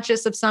become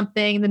conscious of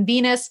something. And then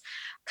Venus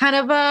kind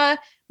of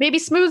maybe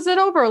smooths it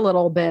over a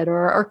little bit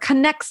or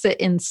connects it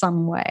in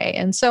some way.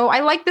 And so I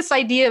like this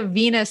idea of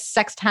Venus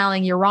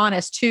sextiling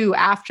Uranus too,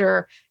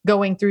 after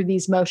going through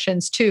these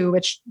motions too,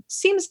 which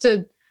seems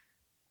to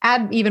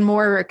add even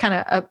more kind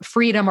of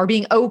freedom or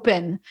being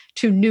open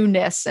to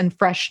newness and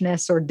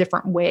freshness or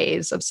different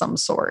ways of some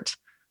sort,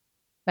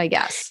 I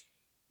guess.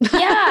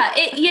 Yeah.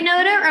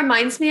 It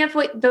reminds me of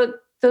what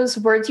those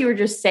words you were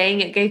just saying.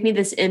 It gave me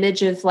this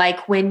image of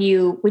like when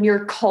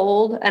you're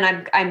cold,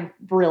 and I'm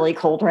really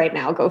cold right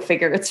now. Go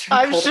figure. It's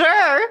really I'm cold.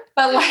 sure.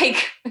 But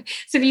like,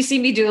 so if you see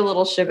me do a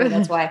little shiver,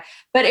 that's why.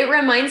 But it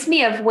reminds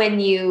me of when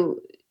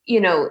you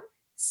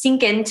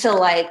sink into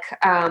like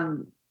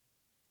a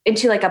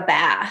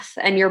bath,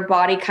 and your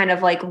body kind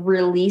of like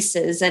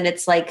releases, and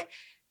it's like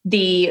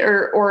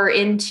or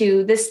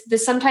into this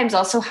sometimes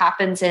also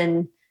happens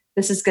in,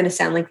 this is going to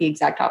sound like the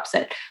exact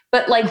opposite,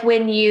 but like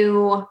when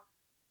you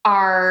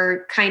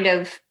are kind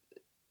of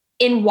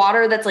in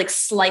water that's like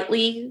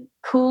slightly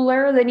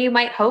cooler than you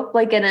might hope,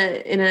 like in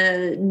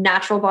a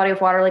natural body of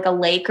water, like a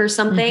lake or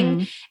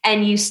something,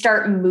 and you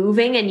start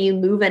moving, and you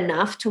move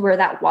enough to where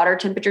that water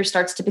temperature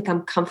starts to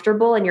become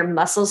comfortable and your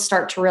muscles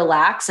start to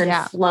relax and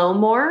flow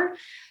more,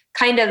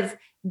 kind of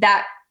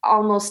that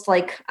almost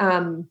like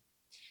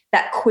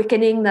that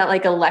quickening, that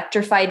like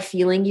electrified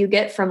feeling you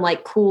get from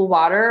like cool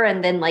water,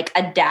 and then like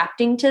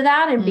adapting to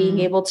that and being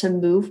able to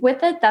move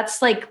with it.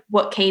 That's like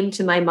what came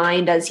to my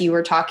mind as you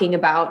were talking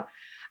about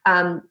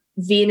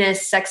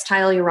Venus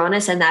sextile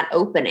Uranus and that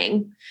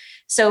opening.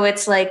 So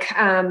it's like,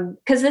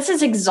 because this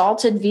is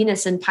exalted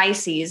Venus in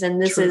Pisces, and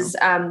this is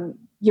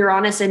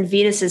Uranus and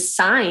Venus's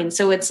sign.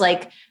 So it's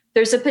like,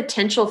 there's a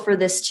potential for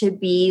this to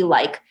be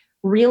like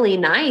really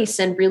nice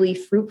and really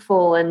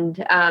fruitful.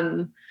 And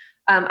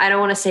I don't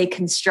want to say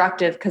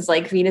constructive, because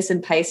like Venus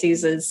in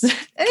Pisces is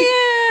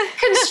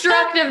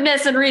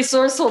constructiveness and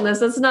resourcefulness.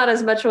 That's not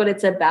as much what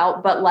it's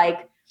about, but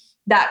like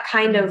that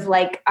kind of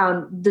like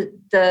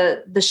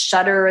the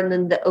shudder and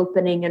then the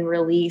opening and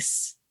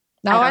release.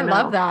 No, I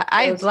love that.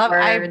 I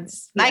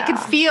could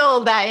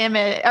feel that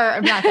image,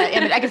 or not that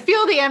image. I could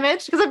feel the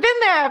image because I've been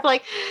there. I've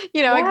like,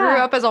 I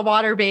grew up as a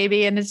water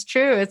baby, and it's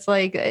true. It's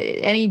like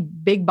any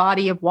big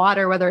body of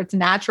water, whether it's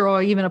natural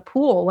or even a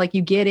pool, like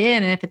you get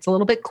in, and if it's a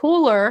little bit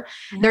cooler,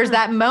 there's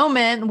that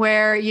moment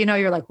where,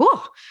 you're like,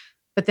 whoa.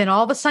 But then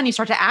all of a sudden you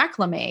start to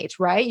acclimate,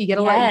 right? You get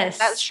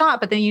that shot,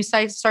 but then you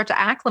start to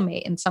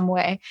acclimate in some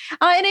way.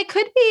 And it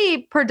could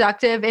be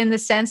productive in the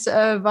sense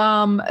of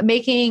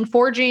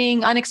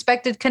forging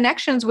unexpected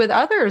connections with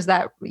others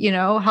that,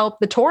 help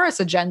the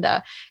Taurus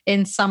agenda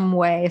in some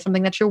way,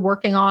 something that you're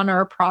working on, or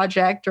a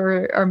project,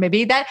 or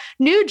maybe that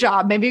new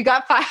job. Maybe you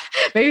got fired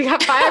from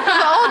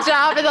the old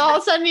job, and all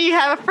of a sudden you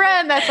have a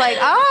friend that's like,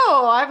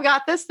 oh, I've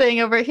got this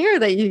thing over here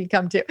that you can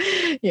come to.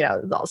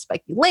 It's all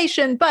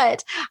speculation,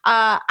 but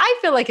I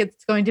feel like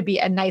it's going to be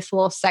a nice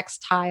little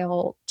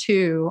sextile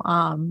too,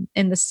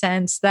 in the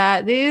sense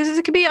that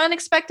these could be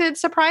unexpected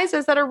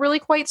surprises that are really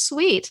quite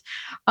sweet.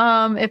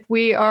 If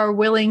we are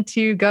willing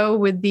to go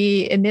with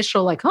the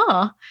initial like,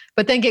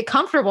 but then get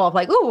comfortable of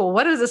like, oh,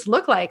 what does this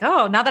look like?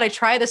 Oh, now that I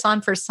try this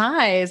on for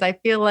size, I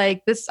feel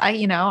like this,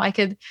 I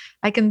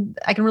can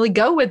really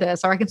go with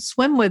this, or I can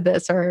swim with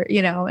this, or,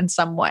 in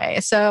some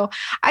way. So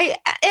and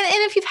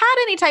if you've had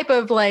any type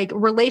of like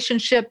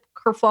relationship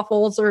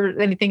kerfluffles or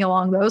anything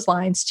along those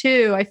lines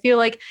too, I feel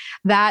like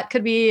that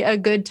could be a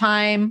good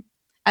time,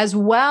 as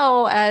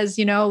well as,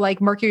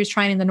 like Mercury's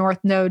trining the North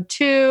Node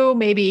too.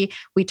 Maybe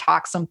we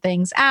talk some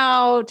things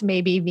out.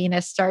 Maybe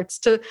Venus starts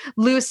to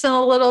loosen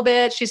a little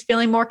bit. She's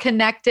feeling more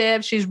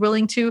connective. She's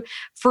willing to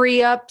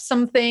free up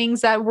some things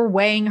that were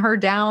weighing her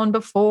down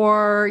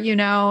before,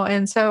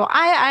 and so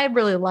I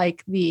really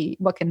like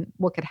what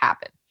could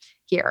happen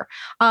here.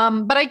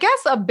 But I guess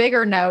a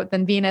bigger note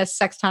than Venus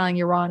sextiling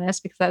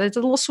Uranus, because that is a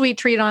little sweet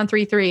treat on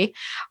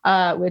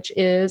 3/3, which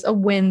is a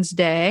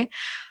Wednesday.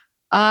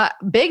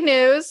 Big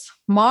news,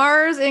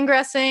 Mars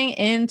ingressing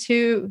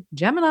into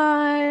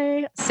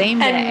Gemini, same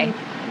day.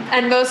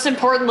 And most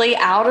importantly,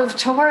 out of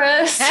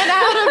Taurus. And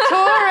out of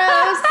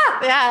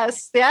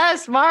Taurus.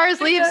 Yes. Mars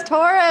leaves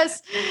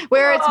Taurus,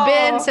 where it's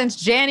been since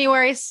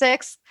January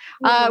 6th.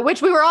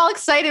 Which we were all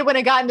excited when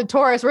it got into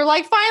Taurus. We're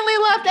like, finally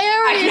left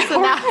Aries.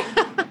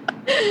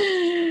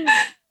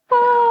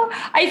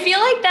 I feel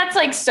like that's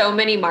like so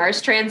many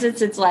Mars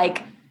transits. It's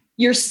like,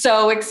 you're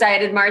so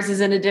excited Mars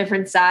is in a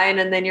different sign,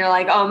 and then you're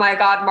like, oh my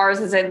God, Mars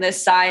is in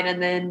this sign,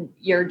 and then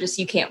you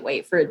can't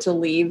wait for it to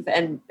leave,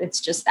 and it's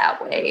just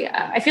that way.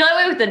 I feel that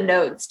way with the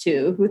nodes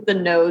too, with the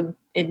node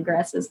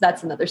ingresses.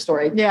 That's another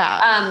story.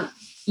 Yeah.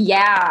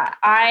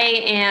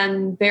 I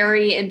am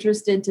very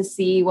interested to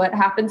see what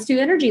happens to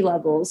energy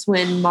levels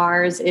when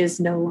Mars is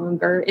no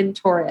longer in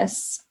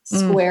Taurus,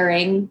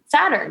 squaring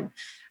Saturn,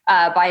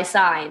 by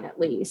sign at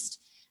least.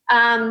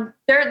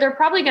 They're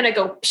probably going to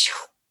go. Phew,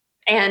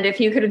 and if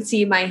you could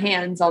see my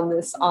hands on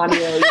this audio,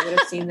 you would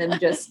have seen them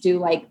just do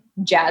like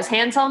jazz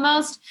hands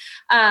almost.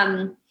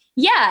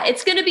 yeah,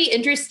 it's going to be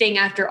interesting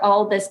after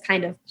all this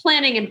kind of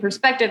planning and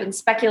perspective and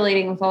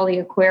speculating with all the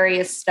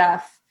Aquarius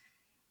stuff.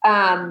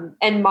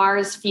 And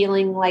Mars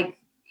feeling like,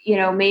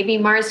 maybe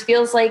Mars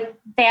feels like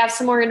they have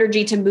some more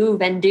energy to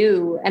move and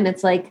do. And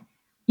it's like,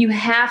 you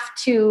have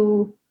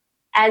to,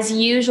 as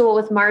usual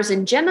with Mars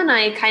and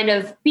Gemini, kind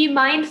of be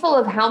mindful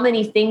of how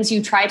many things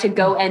you try to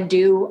go and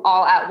do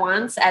all at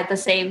once at the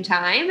same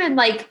time. And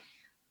like,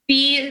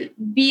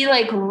 be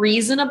like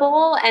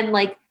reasonable and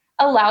like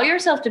allow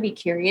yourself to be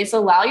curious,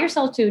 allow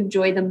yourself to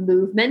enjoy the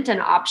movement and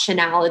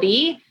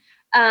optionality.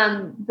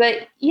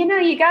 But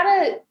you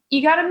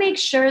gotta make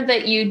sure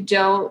that you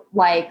don't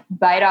like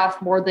bite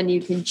off more than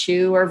you can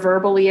chew or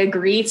verbally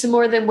agree to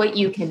more than what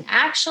you can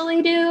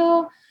actually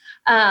do.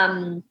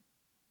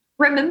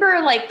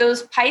 Remember, like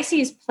those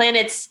Pisces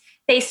planets,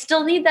 they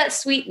still need that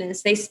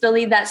sweetness. They still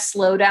need that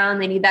slowdown.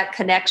 They need that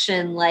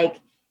connection.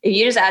 Like if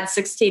you just add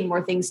 16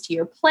 more things to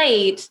your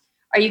plate,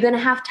 are you going to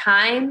have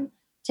time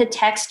to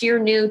text your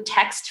new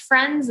text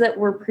friends that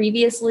were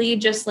previously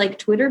just like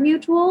Twitter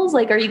mutuals?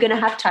 Like, are you going to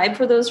have time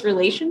for those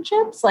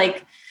relationships?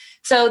 Like,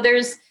 so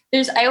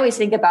I always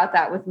think about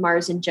that with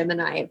Mars and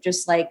Gemini of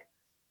just like,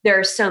 there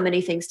are so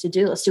many things to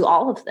do. Let's do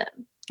all of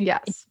them.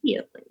 Yes.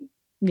 Immediately.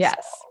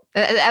 Yes.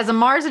 So. As a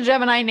Mars and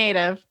Gemini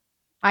native,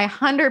 I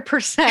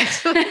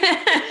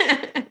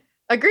 100%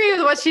 agree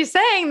with what she's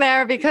saying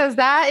there, because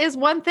that is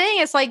one thing.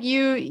 It's like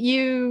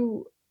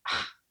you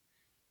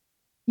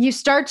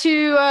start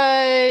to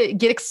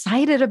get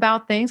excited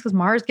about things because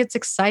Mars gets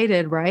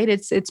excited, right?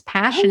 It's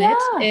passionate.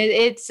 Oh,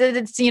 yeah.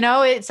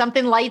 It's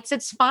something lights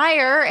its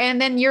fire, and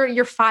then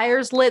your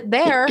fire's lit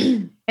there,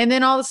 and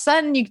then all of a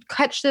sudden you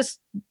catch this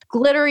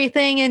glittery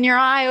thing in your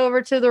eye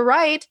over to the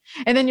right,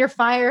 and then your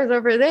fire's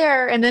over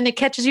there, and then it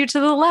catches you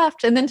to the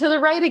left, and then to the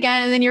right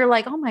again, and then you're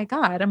like, oh my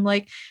God! I'm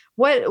like,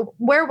 I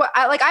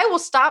will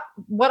stop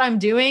what I'm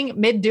doing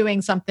mid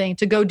doing something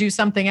to go do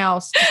something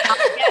else,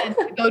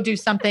 to go do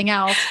something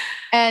else.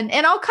 And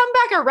I'll come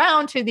back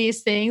around to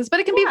these things, but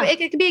it can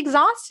be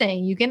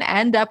exhausting. You can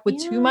end up with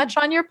too much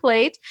on your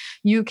plate.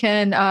 You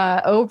can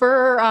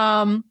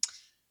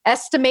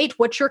estimate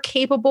what you're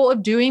capable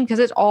of doing because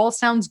it all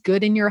sounds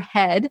good in your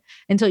head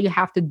until you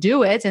have to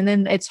do it. And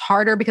then it's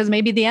harder because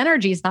maybe the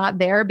energy is not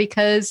there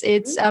because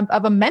it's of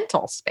a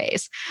mental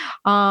space.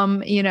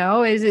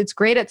 It's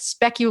great at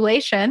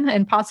speculation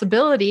and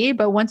possibility,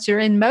 but once you're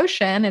in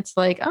motion, it's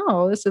like,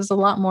 oh, this is a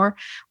lot more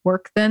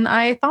work than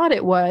I thought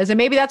it was. And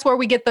maybe that's where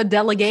we get the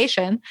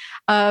delegation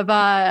of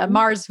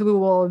Mars, who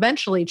will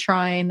eventually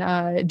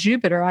trine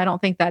Jupiter. I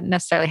don't think that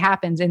necessarily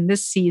happens in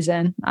this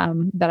season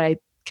that I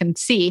can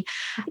see.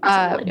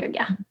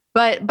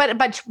 But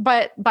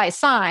by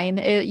sign,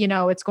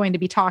 it's going to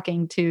be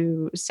talking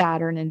to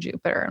Saturn and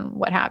Jupiter and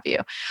what have you.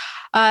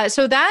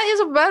 So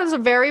that is a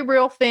very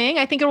real thing.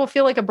 I think it will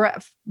feel like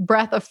a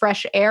breath of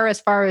fresh air as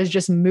far as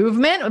just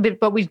movement,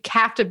 but we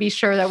have to be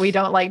sure that we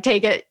don't like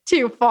take it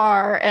too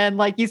far. And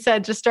like you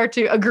said, just start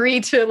to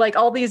agree to like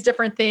all these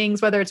different things,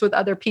 whether it's with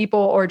other people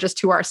or just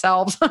to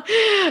ourselves,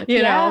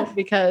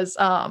 because,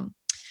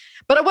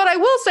 but what I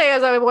will say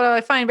is what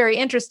I find very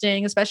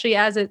interesting, especially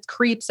as it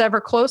creeps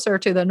ever closer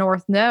to the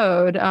North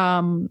Node,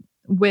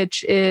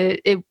 which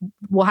it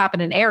will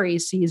happen in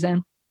Aries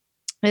season,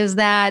 is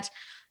that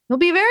it'll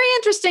be very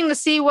interesting to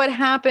see what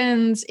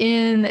happens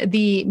in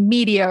the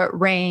media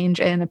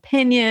range and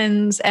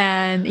opinions.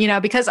 And,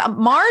 because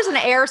Mars and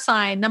air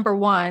sign, number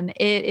one,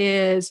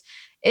 it's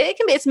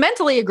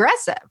mentally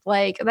aggressive.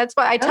 Like that's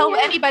what I tell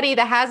anybody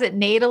that has it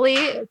natally.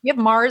 If you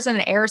have Mars and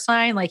an air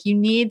sign, like you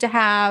need to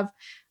have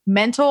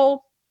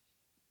mental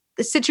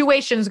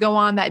situations go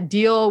on that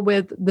deal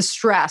with the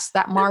stress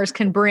that Mars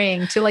can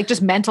bring to like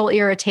just mental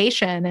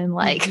irritation and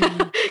like,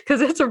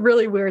 because it's a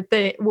really weird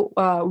thing,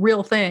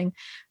 real thing.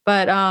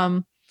 But I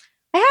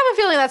have a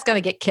feeling that's going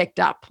to get kicked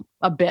up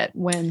a bit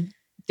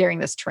during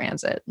this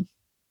transit.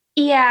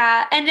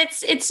 Yeah. And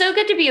it's so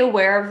good to be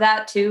aware of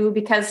that too,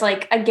 because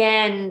like,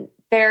 again,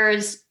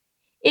 it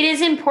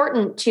is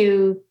important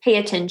to pay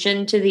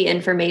attention to the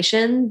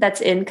information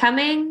that's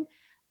incoming,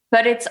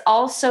 but it's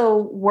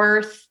also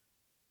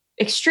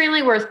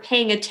extremely worth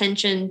paying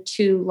attention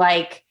to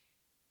like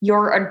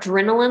your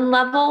adrenaline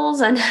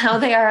levels and how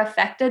they are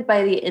affected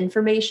by the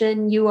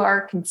information you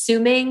are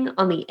consuming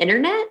on the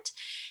internet,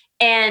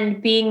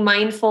 and being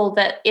mindful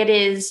that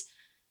it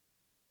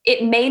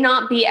may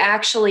not be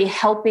actually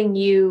helping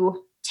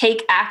you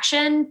take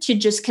action to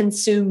just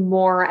consume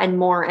more and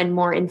more and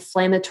more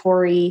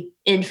inflammatory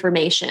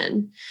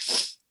information.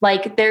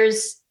 Like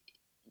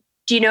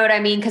do you know what I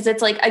mean? Because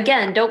it's like,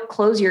 again, don't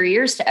close your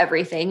ears to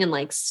everything and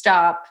like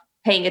stop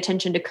paying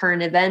attention to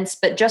current events,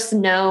 but just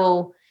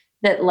know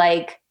that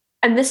like,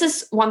 and this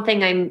is one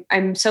thing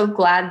I'm so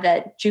glad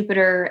that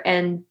Jupiter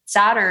and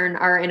Saturn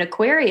are in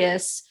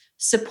Aquarius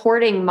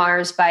supporting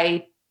Mars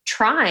by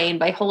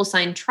whole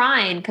sign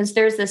trine, because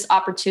there's this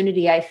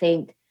opportunity, I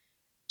think,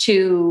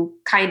 to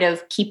kind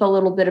of keep a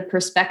little bit of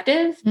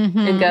perspective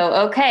and go,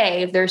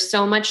 okay, if there's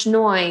so much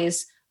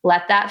noise,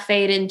 let that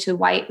fade into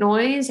white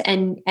noise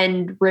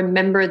and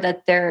remember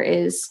that there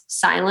is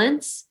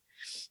silence.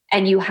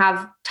 and you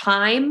have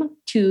time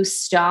to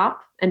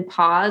stop and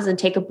pause and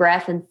take a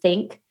breath and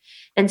think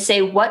and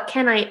say, what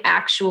can I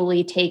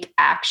actually take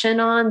action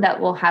on that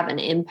will have an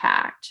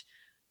impact?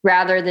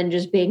 Rather than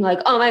just being like,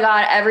 oh my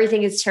God,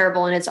 everything is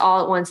terrible and it's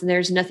all at once and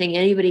there's nothing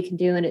anybody can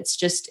do. And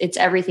it's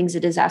everything's a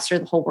disaster.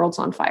 The whole world's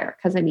on fire.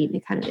 Cause I mean,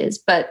 it kind of is,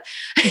 but,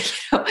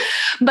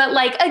 but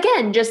like,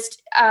 again,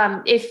 just,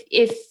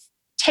 if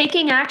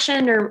taking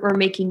action or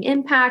making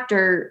impact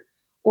or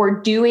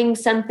doing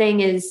something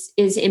is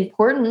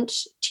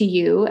important to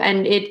you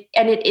and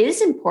it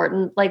is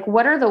important, like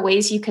what are the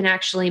ways you can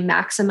actually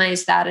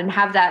maximize that and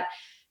have that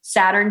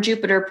Saturn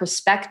Jupiter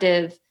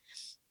perspective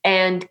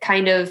and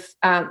kind of,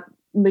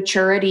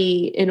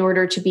 maturity in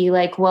order to be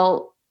like,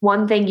 well,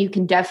 one thing you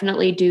can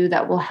definitely do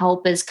that will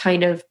help is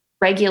kind of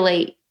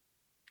regulate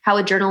how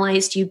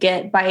adrenalized you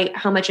get by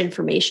how much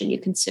information you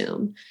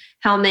consume,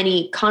 how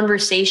many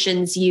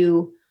conversations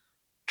you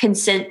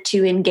consent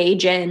to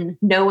engage in,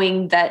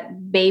 knowing that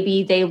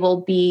maybe they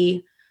will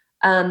be,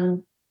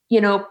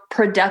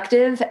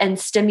 productive and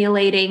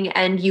stimulating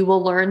and you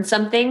will learn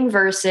something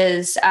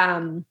versus,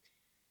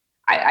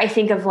 I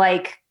think of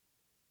like,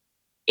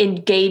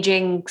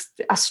 engaging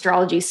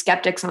astrology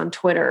skeptics on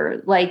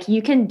Twitter. Like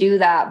you can do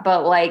that,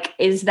 but like,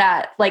 is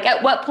that like,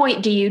 at what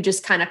point do you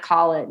just kind of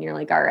call it and you're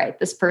like, all right,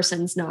 this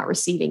person's not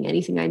receiving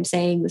anything I'm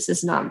saying. This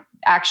is not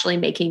actually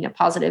making a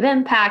positive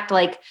impact.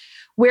 Like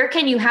where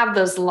can you have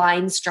those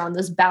lines drawn,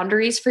 those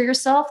boundaries for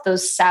yourself,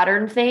 those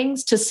Saturn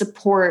things to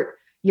support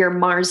your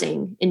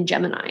Marsing in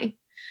Gemini?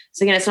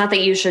 So again, it's not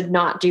that you should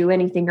not do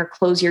anything or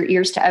close your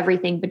ears to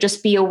everything, but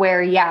just be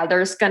aware. Yeah,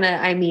 there's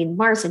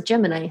Mars and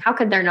Gemini, how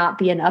could there not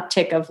be an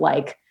uptick of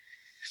like,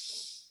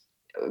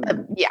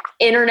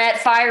 internet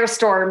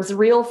firestorms,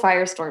 real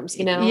firestorms,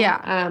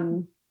 Yeah.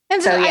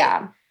 And so,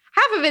 yeah.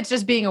 Half of it's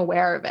just being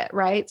aware of it,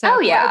 right? So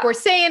if we're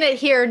saying it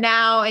here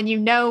now and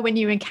when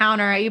you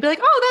encounter it, you'd be like,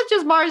 oh, that's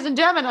just Mars and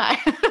Gemini,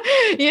 and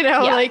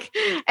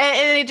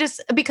it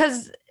just,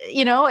 because,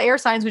 air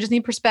signs, we just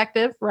need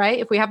perspective, right?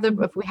 If we have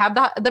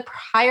the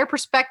higher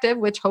perspective,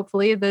 which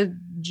hopefully the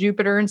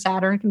Jupiter and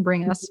Saturn can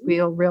bring us,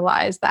 we'll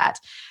realize that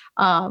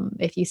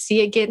if you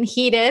see it getting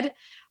heated,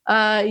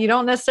 you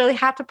don't necessarily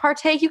have to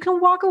partake. You can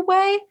walk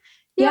away.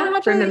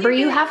 Remember,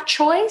 you have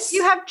choice.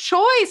 You have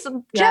choice.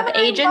 You have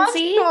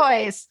agency.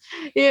 Choice.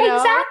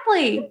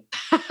 Exactly.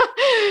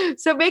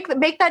 So make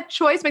that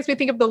choice. Makes me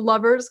think of the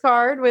Lovers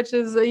card, which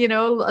is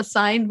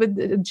assigned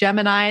with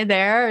Gemini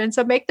there. And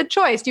so make the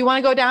choice. Do you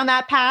want to go down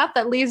that path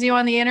that leaves you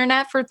on the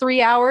internet for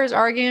 3 hours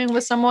arguing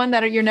with someone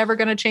that you're never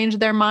going to change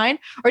their mind,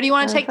 or do you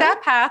want to take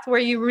that path where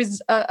you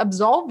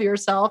absolve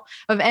yourself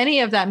of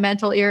any of that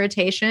mental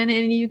irritation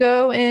and you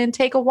go and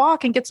take a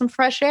walk and get some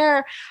fresh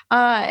air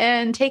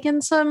and take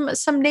in some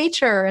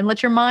nature and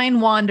let your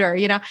mind wander?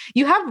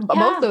 You have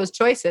both those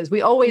choices.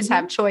 We always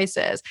have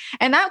choices.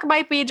 And that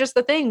might be just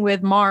the thing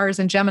with Mars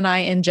and Gemini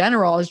in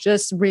general, is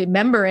just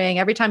remembering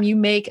every time you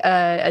make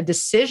a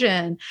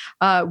decision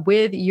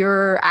with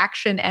your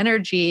action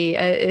energy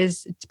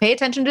is to pay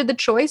attention to the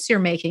choice you're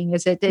making.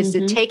 Is it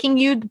taking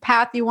you the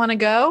path you want to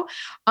go?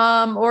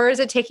 Or is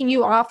it taking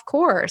you off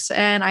course?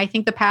 And I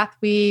think the path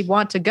we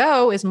want to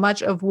go is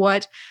much of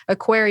what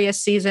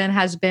Aquarius season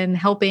has been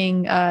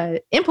helping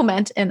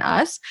implement in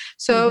us.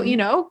 So,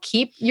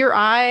 keep your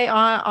eye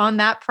on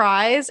that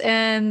prize.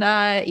 And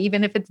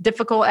even if it's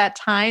difficult at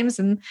times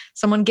and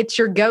someone gets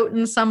your goat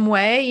in some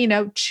way,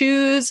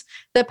 choose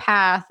the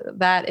path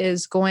that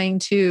is going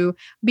to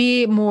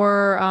be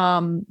more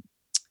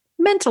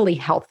mentally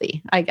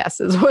healthy, I guess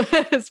is what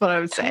I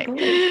would say.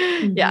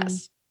 Mm-hmm.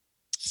 Yes.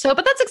 So,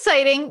 but that's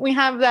exciting. We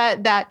have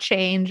that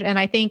change. And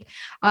I think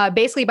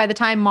basically by the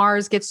time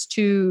Mars gets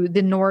to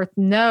the North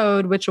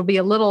Node, which will be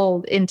a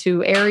little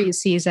into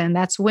Aries season,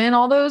 that's when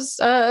all those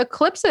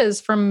eclipses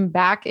from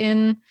back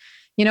in,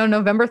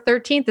 November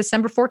 13th,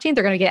 December 14th,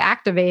 they're going to get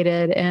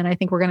activated. And I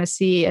think we're going to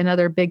see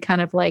another big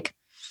kind of like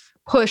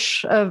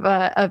push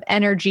of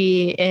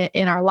energy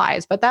in our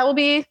lives. But that will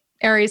be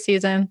Aries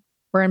season.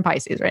 We're in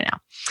Pisces right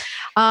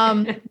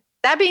now.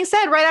 That being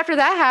said, right after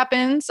that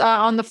happens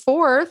on the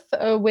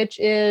 4th, which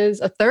is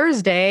a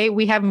Thursday,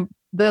 we have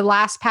the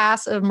last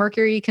pass of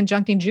Mercury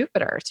conjuncting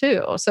Jupiter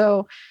too.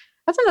 So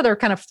that's another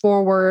kind of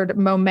forward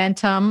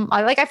momentum.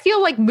 I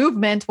feel like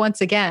movement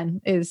once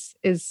again is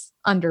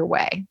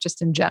underway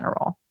just in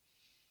general.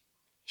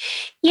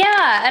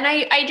 Yeah. And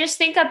I just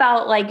think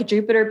about like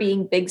Jupiter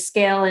being big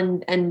scale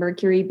and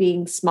Mercury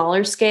being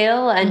smaller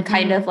scale and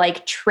kind of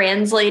like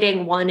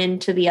translating one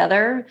into the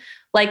other.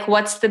 Like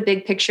what's the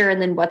big picture and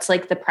then what's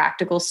like the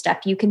practical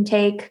step you can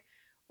take,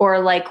 or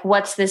like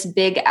what's this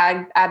big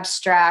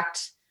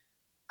abstract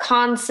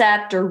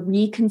concept or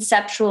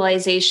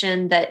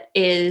reconceptualization that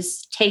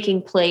is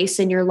taking place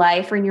in your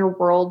life or in your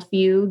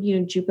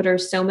worldview. Jupiter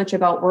is so much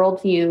about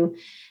worldview,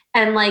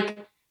 and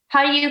like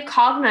how do you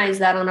cognize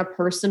that on a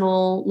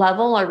personal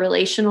level, a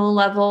relational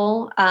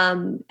level,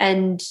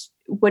 and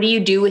what do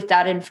you do with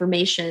that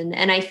information?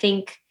 And I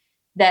think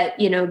that,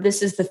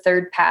 this is the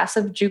third pass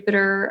of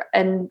Jupiter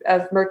and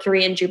of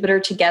Mercury and Jupiter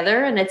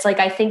together. And it's like,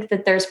 I think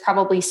that there's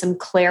probably some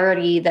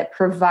clarity that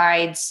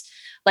provides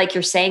like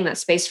you're saying, that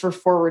space for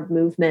forward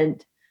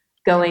movement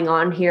going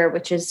on here,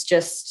 which is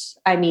just,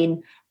 I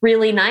mean,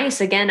 really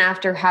nice. Again,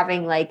 after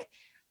having like,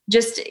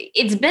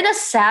 it's been a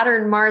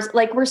Saturn Mars,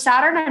 like were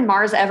Saturn and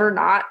Mars ever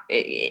not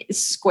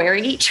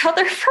squaring each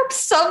other from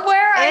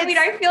somewhere? I mean,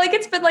 I feel like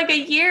it's been like a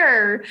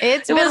year.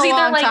 It was either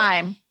long like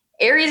time.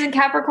 Aries and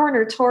Capricorn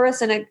or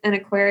Taurus and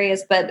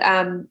Aquarius. But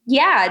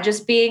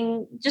just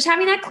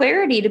having that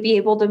clarity to be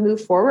able to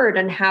move forward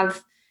and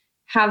have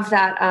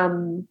that,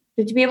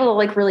 to be able to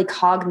like really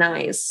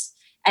cognize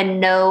and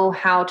know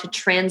how to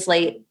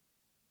translate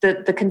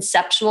the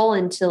conceptual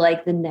into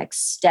like the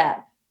next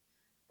step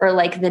or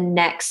like the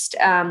next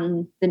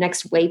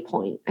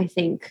waypoint. I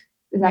think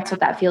that's what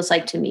that feels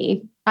like to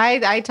me.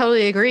 I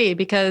totally agree,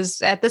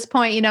 because at this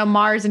point, you know,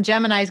 Mars and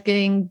Gemini is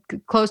getting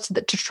close to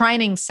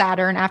trining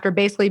Saturn after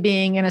basically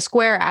being in a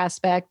square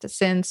aspect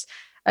since,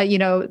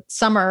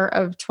 summer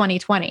of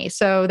 2020.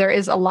 So there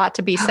is a lot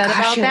to be said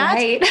about that.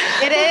 Right.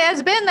 It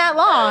has been that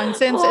long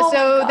since.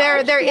 There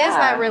is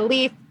that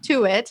relief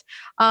to it.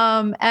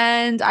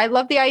 And I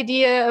love the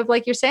idea of,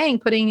 like you're saying,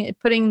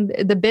 putting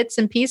the bits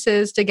and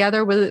pieces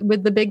together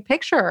with the big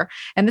picture.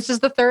 And this is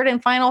the third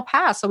and final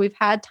pass. So we've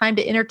had time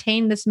to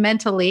entertain this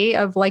mentally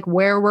of like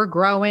where we're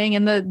growing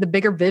and the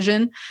bigger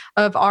vision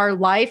of our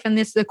life and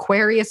this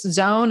Aquarius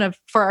zone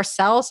for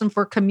ourselves and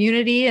for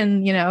community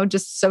and,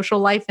 just social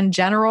life in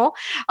general,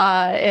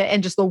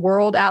 and just the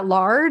world at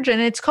large.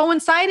 And it's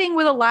coinciding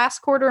with a last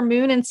quarter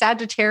moon in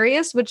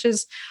Sagittarius, which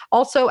is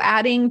also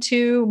adding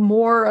to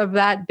more of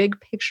that big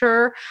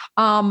picture.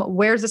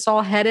 Where's this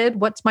all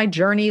headed? What's my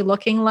journey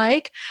looking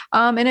like?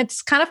 And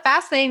it's kind of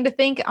fascinating to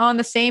think on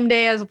the same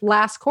day as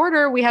last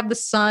quarter, we have the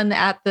sun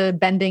at the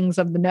bendings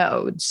of the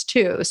nodes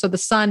too. So the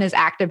sun is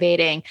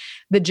activating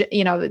the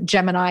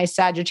Gemini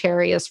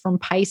Sagittarius from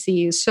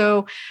Pisces.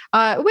 So,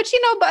 but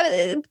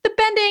the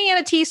bending in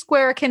a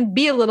T-square can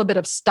be a little bit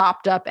of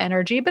stopped up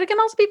energy, but it can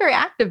also be very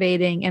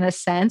activating in a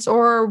sense,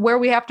 or where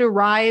we have to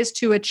rise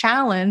to a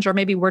challenge, or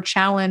maybe we're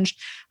challenged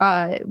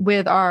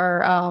with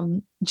our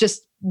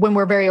just when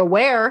we're very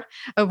aware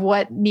of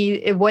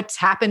what's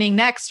happening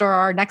next, or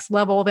our next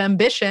level of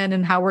ambition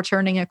and how we're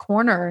turning a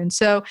corner. And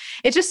so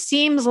it just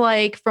seems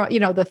like from,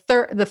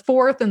 the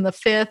 4th and the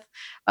 5th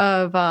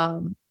of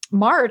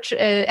March,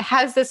 it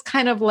has this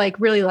kind of like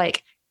really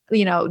like,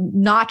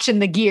 notch in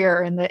the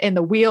gear and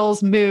the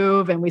wheels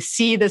move, and we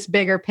see this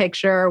bigger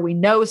picture. We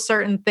know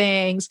certain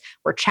things,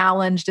 we're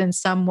challenged in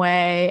some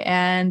way,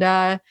 and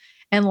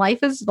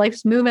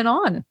life's moving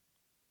on.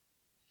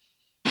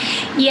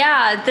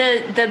 Yeah,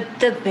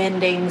 the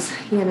bendings,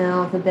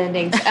 the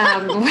bendings.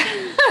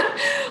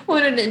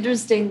 What an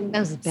interesting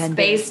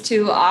space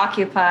to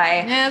occupy.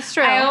 Yeah, that's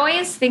true. I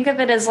always think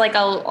of it as like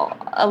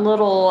a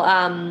little,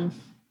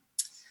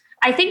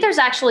 I think there's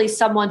actually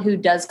someone who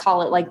does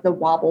call it like the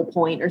wobble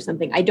point or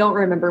something. I don't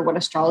remember what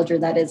astrologer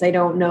that is. I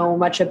don't know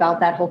much about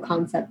that whole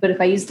concept. But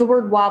if I use the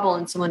word wobble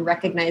and someone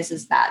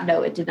recognizes that,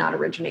 no, it did not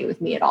originate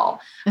with me at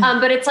all.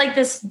 But it's like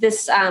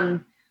this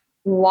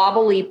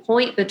wobbly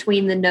point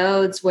between the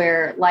nodes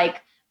where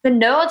like the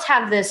nodes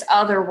have this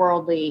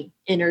otherworldly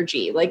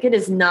energy. Like it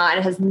has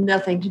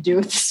nothing to do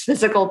with this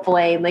physical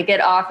plane. Like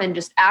it often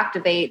just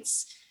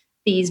activates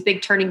these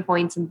big turning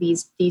points and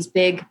these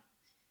big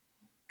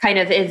kind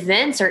of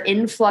events or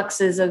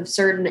influxes of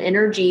certain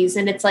energies.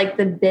 And it's like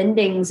the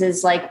bendings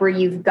is like where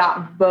you've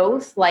got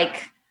both,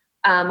 like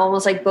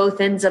almost like both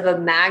ends of a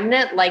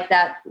magnet, like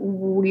that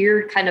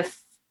weird kind of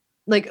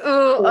like,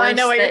 oh, I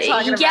know what you're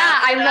talking about. Yeah,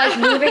 I'm like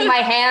moving my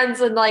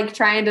hands and like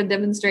trying to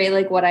demonstrate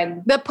like what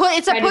I'm.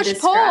 It's a push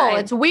pull.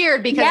 It's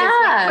weird because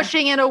it's like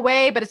pushing it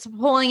away, but it's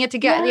pulling it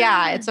together.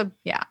 Yeah,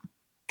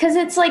 because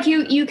it's like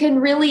you can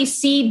really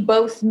see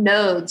both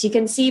nodes. You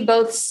can see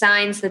both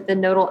signs that the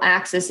nodal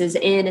axis is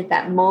in at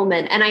that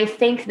moment. And I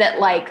think that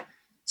like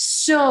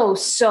so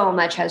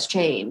much has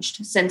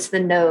changed since the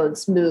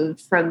nodes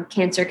moved from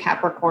Cancer,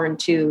 Capricorn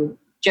to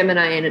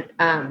Gemini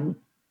and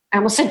I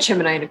almost said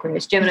Gemini and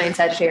Aquarius, Gemini and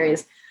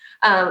Sagittarius.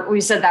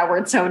 We said that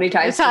word so many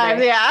times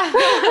today.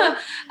 Yeah.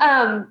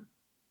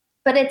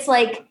 But it's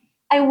like,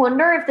 I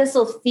wonder if this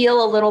will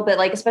feel a little bit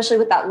like, especially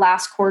with that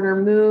last quarter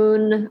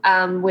moon,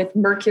 with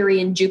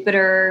Mercury and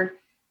Jupiter,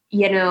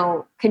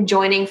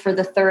 conjoining for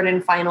the third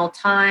and final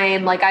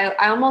time. Like,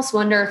 I almost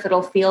wonder if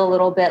it'll feel a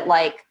little bit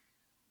like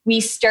we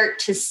start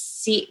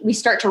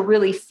to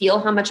really feel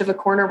how much of a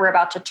corner we're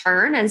about to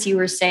turn, as you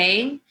were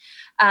saying,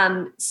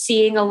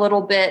 seeing a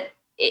little bit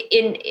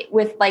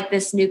with like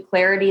this new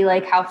clarity,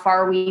 like how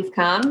far we've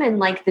come and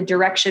like the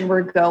direction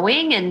we're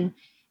going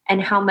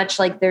and how much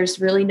like there's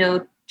really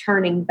no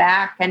turning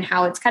back, and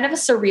how it's kind of a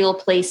surreal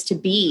place to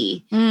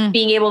be,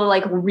 being able to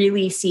like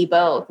really see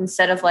both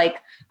instead of like,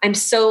 I'm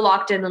so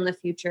locked in on the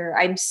future.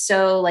 I'm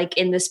so like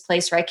in this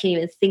place where I can't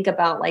even think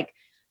about like,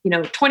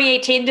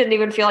 2018 didn't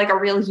even feel like a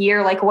real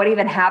year. Like what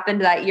even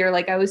happened that year?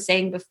 Like I was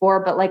saying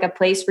before, but like a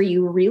place where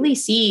you really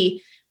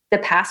see the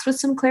past with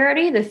some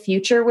clarity, the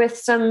future with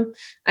some,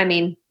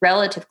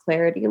 relative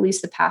clarity, at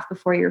least the path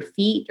before your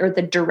feet or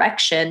the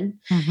direction,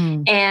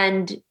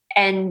 and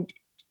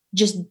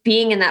just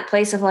being in that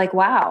place of like,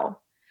 wow,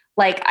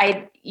 like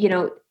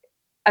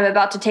I'm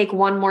about to take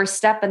one more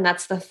step, and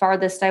that's the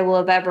farthest I will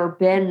have ever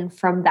been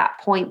from that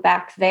point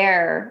back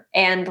there.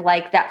 And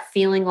like that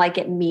feeling like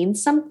it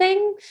means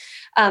something,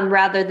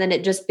 rather than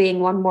it just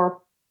being one more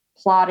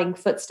plodding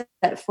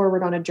footstep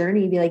forward on a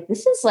journey. Be like,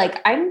 this is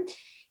like,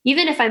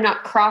 even if I'm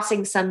not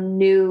crossing some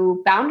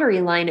new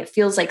boundary line, it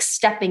feels like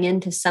stepping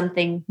into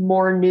something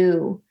more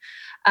new.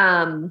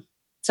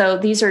 So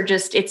these are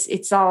just,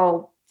 it's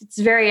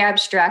very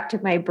abstract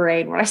in my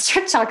brain. When I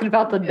start talking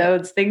about the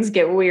nodes, things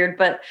get weird.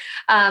 But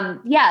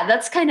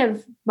that's kind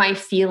of my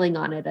feeling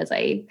on it as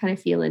I kind of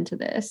feel into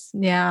this.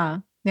 Yeah.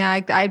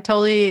 Yeah.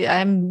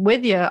 I'm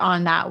with you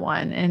on that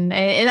one. And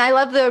I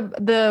love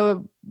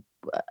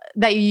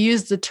that you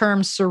use the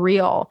term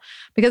surreal,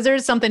 because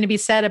there's something to be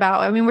said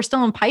about, I mean, we're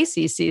still in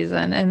Pisces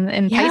season,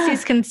 and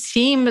Pisces can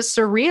seem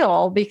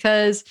surreal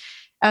because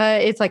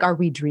it's like, are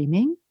we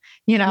dreaming?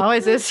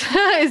 Is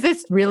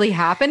this really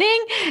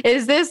happening?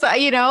 Is this,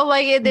 like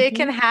it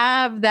can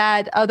have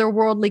that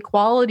otherworldly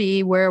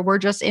quality where we're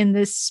just in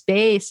this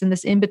space, in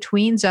this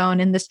in-between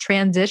zone, in this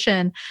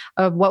transition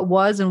of what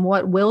was and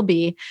what will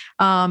be.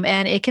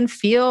 And it can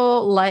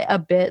feel like a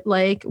bit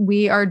like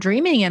we are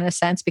dreaming in a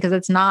sense, because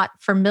it's not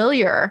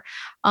familiar.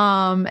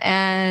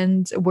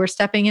 And we're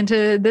stepping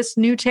into this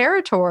new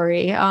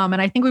territory.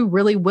 And I think we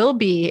really will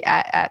be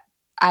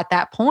at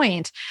that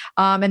point.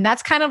 And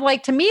that's kind of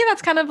like, to me,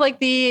 that's kind of like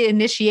the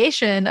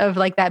initiation of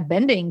like that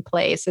bending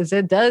place, as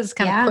it does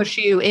kind of push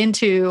you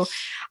into,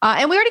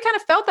 and we already kind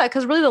of felt that,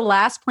 because really the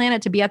last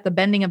planet to be at the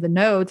bending of the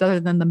nodes,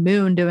 other than the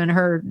moon doing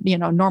her,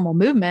 normal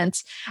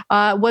movements,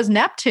 was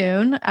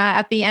Neptune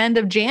at the end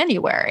of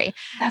January.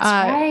 That's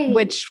right.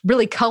 Which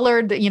really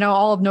colored,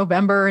 all of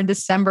November and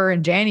December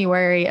and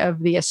January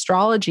of the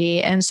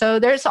astrology. And so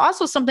there's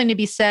also something to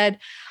be said.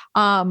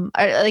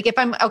 Like if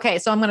I'm okay,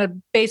 so I'm going to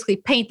basically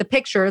paint the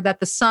picture that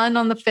the sun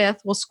on the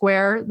 5th will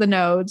square the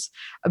nodes.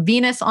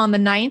 Venus on the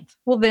 9th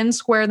will then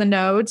square the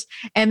nodes.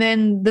 And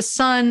then the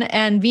sun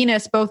and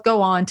Venus both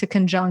go on to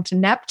conjunct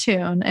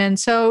Neptune. And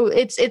so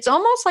it's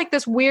almost like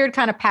this weird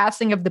kind of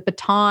passing of the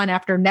baton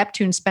after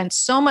Neptune spent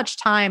so much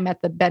time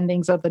at the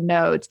bendings of the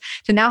nodes,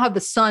 to now have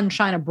the sun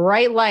shine a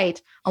bright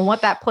light on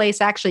what that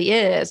place actually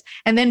is.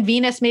 And then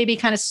Venus maybe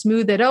kind of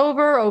smooth it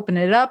over, open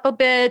it up a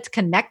bit,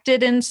 connect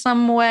it in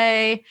some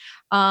way,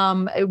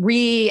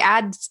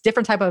 add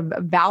different type of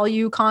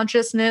value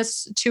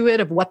consciousness to it,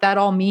 of what that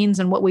all means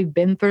and what we've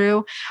been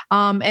through.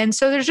 And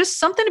so there's just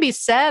something to be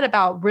said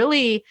about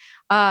really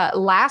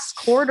last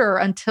quarter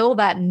until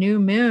that new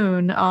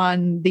moon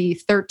on the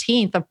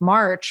 13th of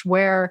March,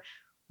 where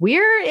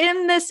we're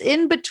in this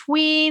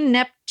in-between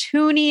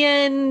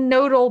Neptunian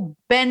nodal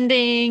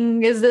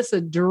bending. Is this a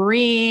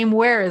dream?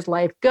 Where is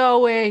life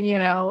going?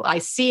 I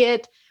see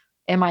it.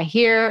 Am I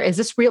here? Is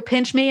this real?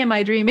 Pinch me. Am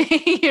I dreaming?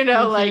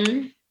 Like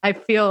I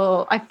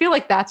feel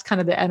like that's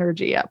kind of the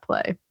energy at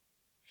play.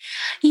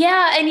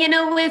 Yeah.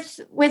 And,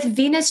 with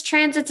Venus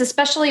transits,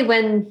 especially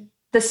when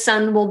the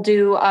sun will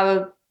do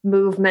a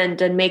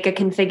movement and make a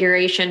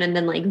configuration, and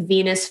then like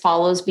Venus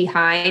follows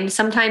behind,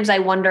 sometimes I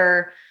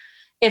wonder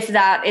if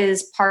that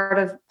is part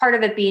of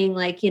it being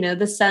like,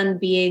 the sun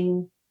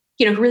being,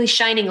 really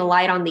shining a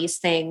light on these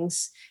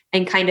things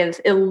and kind of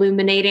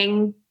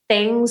illuminating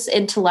things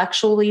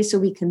intellectually so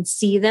we can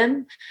see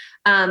them.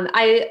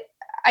 I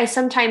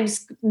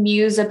sometimes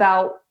muse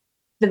about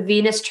the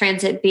Venus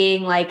transit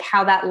being like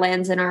how that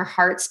lands in our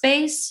heart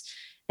space,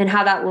 and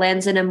how that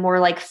lands in a more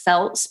like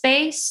felt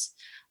space.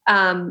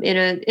 In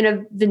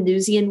a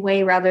Venusian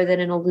way rather than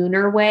in a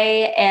lunar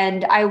way.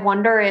 And I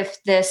wonder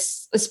if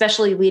this,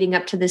 especially leading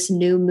up to this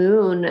new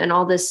moon and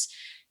all this,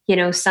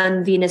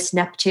 sun, Venus,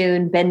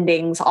 Neptune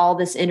bendings, all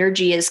this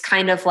energy is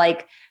kind of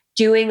like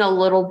doing a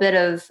little bit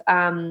of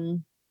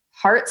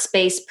heart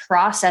space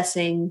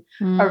processing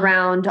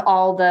around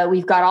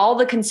we've got all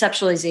the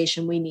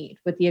conceptualization we need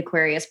with the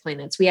Aquarius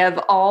planets. We have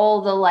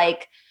all the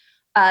like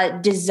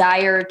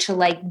desire to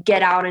like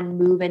get out and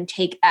move and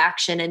take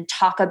action and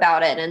talk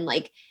about it and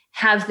like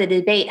have the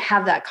debate,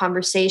 have that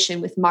conversation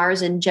with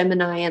Mars and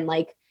Gemini, and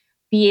like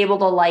be able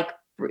to like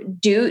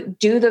do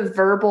the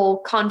verbal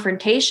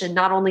confrontation,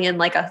 not only in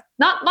like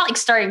not like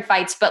starting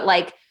fights, but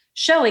like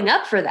showing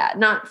up for that,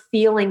 not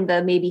feeling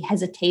the maybe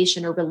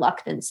hesitation or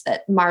reluctance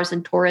that Mars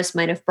and Taurus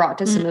might have brought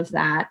to some of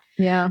that.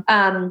 Yeah.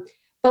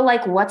 But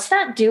like, what's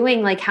that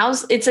doing? Like,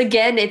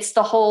 it's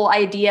the whole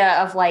idea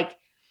of like,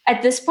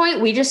 at this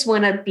point, we just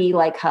want to be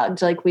like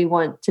hugged. Like we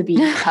want to be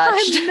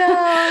touched,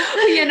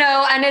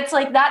 and it's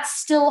like, that's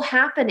still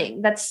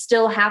happening.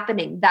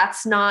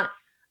 That's not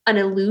an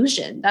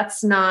illusion.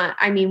 That's not,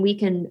 I mean, we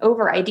can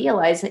over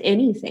idealize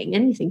anything.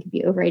 Anything can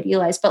be over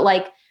idealized, but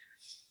like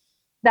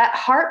that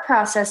heart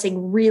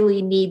processing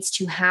really needs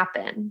to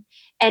happen.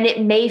 And it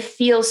may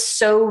feel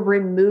so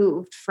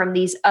removed from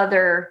these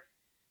other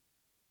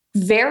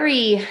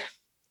very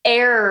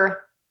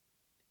air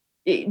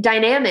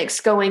dynamics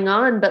going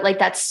on, but like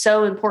that's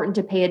so important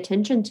to pay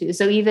attention to.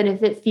 So even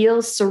if it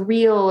feels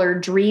surreal or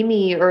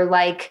dreamy or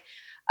like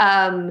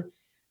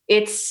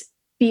it's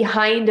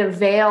behind a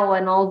veil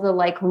and all the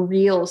like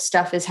real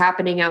stuff is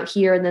happening out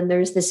here. And then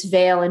there's this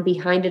veil and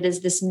behind it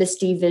is this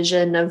misty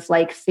vision of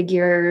like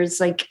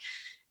figures, like,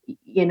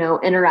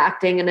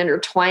 interacting and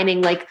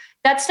intertwining. Like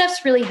that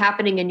stuff's really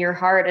happening in your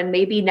heart. And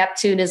maybe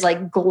Neptune is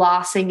like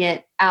glossing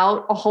it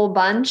out a whole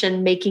bunch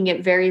and making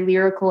it very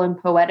lyrical and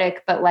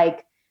poetic. But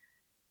like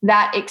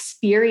that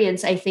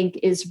experience, I think,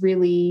 is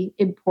really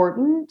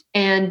important.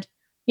 And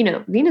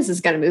Venus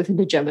is going to move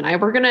into Gemini.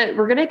 We're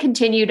going to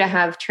continue to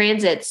have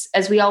transits,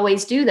 as we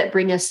always do, that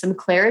bring us some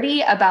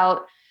clarity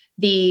about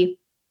the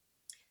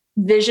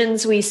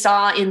visions we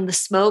saw in the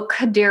smoke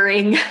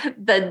during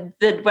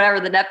the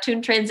whatever the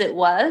Neptune transit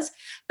was.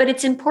 But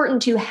it's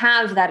important to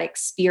have that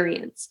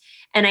experience.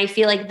 And I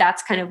feel like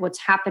that's kind of what's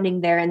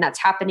happening there. And that's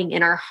happening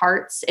in our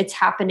hearts. It's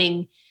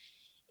happening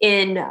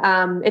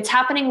it's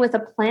happening with a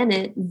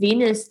planet,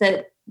 Venus,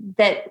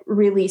 that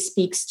really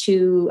speaks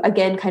to,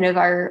 again, kind of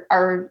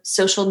our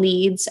social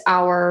needs,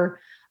 our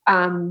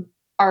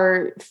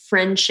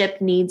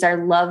friendship needs,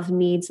 our love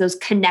needs, those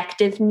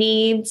connective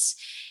needs.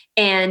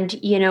 And,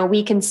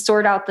 we can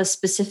sort out the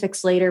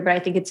specifics later, but I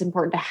think it's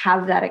important to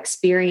have that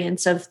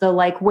experience of the,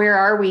 like, where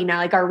are we now?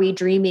 Like, are we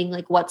dreaming?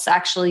 Like, what's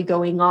actually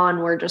going on?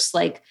 We're just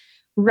like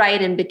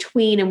right in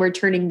between, and we're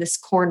turning this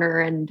corner,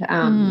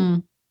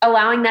 and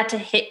allowing that to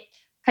hit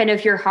kind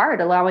of your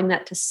heart, allowing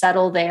that to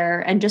settle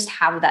there and just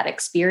have that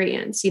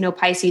experience.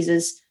 Pisces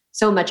is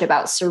so much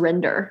about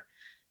surrender.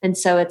 And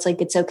so it's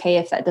like, it's okay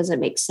if that doesn't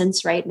make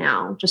sense right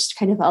now, just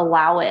kind of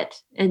allow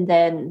it, and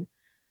then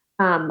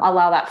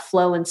allow that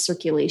flow and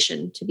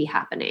circulation to be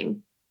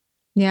happening.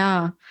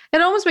 Yeah.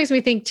 It almost makes me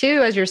think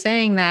too, as you're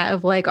saying that,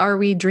 of like, are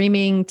we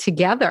dreaming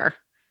together?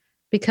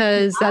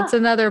 Because that's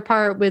another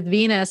part with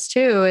Venus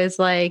too, is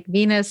like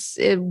Venus,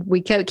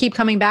 we keep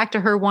coming back to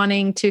her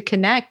wanting to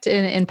connect,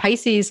 and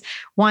Pisces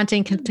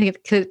wanting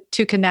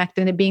to connect,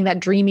 and it being that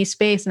dreamy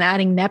space, and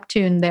adding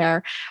Neptune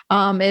there.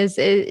 Is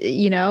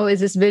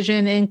this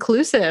vision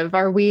inclusive?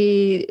 Do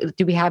we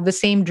have the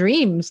same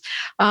dreams?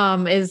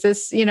 Is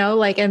this,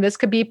 and this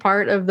could be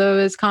part of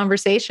those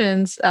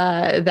conversations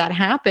that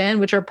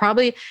happen, which are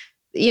probably,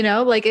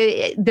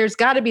 there's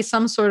got to be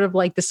some sort of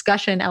like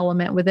discussion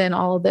element within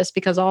all of this,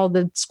 because all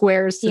the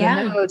squares to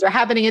the nodes are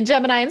happening in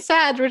Gemini and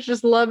Sag, which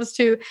just loves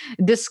to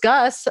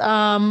discuss.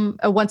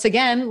 Once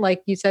again,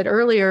 like you said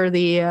earlier,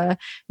 the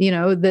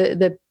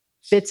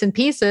bits and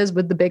pieces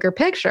with the bigger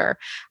picture.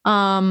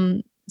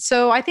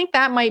 So I think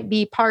that might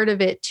be part of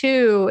it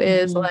too,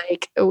 is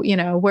like,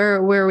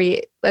 where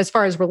we, as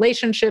far as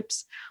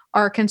relationships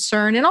are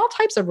concerned, in all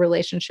types of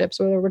relationships,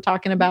 whether we're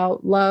talking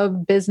about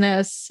love,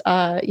 business,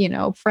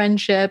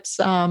 friendships.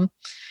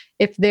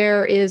 If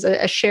there is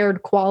a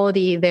shared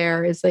quality,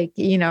 there is like,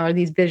 are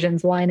these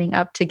visions lining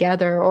up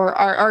together, or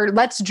are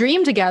let's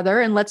dream together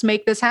and let's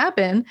make this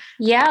happen.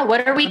 Yeah.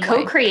 What are we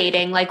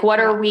co-creating? Like,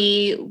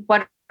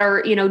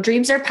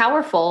 dreams are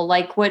powerful.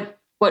 Like what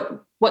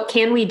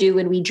can we do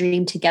when we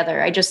dream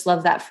together? I just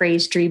love that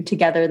phrase, dream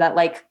together, that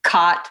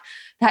caught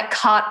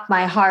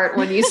my heart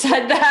when you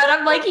said that.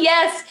 I'm like,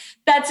 yes,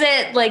 that's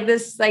it. Like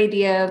this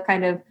idea of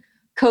kind of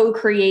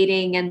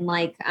co-creating and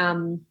like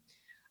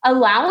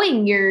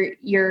allowing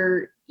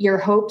your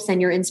hopes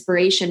and your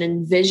inspiration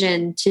and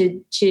vision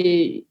to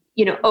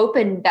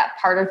open that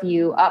part of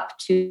you up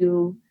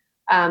to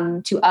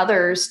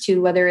others,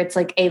 to whether it's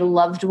like a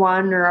loved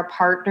one or a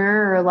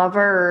partner or a lover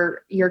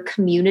or your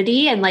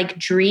community, and like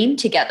dream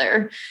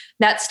together.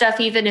 That stuff,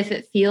 even if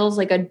it feels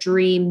like a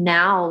dream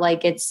now,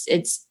 like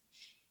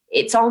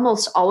it's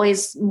almost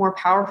always more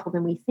powerful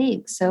than we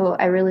think. So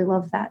I really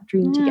love that.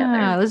 Dream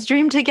together. Let's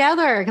dream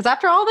together. Because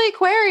after all the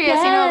Aquarius,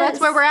 that's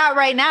where we're at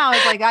right now.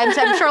 It's like, I'm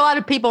sure a lot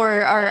of people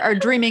are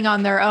dreaming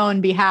on their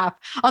own behalf,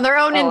 on their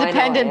own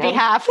independent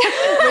behalf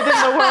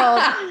within the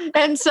world.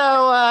 And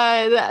so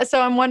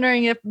I'm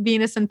wondering if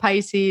Venus and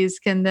Pisces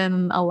can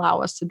then allow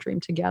us to dream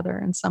together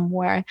in some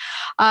way.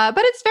 But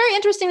it's very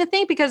interesting to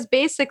think, because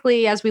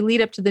basically as we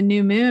lead up to the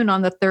new moon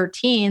on the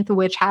 13th,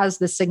 which has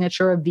the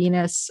signature of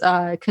Venus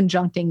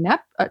conjuncting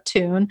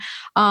Neptune.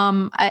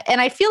 And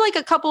I feel like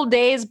a couple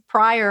days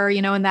prior,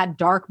 in that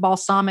dark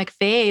balsamic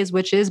phase,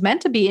 which is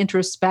meant to be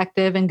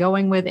introspective and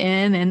going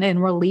within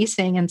and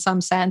releasing in some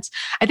sense,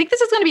 I think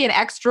this is going to be an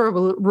extra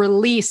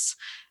release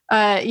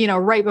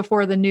right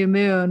before the new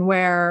moon,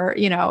 where,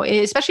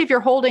 especially if you're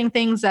holding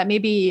things that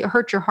maybe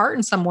hurt your heart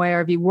in some way, or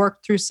if you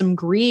worked through some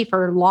grief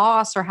or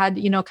loss, or had,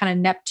 kind of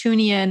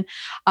Neptunian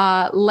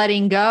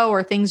letting go,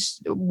 or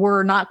things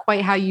were not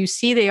quite how you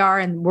see they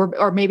are,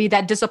 or maybe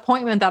that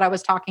disappointment that I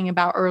was talking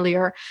about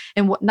earlier.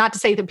 And not to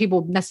say that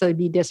people necessarily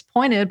be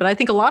disappointed, but I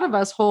think a lot of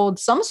us hold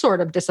some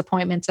sort of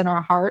disappointments in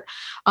our heart.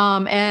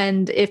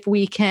 And if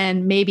we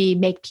can maybe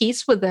make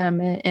peace with them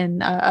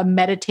in a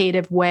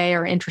meditative way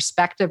or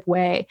introspective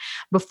way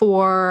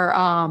before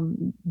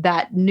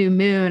that new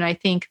moon, I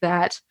think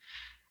that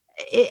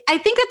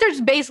there's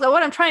basically,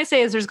 what I'm trying to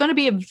say is there's going to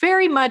be a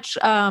very much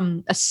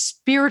a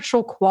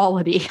spiritual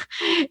quality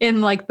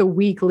in like the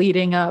week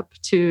leading up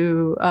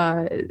to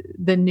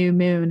the new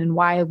moon, and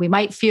why we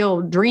might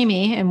feel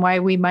dreamy, and why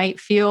we might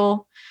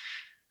feel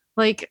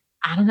like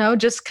I don't know,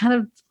 just kind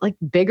of like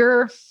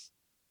bigger,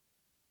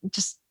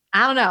 just,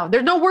 I don't know.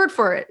 There's no word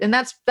for it. And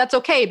that's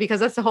okay, because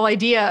that's the whole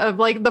idea of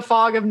like the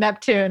fog of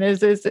Neptune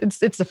is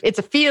it's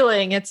a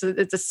feeling, it's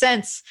a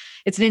sense,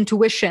 it's an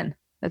intuition.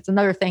 That's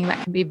another thing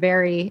that can be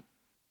very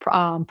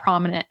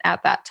prominent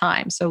at that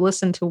time. So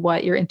listen to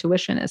what your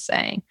intuition is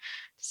saying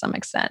to some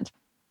extent.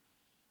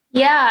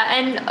 Yeah.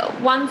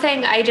 And one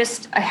thing I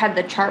had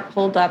the chart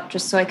pulled up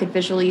just so I could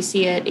visually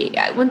see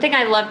it. One thing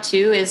I love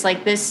too is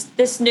like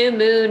this new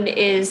moon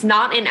is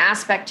not in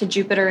aspect to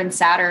Jupiter and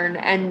Saturn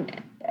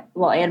and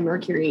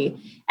Mercury.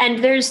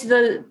 And there's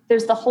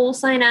the whole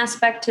sign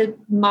aspect to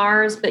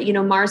Mars, but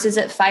Mars is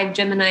at 5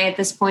 Gemini at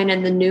this point,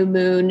 and the new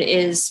moon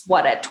is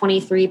at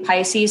 23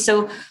 Pisces.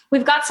 So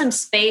we've got some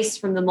space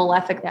from the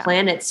malefic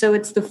planets. So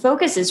the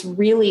focus is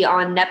really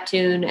on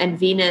Neptune and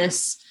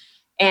Venus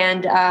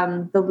and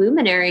the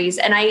luminaries.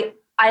 And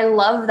I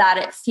love that.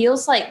 It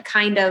feels like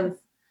kind of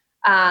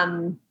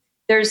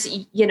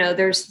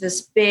there's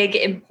this big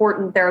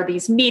important, there are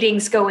these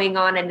meetings going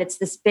on, and it's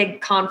this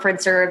big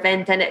conference or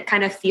event, and it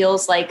kind of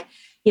feels like,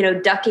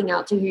 ducking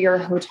out to your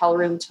hotel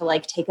room to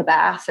like take a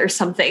bath or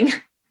something.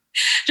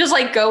 Just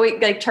like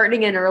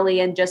turning in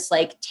early and just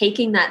like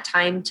taking that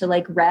time to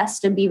like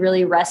rest and be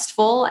really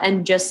restful,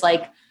 and just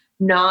like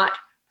not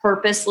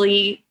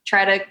purposely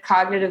try to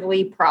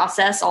cognitively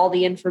process all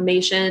the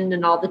information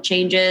and all the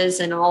changes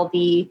and all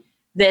the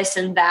this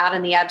and that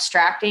and the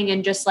abstracting,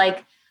 and just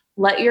like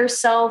let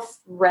yourself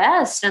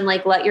rest and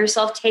like let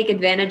yourself take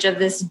advantage of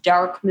this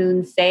dark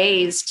moon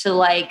phase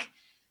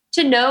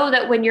to know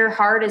that when your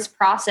heart is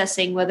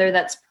processing, whether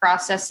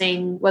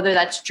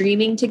that's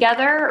dreaming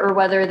together or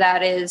whether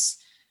that is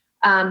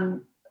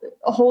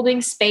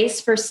holding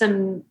space for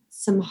some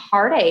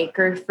heartache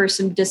or for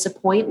some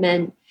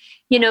disappointment,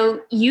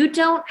 you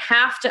don't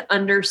have to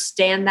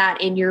understand that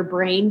in your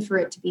brain for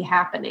it to be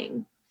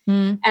happening.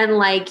 And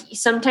like,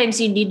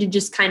 sometimes you need to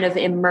just kind of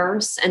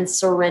immerse and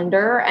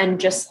surrender and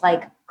just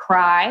like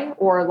cry,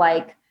 or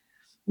like,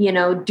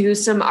 do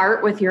some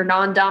art with your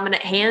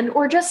non-dominant hand,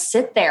 or just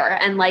sit there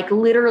and like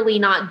literally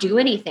not do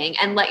anything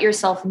and let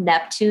yourself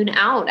Neptune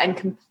out and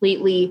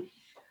completely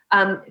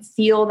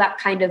feel that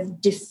kind of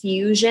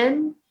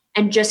diffusion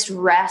and just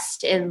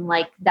rest in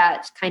like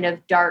that kind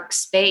of dark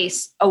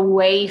space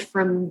away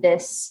from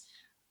this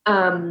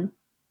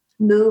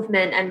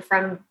movement and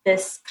from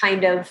this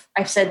kind of,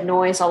 I've said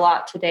noise a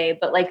lot today,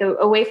 but like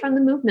away from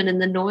the movement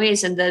and the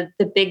noise and the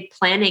big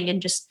planning,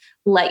 and just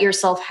let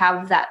yourself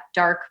have that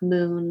dark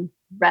moon,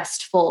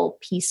 restful,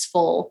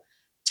 peaceful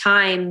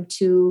time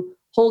to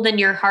hold in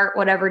your heart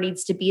whatever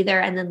needs to be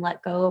there, and then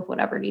let go of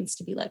whatever needs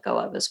to be let go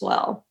of as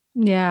well.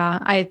 Yeah,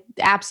 I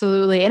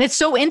absolutely. And it's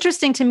so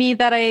interesting to me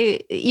that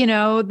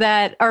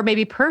that are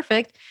maybe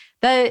perfect,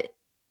 that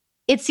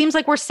it seems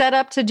like we're set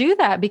up to do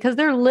that, because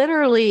there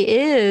literally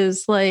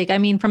is like, I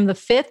mean, from the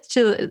 5th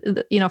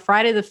to,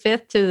 Friday the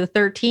 5th to the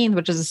 13th,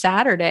 which is a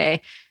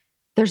Saturday,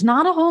 there's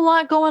not a whole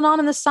lot going on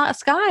in the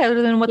sky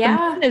other than what the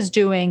moon is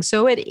doing.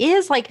 So it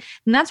is like,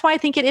 and that's why I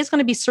think it is going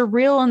to be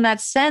surreal in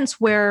that sense,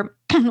 where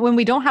when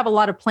we don't have a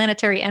lot of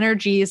planetary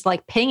energies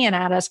like pinging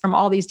at us from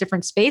all these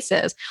different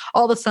spaces,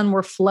 all of a sudden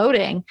we're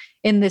floating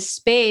in this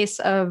space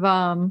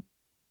of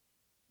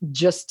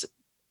just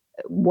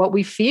what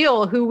we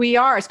feel, who we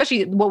are,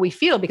 especially what we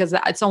feel, because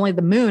it's only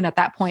the moon at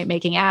that point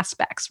making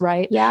aspects,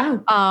 right? Yeah.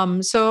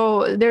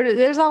 So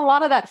there's a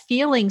lot of that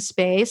feeling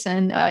space.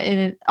 And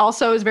it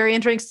also is very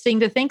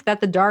interesting to think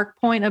that the dark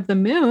point of the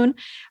moon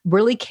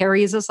really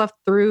carries us up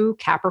through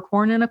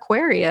Capricorn and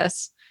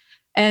Aquarius.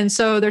 And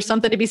so there's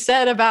something to be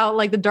said about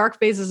like the dark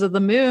phases of the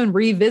moon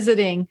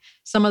revisiting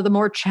some of the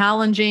more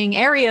challenging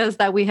areas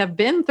that we have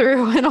been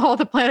through and all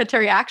the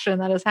planetary action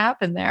that has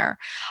happened there.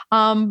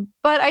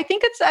 But I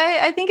think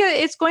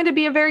it's going to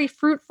be a very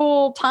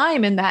fruitful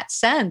time in that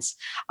sense.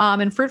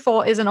 And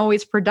fruitful isn't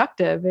always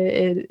productive.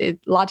 A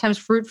lot of times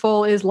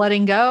fruitful is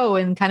letting go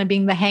and kind of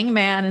being the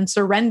hangman and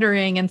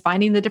surrendering and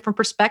finding the different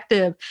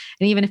perspective.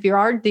 And even if you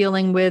are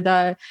dealing with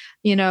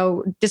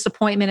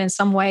disappointment in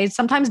some ways,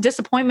 sometimes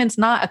disappointment's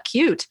not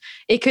acute.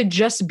 It could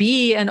just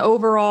be an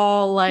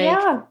overall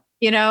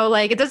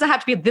it doesn't have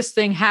to be this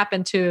thing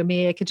happened to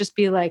me. It could just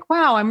be like,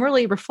 wow, I'm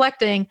really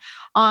reflecting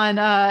on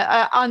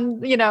my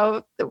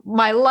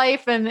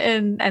life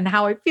and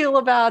how I feel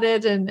about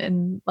it.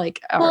 And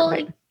like,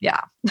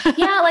 yeah,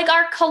 like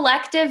our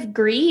collective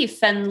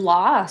grief and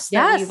loss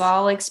that we've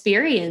all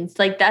experienced,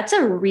 like that's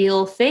a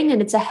real thing,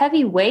 and it's a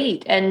heavy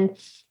weight. And,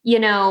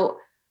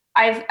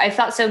 I've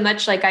thought so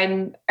much, like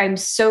I'm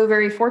so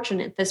very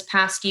fortunate this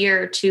past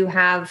year to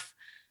have,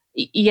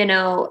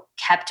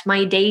 kept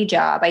my day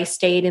job. I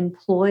stayed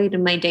employed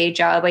in my day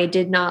job. I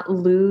did not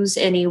lose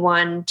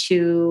anyone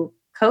to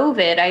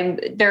COVID.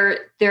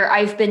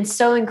 I've been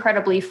so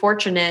incredibly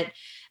fortunate.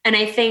 And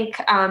I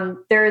think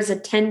there is a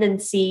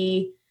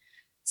tendency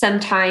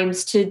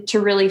sometimes to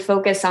really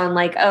focus on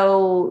like,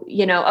 oh,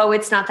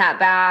 it's not that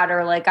bad,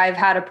 or like I've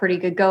had a pretty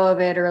good go of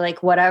it, or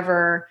like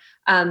whatever.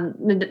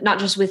 Not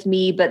just with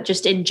me, but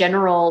just in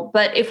general.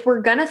 But if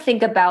we're going to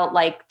think about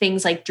like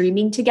things like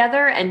dreaming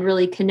together and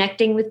really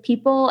connecting with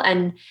people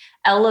and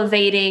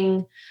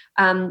elevating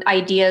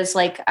ideas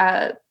like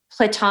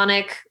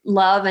platonic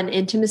love and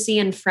intimacy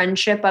and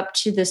friendship up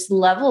to this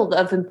level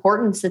of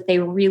importance that they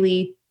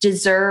really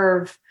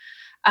deserve,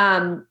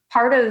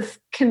 part of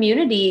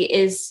community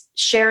is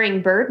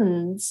sharing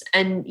burdens.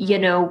 And,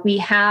 we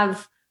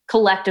have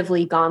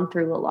collectively gone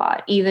through a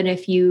lot, even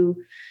if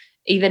you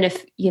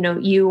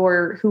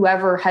or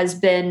whoever has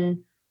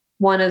been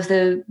one of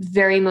the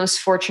very most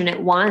fortunate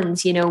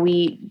ones,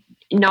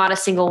 not a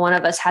single one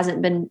of us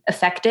hasn't been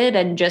affected.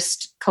 And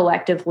just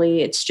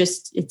collectively,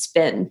 it's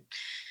been,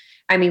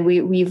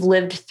 we've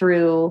lived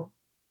through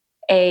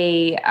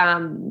a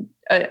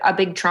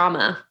big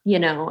trauma,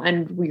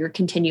 and we're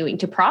continuing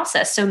to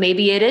process. So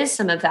maybe it is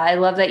some of that. I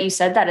love that you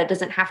said that. It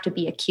doesn't have to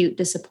be acute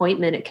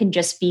disappointment. It can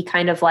just be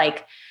kind of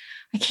like,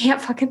 I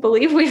can't fucking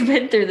believe we've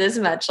been through this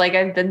much. Like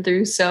I've been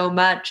through so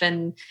much,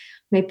 and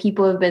my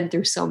people have been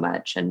through so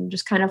much, and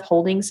just kind of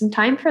holding some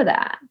time for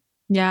that.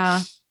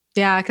 Yeah.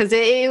 Yeah. Cause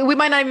we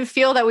might not even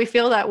feel that we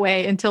feel that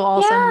way until all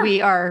of a sudden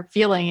we are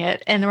feeling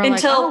it. And we're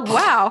like, oh,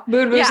 wow.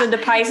 Moon moves into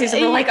Pisces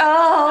and we're like,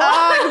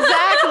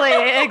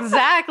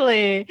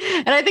 exactly.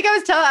 And I think I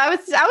was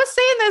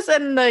saying this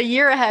in the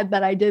year ahead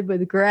that I did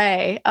with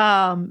Gray.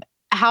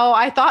 How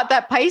I thought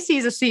that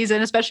Pisces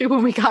season, especially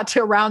when we got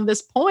to around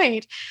this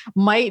point,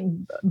 might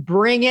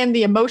bring in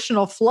the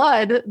emotional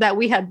flood that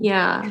we had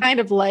kind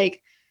of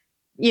like,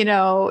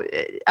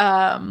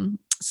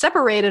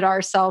 separated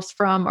ourselves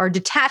from, or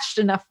detached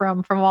enough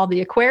from all the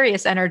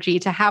Aquarius energy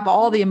to have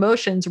all the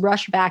emotions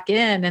rush back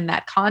in, and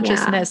that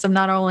consciousness of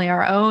not only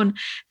our own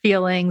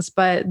feelings,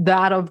 but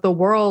that of the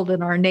world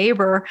and our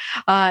neighbor.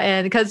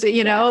 And because,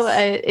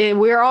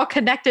 we're all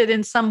connected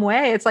in some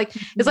way. It's like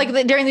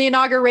during the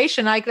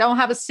inauguration, I don't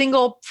have a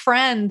single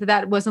friend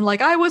that wasn't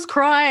like, I was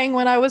crying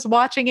when I was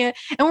watching it.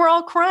 And we're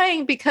all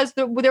crying because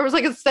there was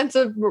like a sense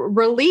of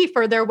relief,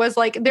 or there was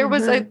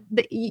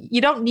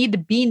you don't need to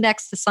be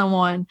next to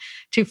someone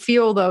to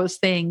feel those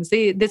things.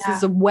 This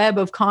is a web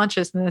of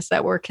consciousness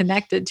that we're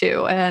connected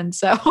to. And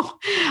so,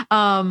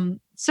 like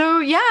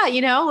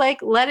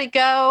let it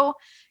go,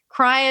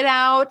 cry it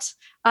out,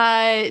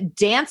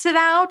 dance it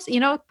out.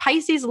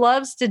 Pisces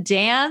loves to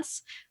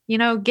dance.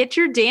 Get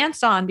your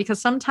dance on,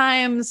 because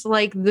sometimes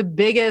like the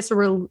biggest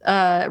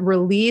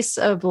release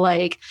of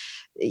like,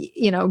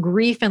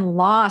 grief and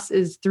loss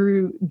is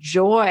through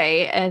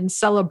joy and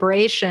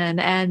celebration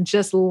and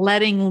just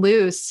letting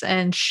loose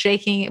and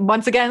shaking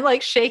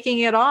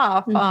it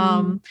off.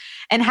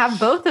 And have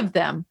both of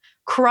them,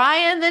 cry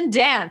and then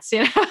dance,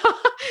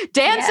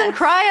 dance and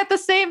cry at the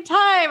same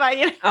time.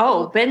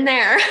 Been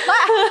there.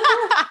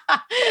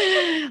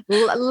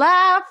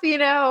 Laugh,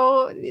 it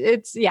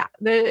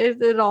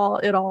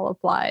all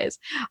applies.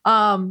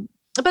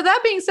 But that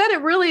being said,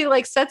 it really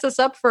like sets us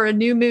up for a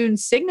new moon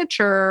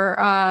signature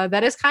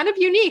that is kind of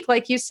unique.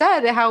 Like you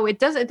said, how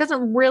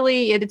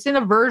it's in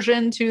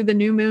aversion to the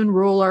new moon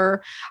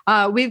ruler.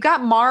 We've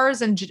got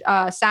Mars and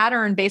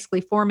Saturn basically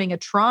forming a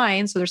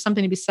trine. So there's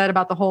something to be said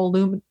about the whole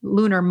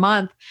lunar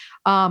month.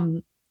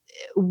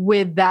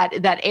 With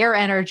that air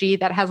energy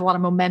that has a lot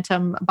of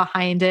momentum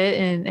behind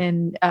it,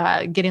 and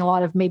getting a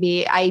lot of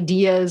maybe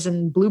ideas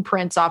and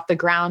blueprints off the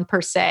ground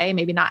per se,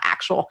 maybe not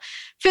actual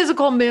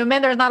physical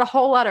movement. There's not a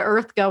whole lot of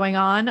Earth going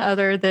on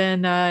other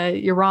than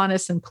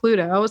Uranus and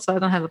Pluto. So I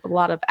don't have a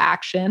lot of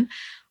action.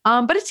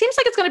 But it seems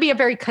like it's going to be a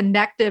very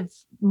connective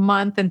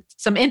month in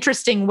some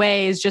interesting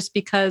ways, just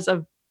because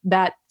of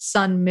that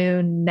Sun,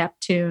 Moon,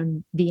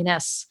 Neptune,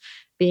 Venus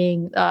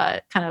being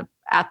kind of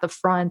at the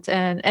front,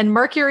 and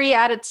Mercury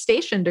at its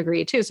station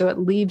degree too. So it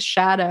leaves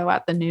shadow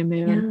at the new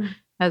moon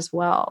as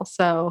well.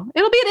 So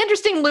it'll be an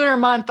interesting lunar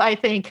month, I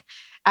think,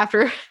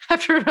 after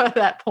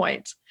that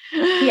point.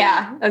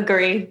 Yeah,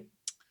 agree.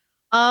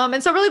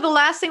 And so really the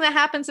last thing that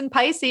happens in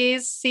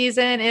Pisces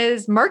season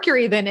is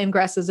Mercury then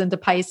ingresses into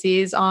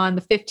Pisces on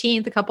the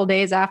 15th, a couple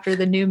days after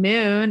the new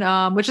moon,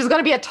 which is going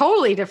to be a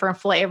totally different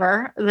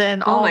flavor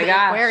than all the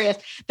Aquarius.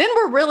 Then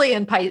we're really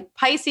in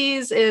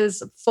Pisces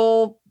is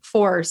full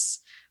force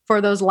for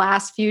those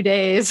last few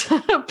days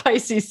of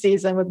Pisces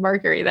season with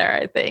Mercury there,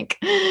 I think.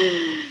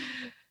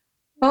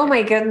 Oh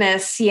my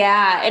goodness.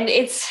 Yeah. And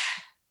it's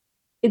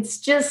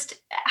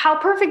just, how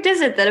perfect is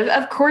it that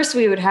of course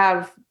we would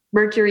have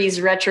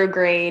Mercury's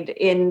retrograde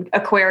in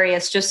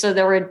Aquarius, just so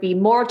there would be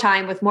more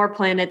time with more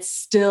planets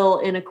still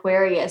in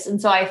Aquarius.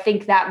 And so I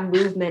think that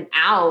movement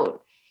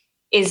out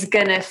is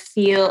going to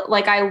feel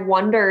like, I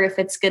wonder if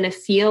it's going to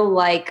feel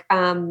like,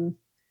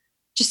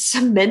 just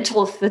some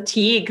mental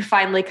fatigue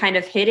finally kind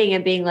of hitting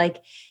and being like,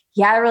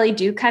 yeah, I really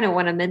do kind of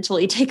want to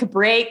mentally take a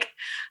break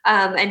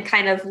and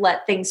kind of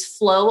let things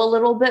flow a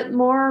little bit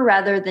more,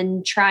 rather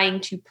than trying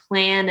to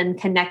plan and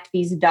connect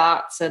these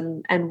dots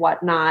and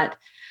whatnot.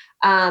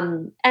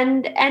 And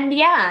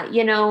yeah,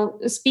 you know,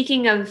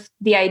 speaking of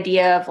the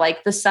idea of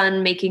like the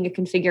sun making a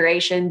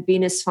configuration,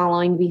 Venus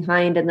following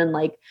behind, and then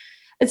like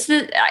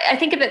I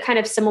think of it kind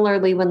of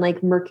similarly when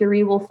like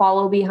Mercury will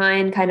follow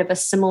behind kind of a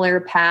similar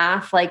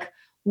path. Like,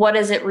 what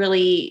does it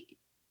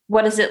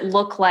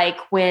look like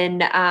when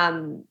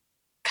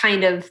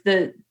kind of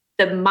the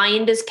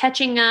mind is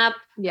catching up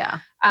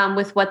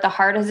with what the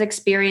heart has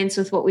experienced,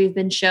 with what we've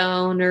been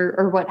shown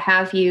or what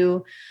have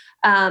you.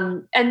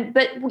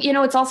 But you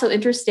know, it's also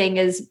interesting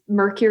as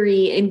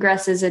Mercury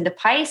ingresses into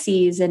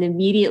Pisces and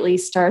immediately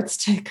starts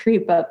to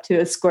creep up to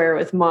a square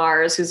with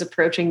Mars, who's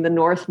approaching the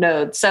North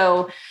Node.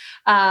 So,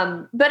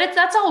 but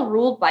that's all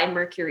ruled by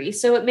Mercury.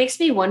 So it makes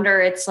me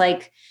wonder, it's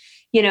like,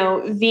 you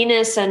know,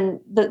 Venus and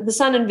the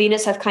sun and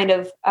Venus have kind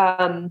of,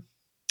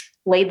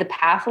 laid the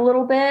path a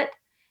little bit.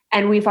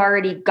 And we've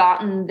already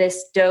gotten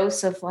this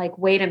dose of like,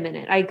 wait a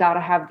minute, I got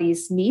to have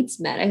these needs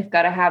met. I've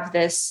got to have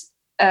this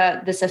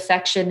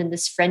affection and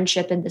this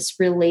friendship and this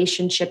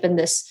relationship and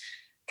this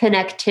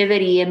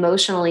connectivity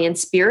emotionally and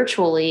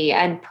spiritually,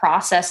 and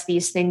process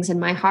these things in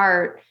my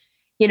heart.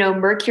 You know,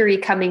 Mercury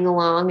coming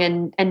along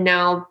and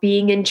now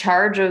being in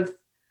charge of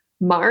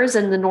Mars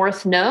and the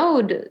North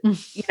Node,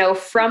 you know,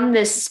 from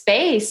this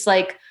space,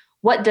 like,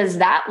 what does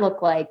that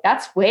look like?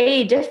 That's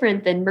way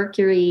different than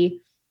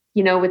Mercury,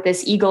 you know, with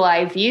this eagle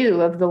eye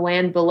view of the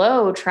land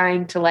below,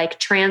 trying to like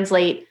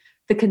translate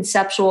the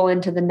conceptual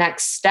into the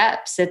next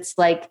steps. It's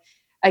like,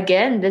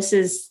 again, this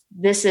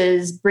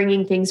is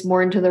bringing things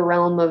more into the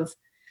realm of,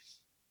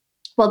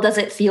 well, does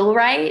it feel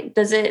right?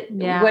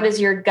 What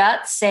does your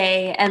gut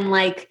say? And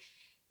like,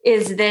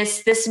 is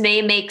this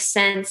may make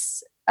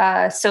sense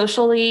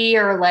socially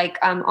or like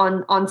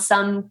on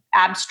some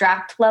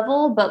abstract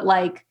level, but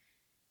like,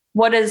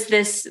 what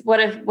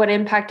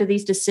impact do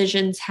these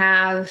decisions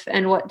have,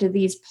 and what do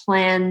these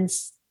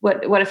plans,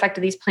 what effect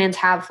do these plans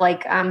have,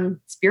 like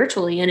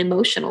spiritually and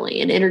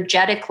emotionally and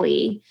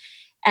energetically,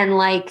 and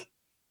like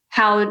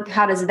how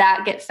does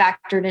that get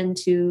factored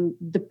into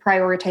the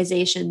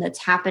prioritization that's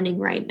happening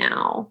right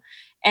now?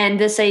 And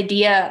this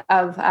idea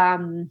of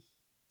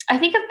I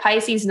think of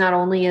Pisces not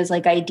only as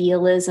like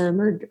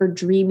idealism or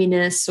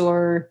dreaminess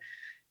or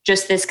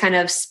just this kind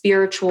of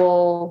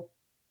spiritual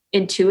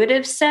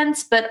intuitive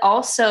sense, but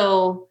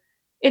also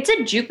it's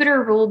a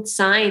Jupiter ruled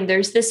sign.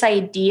 There's this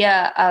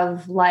idea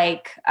of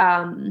like,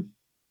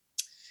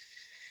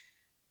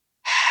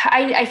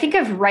 I think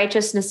of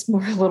righteousness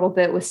more a little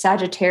bit with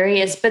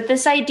Sagittarius, but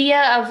this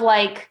idea of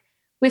like,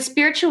 with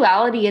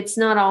spirituality, it's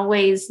not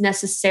always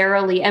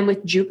necessarily, and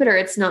with Jupiter,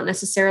 it's not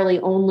necessarily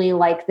only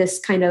like this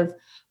kind of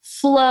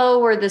flow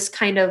or this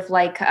kind of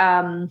like,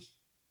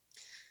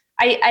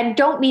 I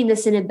don't mean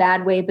this in a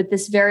bad way, but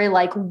this very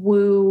like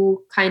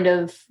woo kind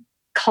of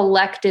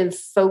collective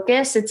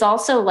focus. It's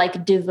also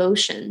like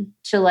devotion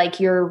to like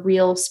your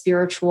real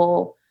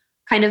spiritual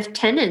kind of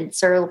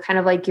tenets or kind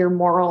of like your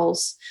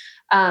morals.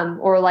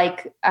 Or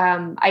like,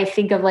 I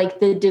think of like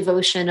the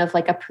devotion of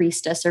like a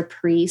priestess or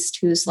priest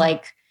who's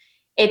like,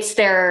 it's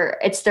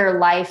their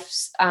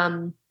life's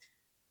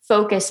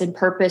focus and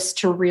purpose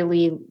to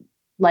really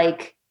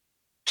like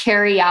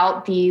carry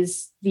out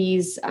these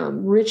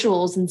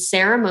rituals and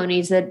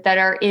ceremonies that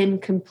are in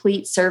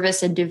complete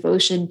service and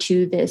devotion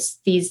to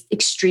these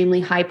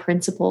extremely high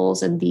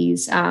principles and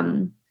these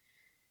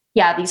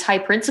high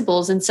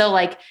principles. And so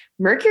like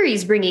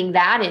Mercury's bringing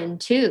that in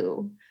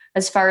too,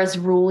 as far as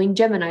ruling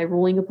Gemini,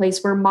 ruling a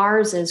place where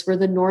Mars is, where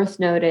the North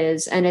Node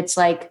is. And it's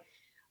like,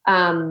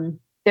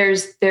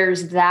 there's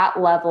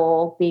that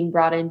level being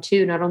brought in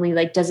too. Not only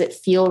like, does it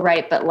feel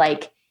right, but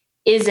like,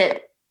 is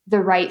it the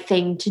right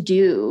thing to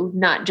do?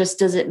 Not just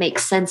does it make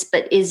sense,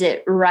 but is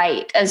it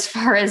right as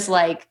far as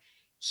like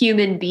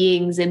human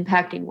beings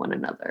impacting one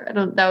another?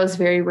 That was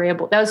very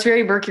ramble. That was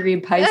very Mercury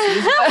and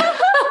Pisces.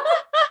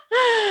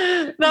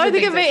 No, I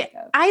think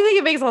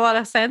it makes a lot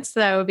of sense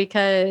though,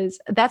 because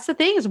that's the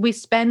thing is we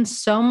spend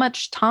so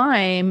much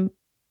time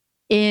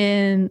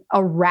in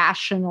a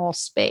rational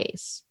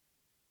space.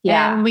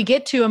 Yeah. And we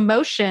get to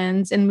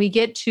emotions and we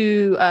get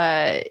to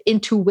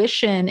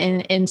intuition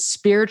and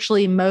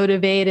spiritually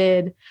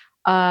motivated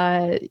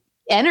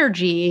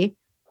energy.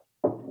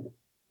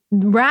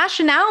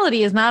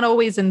 Rationality is not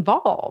always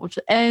involved.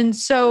 And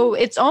so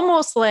it's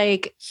almost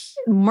like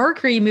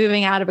Mercury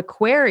moving out of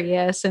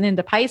Aquarius and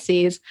into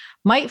Pisces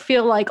might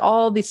feel like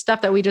all the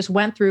stuff that we just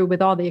went through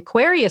with all the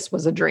Aquarius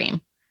was a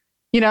dream,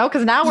 you know,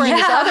 because now we're in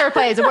this other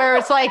place where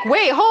it's like,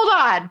 wait, hold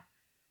on.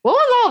 What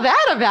was all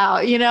that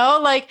about? You know,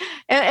 like,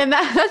 and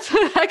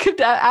that could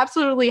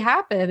absolutely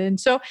happen. And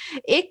so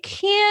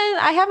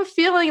I have a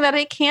feeling that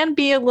it can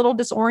be a little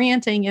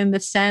disorienting in the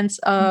sense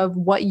of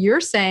what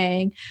you're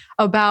saying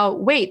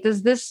about, wait,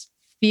 does this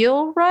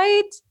feel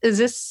right? Does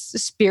this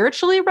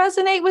spiritually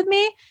resonate with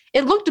me?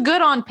 It looked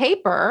good on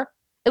paper.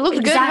 It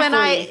looked good when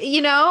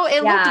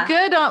looked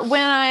good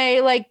when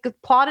I like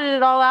plotted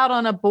it all out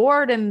on a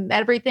board and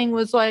everything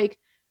was like,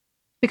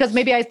 because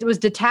maybe I was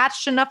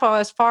detached enough, I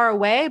was far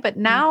away, but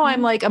now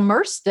I'm like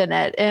immersed in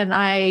it and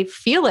I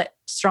feel it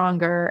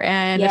stronger.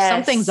 And if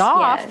something's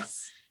off,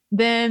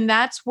 then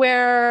that's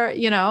where,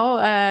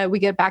 we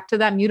get back to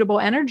that mutable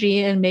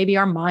energy and maybe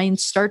our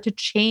minds start to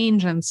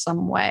change in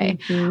some way.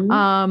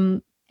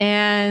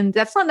 And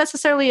that's not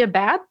necessarily a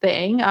bad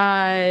thing.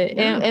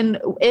 And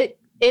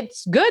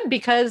it's good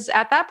because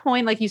at that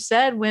point, like you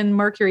said, when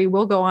Mercury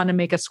will go on to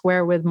make a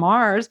square with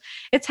Mars,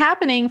 it's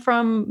happening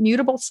from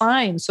mutable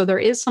signs. So there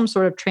is some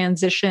sort of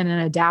transition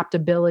and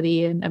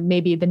adaptability and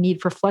maybe the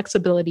need for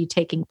flexibility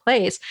taking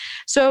place.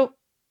 So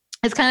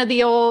it's kind of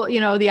the old,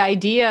 the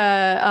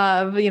idea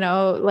of,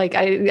 like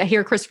I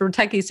hear Christopher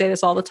Techie say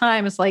this all the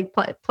time. It's like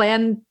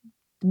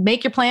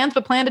make your plans,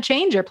 but plan to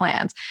change your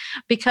plans,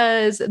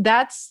 because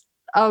that's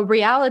a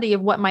reality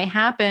of what might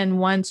happen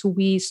once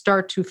we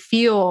start to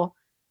feel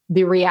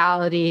the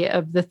reality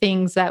of the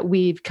things that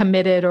we've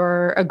committed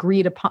or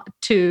agreed upon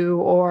to,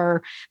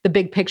 or the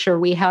big picture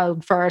we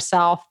held for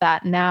ourselves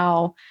that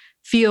now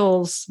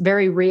feels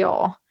very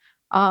real.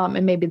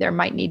 And maybe there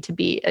might need to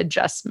be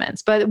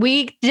adjustments, but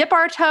we dip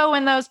our toe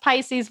in those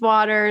Pisces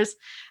waters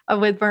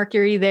with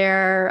Mercury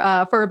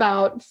there for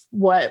about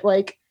 4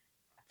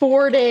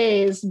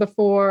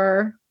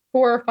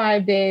 or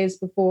 5 days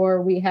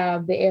before we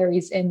have the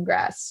Aries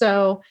ingress.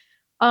 So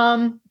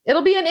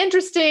it'll be an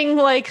interesting,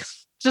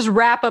 just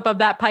wrap up of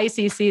that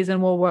Pisces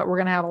season. We're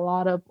going to have a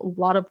lot of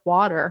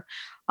water.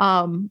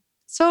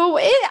 So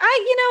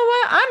you know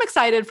what? I'm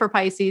excited for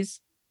Pisces,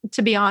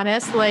 to be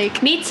honest.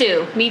 Me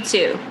too.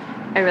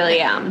 I really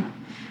am.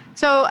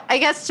 So I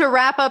guess to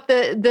wrap up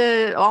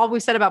the all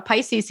we said about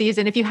Pisces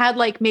season, if you had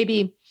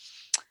maybe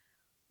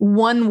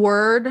one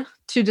word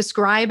to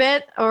describe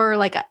it, or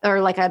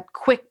a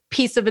quick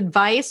piece of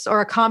advice,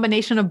 or a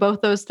combination of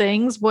both those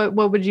things, what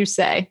would you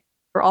say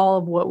for all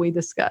of what we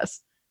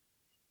discussed?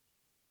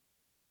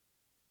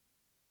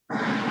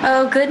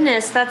 Oh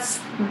goodness, that's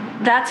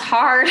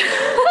hard.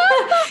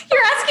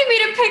 You're asking me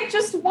to pick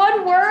just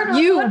one word.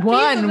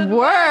 One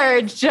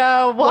word,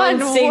 Jo. One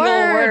single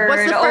word.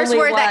 What's the first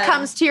word that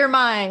comes to your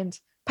mind?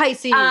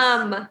 Pisces.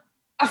 A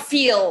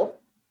feel.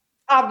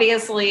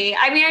 Obviously.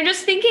 I mean, I'm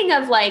just thinking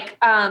of let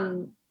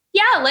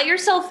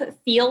yourself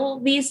feel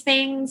these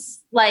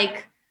things.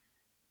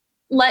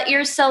 Let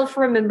yourself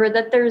remember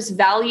that there's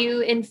value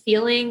in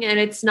feeling, and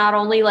it's not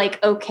only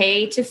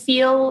okay to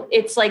feel,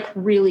 it's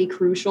really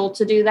crucial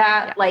to do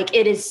that.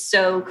 It is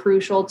so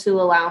crucial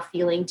to allow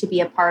feeling to be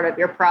a part of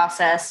your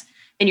process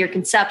and your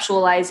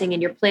conceptualizing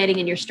and your planning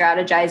and your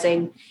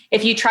strategizing.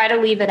 If you try to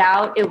leave it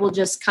out, it will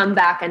just come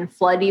back and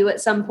flood you at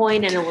some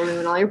point, and it will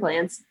ruin all your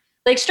plans.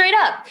 Straight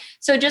up.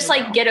 So just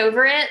get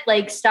over it.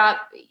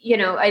 Stop,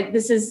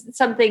 this is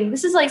something I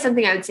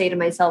would say to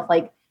myself,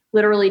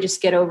 literally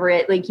just get over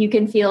it. You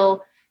can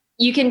feel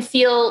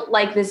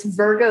this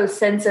Virgo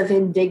sense of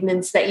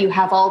indignance that you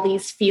have all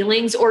these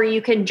feelings, or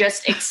you can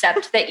just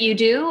accept that you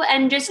do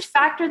and just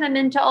factor them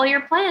into all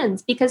your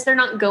plans, because they're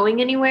not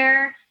going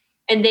anywhere,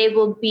 and they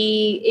will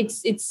be,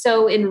 it's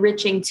so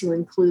enriching to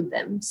include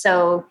them.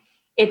 So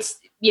it's,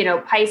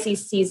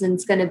 Pisces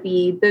season's going to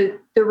be the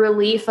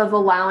relief of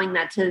allowing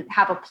that to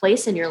have a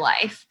place in your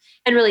life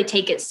and really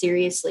take it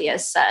seriously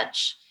as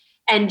such.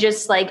 And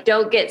just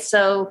don't get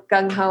so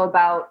gung-ho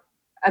about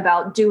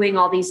doing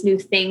all these new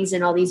things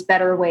in all these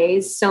better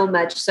ways, so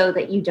much so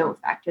that you don't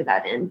factor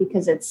that in,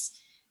 because it's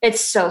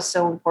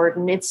so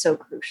important. It's so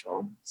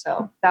crucial.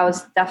 So that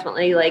was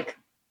definitely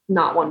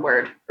not one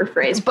word or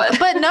phrase, but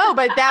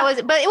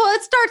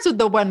it starts with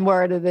the one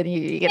word, and then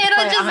you get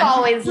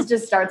it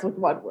just starts with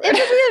one word.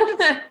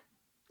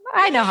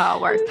 I know how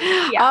it works.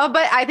 Yeah.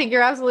 But I think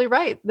you're absolutely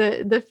right.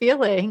 The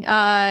feeling,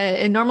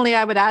 and normally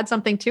I would add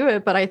something to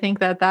it, but I think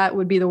that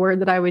would be the word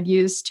that I would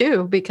use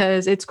too,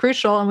 because it's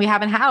crucial. And we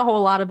haven't had a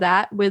whole lot of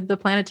that with the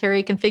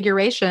planetary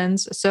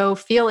configurations. So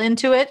feel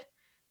into it,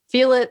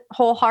 feel it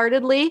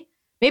wholeheartedly,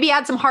 maybe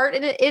add some heart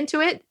into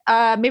it.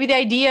 Maybe the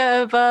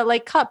idea of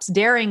cups,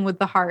 daring with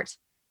the heart,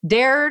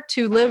 dare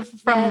to live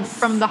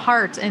from the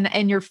heart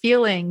and your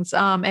feelings,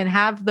 and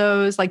have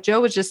those, like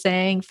Jo was just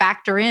saying,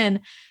 factor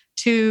in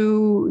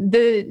to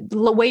the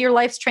way your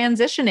life's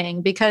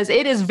transitioning, because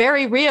it is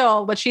very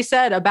real what she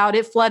said about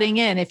it flooding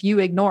in if you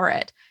ignore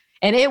it.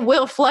 And it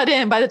will flood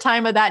in by the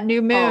time of that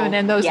new moon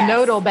and those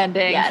nodal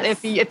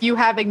bendings if you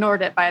have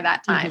ignored it by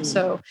that time. Mm-hmm.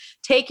 So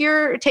take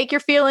your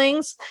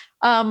feelings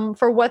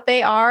for what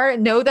they are.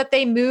 Know that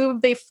they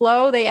move, they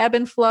flow, they ebb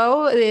and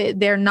flow.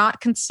 They're not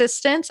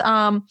consistent.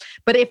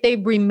 But if they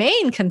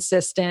remain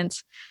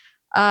consistent,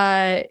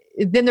 then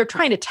they're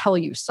trying to tell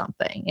you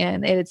something,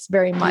 and it's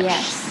very much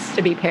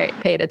to be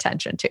paid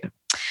attention to.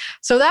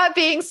 So that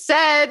being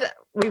said,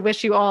 we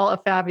wish you all a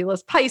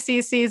fabulous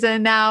Pisces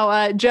season.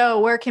 Now, Jo,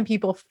 where can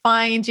people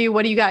find you?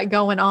 What do you got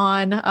going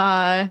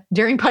on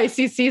during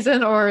Pisces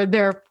season or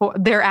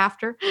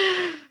thereafter?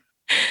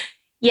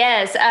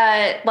 Yes.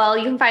 Well,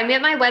 you can find me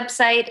at my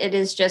website. It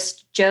is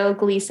just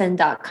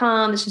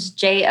jogleason.com. It's just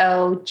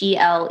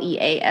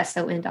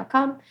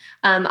JOGLEASON.com.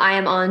 I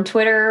am on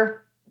Twitter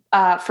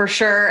for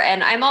sure.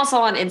 And I'm also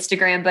on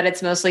Instagram, but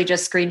it's mostly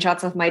just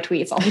screenshots of my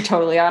tweets, I'll be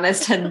totally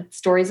honest, and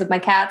stories of my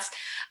cats.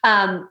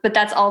 But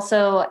that's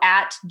also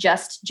at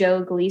just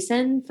Jo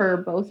Gleason for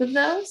both of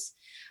those.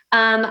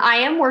 I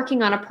am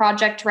working on a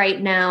project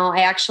right now.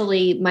 I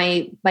actually,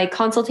 my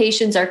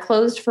consultations are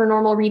closed for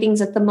normal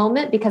readings at the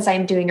moment because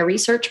I'm doing a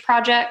research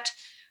project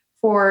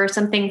for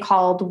something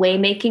called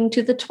Waymaking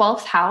to the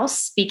 12th House,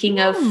 speaking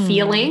of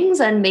feelings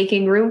and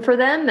making room for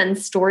them and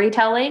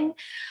storytelling.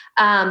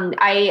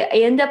 I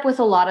end up with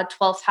a lot of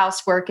 12th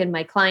house work in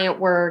my client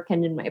work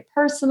and in my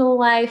personal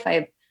life.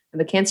 I'm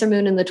a Cancer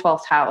moon in the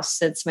 12th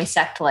house. It's my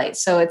sect light.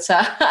 So it's,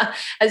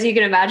 as you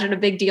can imagine, a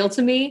big deal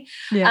to me.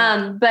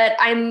 Yeah. But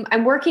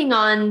I'm working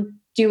on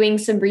doing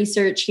some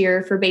research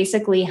here for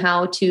basically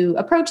how to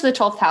approach the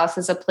 12th house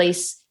as a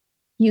place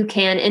you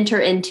can enter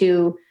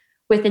into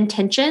with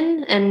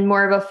intention and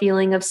more of a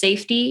feeling of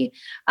safety,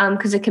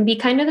 because it can be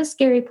kind of a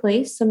scary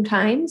place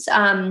sometimes.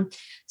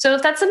 So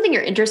if that's something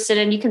you're interested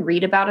in, you can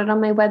read about it on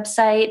my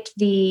website.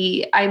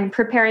 I'm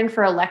preparing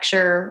for a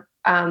lecture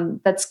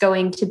that's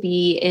going to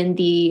be in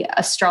the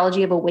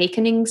Astrology of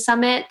Awakening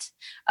Summit,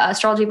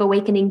 Astrology of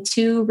Awakening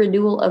 2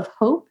 Renewal of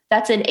Hope.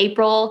 That's in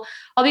April.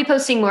 I'll be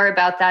posting more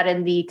about that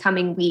in the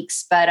coming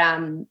weeks, but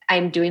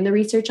I'm doing the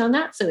research on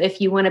that. So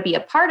if you want to be a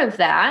part of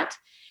that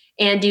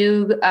and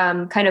do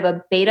kind of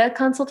a beta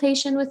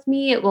consultation with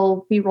me, it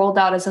will be rolled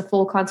out as a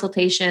full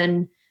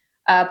consultation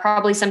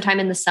probably sometime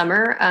in the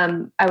summer.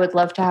 I would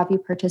love to have you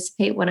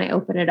participate when I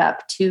open it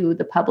up to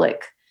the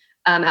public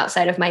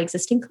outside of my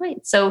existing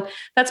clients. So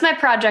that's my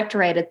project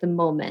right at the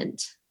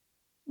moment.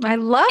 I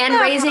love and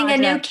that raising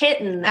project. A new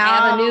kitten.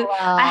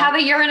 I have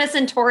a Uranus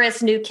and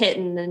Taurus new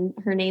kitten, and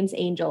her name's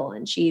Angel,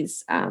 and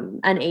she's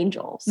an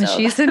angel. So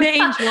she's an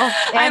angel.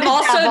 I'm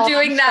also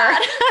doing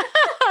that.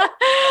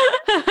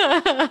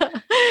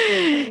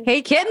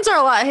 Hey, kittens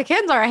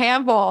are a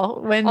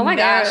handful. When oh my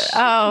gosh!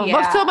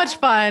 But so much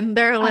fun.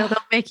 They'll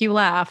make you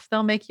laugh.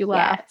 They'll make you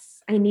laugh. Yes.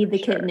 I need the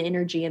kitten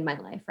energy in my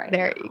life right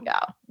there now. You go.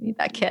 You need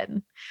that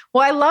kitten.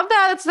 Well, I love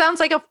that. It sounds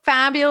like a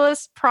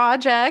fabulous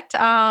project.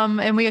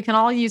 And we can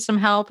all use some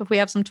help if we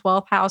have some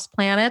 12th house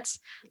planets.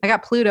 I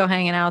got Pluto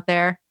hanging out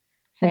there.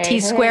 And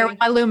T-square with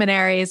my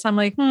luminaries. I'm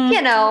like,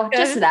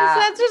 just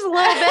that. Just a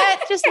little bit.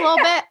 Just a little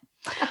bit.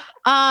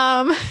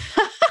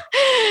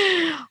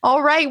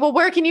 All right. Well,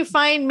 where can you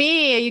find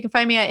me? You can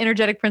find me at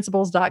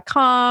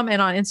energeticprinciples.com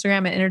and on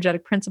Instagram at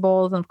energetic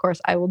principles. And of course,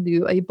 I will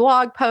do a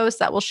blog post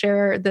that will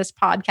share this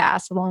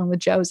podcast along with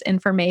Joe's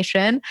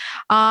information.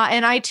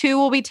 And I too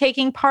will be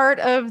taking part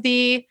of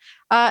the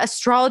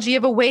Astrology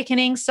of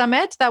Awakening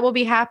Summit that will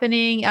be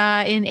happening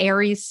in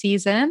Aries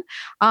season.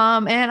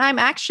 And I'm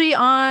actually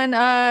on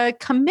a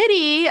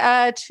committee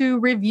to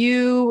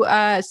review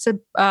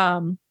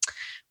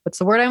what's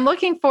the word I'm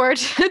looking for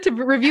to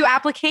review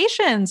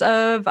applications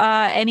of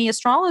any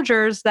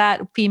astrologers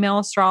female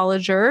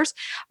astrologers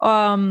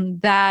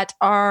that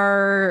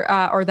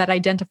are or that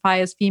identify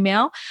as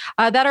female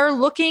that are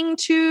looking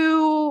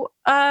to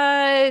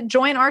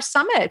join our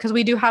summit, because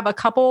we do have a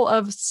couple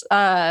of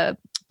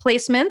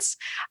placements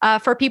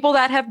for people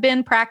that have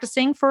been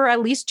practicing for at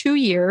least 2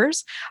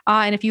 years.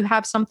 And if you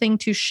have something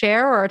to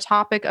share or a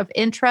topic of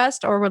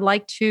interest or would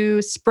like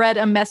to spread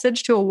a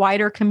message to a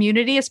wider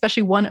community,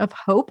 especially one of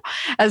hope,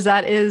 as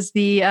that is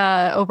the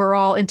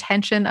overall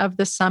intention of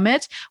the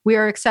summit, we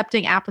are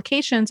accepting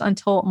applications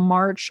until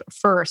March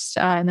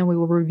 1st. And then we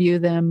will review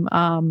them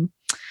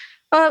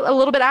a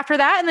little bit after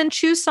that, and then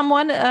choose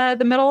someone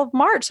the middle of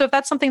March. So if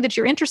that's something that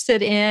you're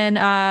interested in,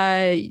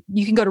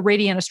 you can go to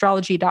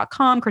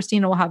radiantastrology.com.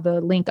 Christina will have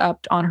the link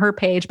up on her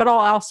page, but I'll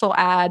also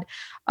add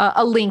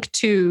a link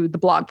to the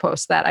blog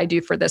post that I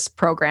do for this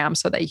program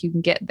so that you can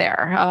get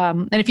there.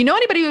 And if you know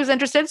anybody who's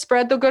interested,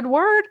 spread the good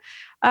word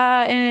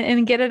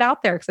and get it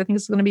out there, because I think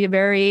it's going to be a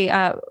very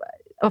a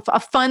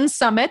fun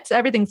summit.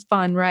 Everything's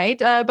fun, right?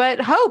 But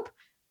hope.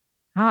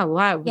 Oh,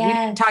 wow. Yes. We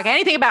didn't talk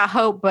anything about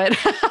hope, but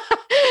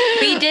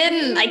we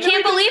didn't. I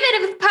can't believe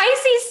it. It was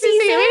Pisces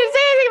season. We didn't say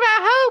anything about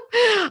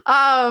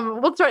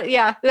hope. We'll try,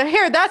 yeah.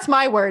 Here, that's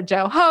my word,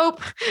 Joe. Hope.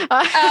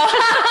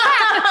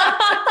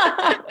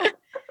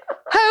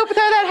 Hope.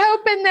 Throw that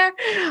hope in there.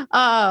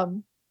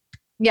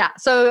 Yeah.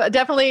 So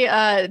definitely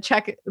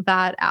check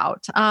that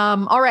out.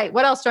 All right.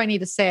 What else do I need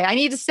to say? I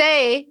need to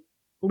say,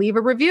 leave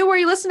a review where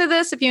you listen to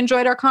this. If you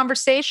enjoyed our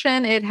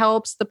conversation, it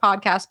helps the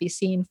podcast be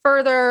seen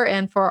further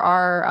and for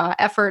our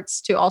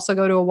efforts to also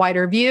go to a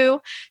wider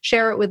view.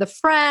 Share it with a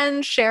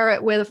friend, share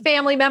it with a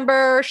family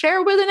member,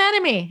 share it with an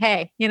enemy.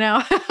 Hey,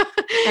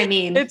 I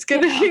mean, it's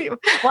good.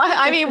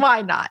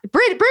 Why not?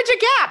 Bridge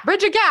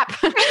a gap.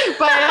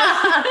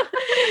 But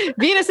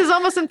Venus is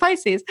almost in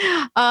Pisces.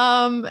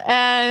 I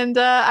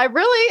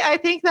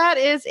think that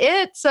is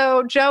it.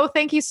 So Joe,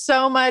 thank you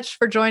so much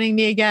for joining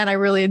me again. I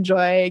really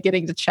enjoy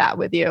getting to chat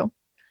with you.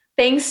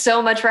 Thanks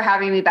so much for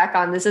having me back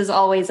on. This is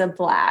always a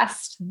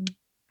blast.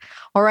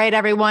 All right,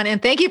 everyone.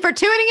 And thank you for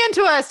tuning in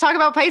to us talk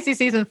about Pisces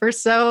season for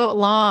so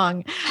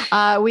long.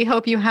 We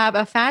hope you have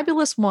a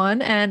fabulous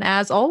one. And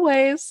as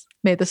always,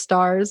 may the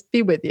stars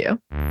be with you.